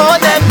 we no owe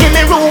them. Give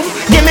me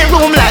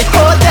room like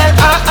hotel,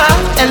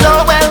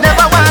 hello well.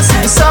 Never want to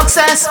see the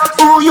success.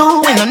 Who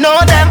you, we no know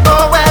them,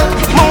 oh well.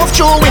 Move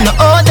through, we no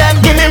owe them.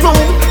 Give me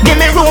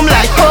room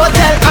like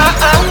hotel,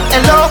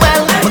 hello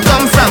well. We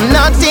come from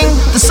nothing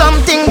to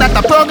something that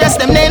I progress.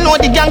 Them they know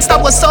the gangster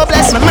was so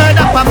blessed. Me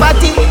murder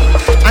poverty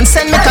and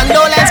send me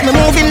condolence. Me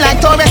moving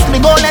like tourists, me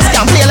goalless.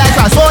 Can't play like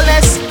a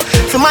soulless.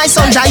 For my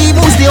son Jai,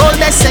 who's the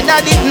oldest. Said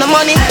daddy, no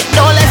money,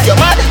 don't let your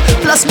mad.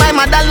 Plus my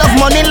mother love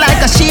money like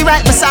a she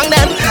write me song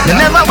them. They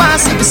never want to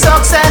see the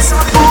success.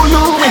 Who you,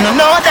 we no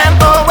know them,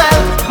 oh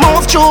well.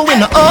 Move through, we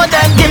no owe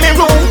them. Give me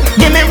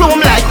room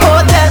like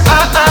hotel,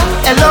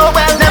 hello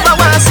well. Never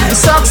want to see the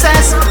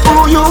success.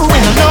 Who you, we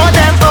no know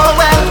them, oh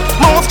well.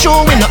 Move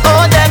through, we no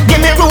owe them. Give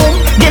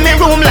me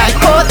room like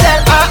hotel,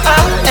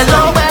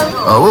 hello well.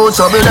 Oh,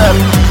 trouble them.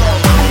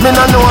 Me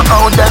no know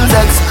how them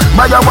vex.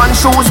 Buy a one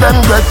shoes, them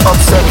get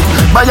upset.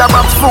 Buy a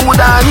box food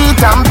and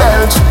eat and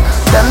belch.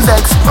 Them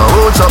vex,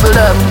 oh trouble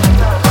them.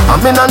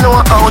 And me no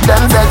know how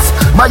them vex.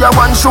 Buy a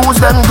one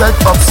shoes, them get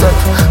upset.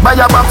 Buy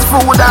a box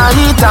food and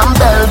eat and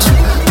belch.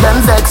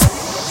 Them vex.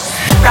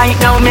 Right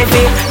now me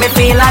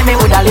feel like me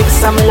woulda live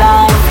some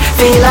life.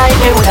 Feel like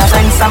me woulda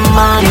spend some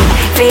money.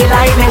 Feel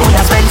like me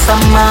woulda spend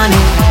some money.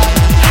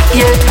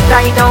 Yeah,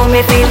 right now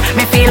me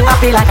feel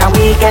happy like a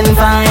weekend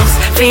vibes.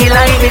 Feel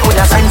like me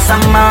woulda spend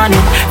some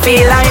money.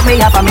 Feel like me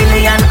have $1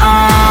 million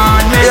on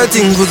me. You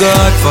think we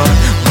got far,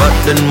 but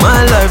then my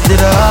life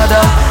did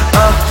harder.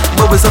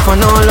 But we suffer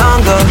no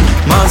longer.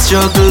 My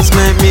struggles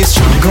make me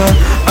stronger.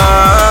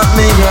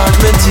 Me got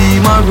me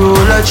team a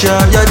roll a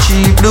chop. Your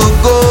cheap blue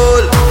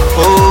gold.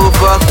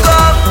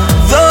 Overcome,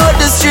 though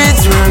the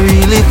streets were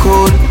really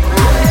cold.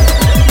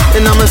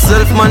 And I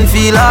myself man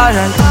feel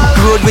alright.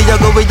 Road where you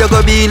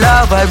go be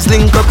la vibes.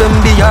 Link up and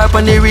be up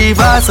on the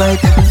riverside.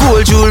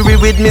 Gold jewelry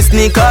with me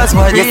sneakers.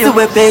 Why you see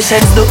where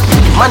patience do?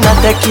 Man I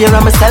take care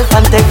of myself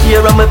and take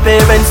care of my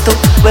parents too.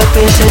 Where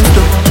patience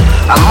do?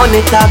 I'm on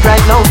it talk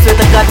right now. Swear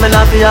to God man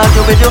I be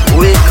argue with you.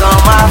 We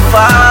come a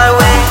far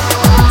way,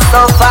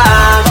 so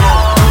far.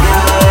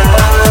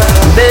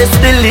 Best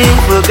believe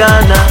we're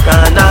gonna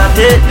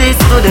take this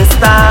to the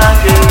start,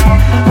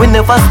 yeah. We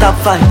never stop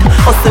fight.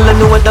 Hustle and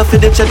know what for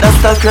the check that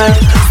start right.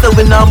 So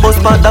we now bus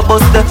part the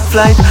bus the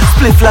flight.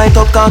 Split flight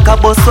up can't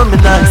bus so me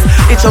nice.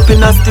 It's up in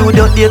a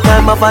studio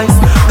daytime a vice.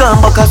 Gone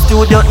back a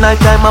studio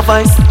nighttime a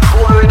vice.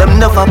 Them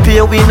never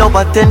pay we no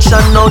attention.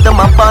 Now them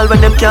a ball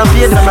when them can't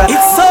pay the price.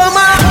 It's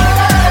summer,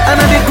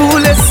 and the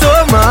coolest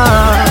summer.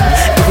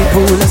 The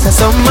coolest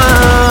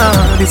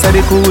summer. This is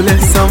the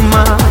coolest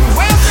summer.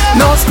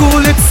 No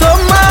school, it's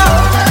summer.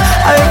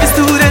 I am a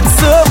student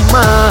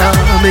summer.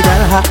 Me got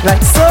hot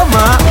like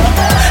summer.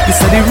 This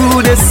is the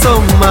rudest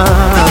summer.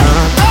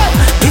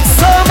 It's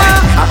summer.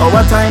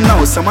 Our time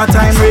now,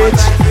 summertime reach.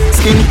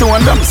 Skin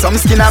tone them, some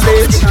skin a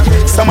beach.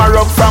 Summer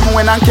rub from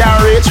when I can't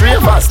reach.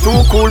 Ravers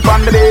too cool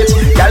on the beach.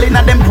 Y'all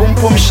inna them pum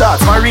pum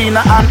shots,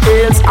 Marina and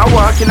Aids. I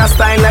walk in a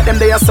style like them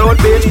they are South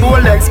Beach. Bow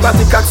legs,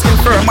 body cock skin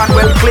firm and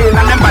well clean.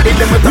 And them body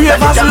them with a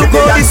Ravers look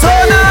how the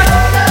sun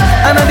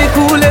and the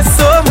coolest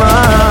summer.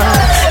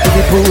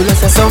 The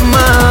coolest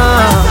summer.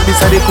 This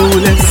is the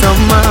coolest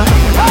summer.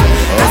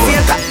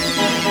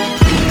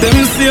 Them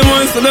same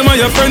ones, so them are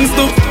your friends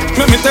too.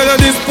 Let me tell you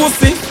this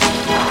pussy,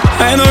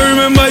 I don't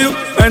remember you,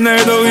 and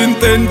I don't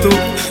intend to.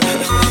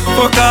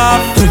 Fuck off.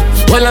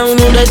 Well, I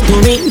know that to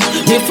me.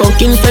 Me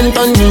fucking friend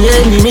on the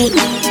enemy.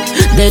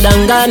 Dead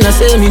and gone, I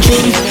say me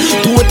tree.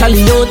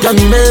 Totally out of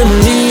me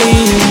memory.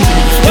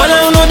 Well,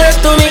 I know that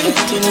to me.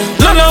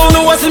 Lord, I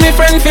know what's me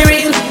friend for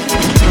real.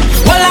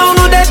 Well, I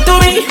know that to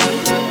me.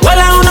 Well,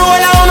 I know.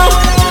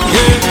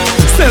 Yeah.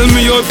 Sell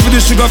me out for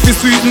the sugar fi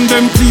sweeten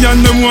them tea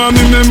and them want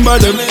me remember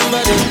them.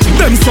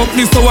 Them suck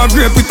me sour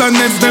grape with and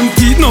nets them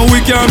teeth. Now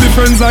we can't be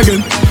friends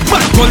again.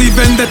 Bad gully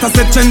vendetta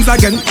set chains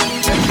again.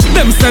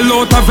 Them sell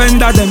out a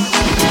vendor them.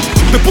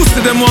 The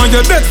pussy them want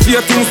your dead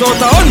fear things out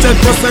 100%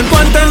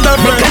 one tender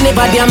friend. Make a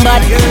never damn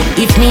bad.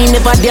 If me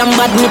never damn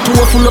bad, me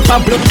too full up a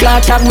blood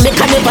clot tag. Make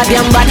a never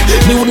damn bad.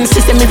 Me wouldn't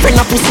see me friend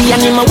a pussy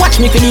and him a watch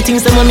me for the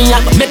things them on me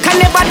up. Make a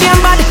never damn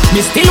bad.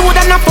 Me still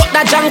woulda not put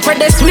that junk for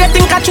this. We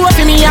think a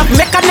trophy me up.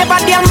 Make a never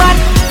damn bad.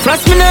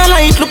 Frost me no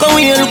light. Look how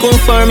we looking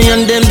for me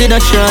and them did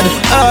a shot.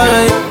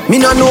 Alright.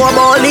 Me no know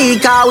about league,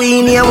 cause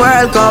we in a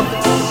World Cup.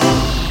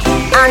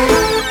 And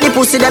the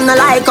pussy them no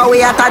like how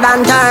we hotter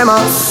than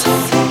thermos.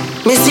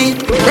 Me see,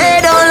 they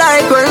don't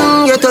like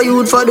when you to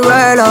youth for the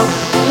world up.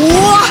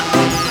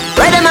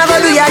 Where them a go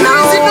do ya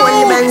now? When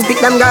the men pick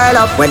them girl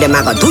up. Where them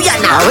a go do ya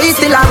now? We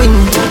still a win.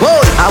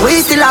 Are we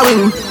still a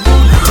win?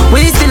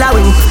 We still a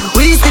win.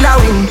 We still a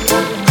win.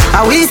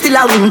 Are we still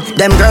a win?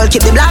 Them girl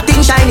keep the black thing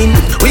shining.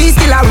 We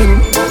still a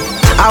win.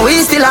 Are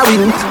we still a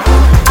win?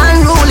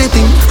 Unruly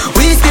thing.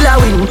 We still a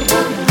win.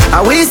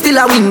 Are we still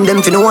a win?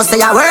 Them finna want say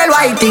a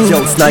worldwide thing.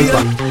 Yo,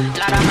 sniper.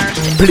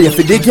 Play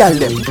for the girl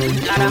them.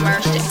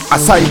 A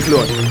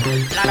cyclone.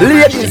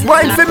 Ladies,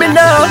 wine for me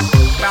now.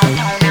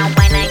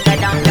 When I get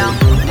down,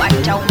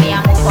 watch out me, I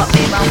move up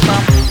me bum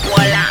bum.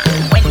 Voila,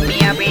 when me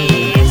a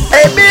race.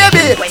 Hey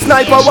baby,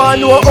 sniper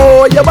one know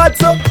oh you bad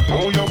so.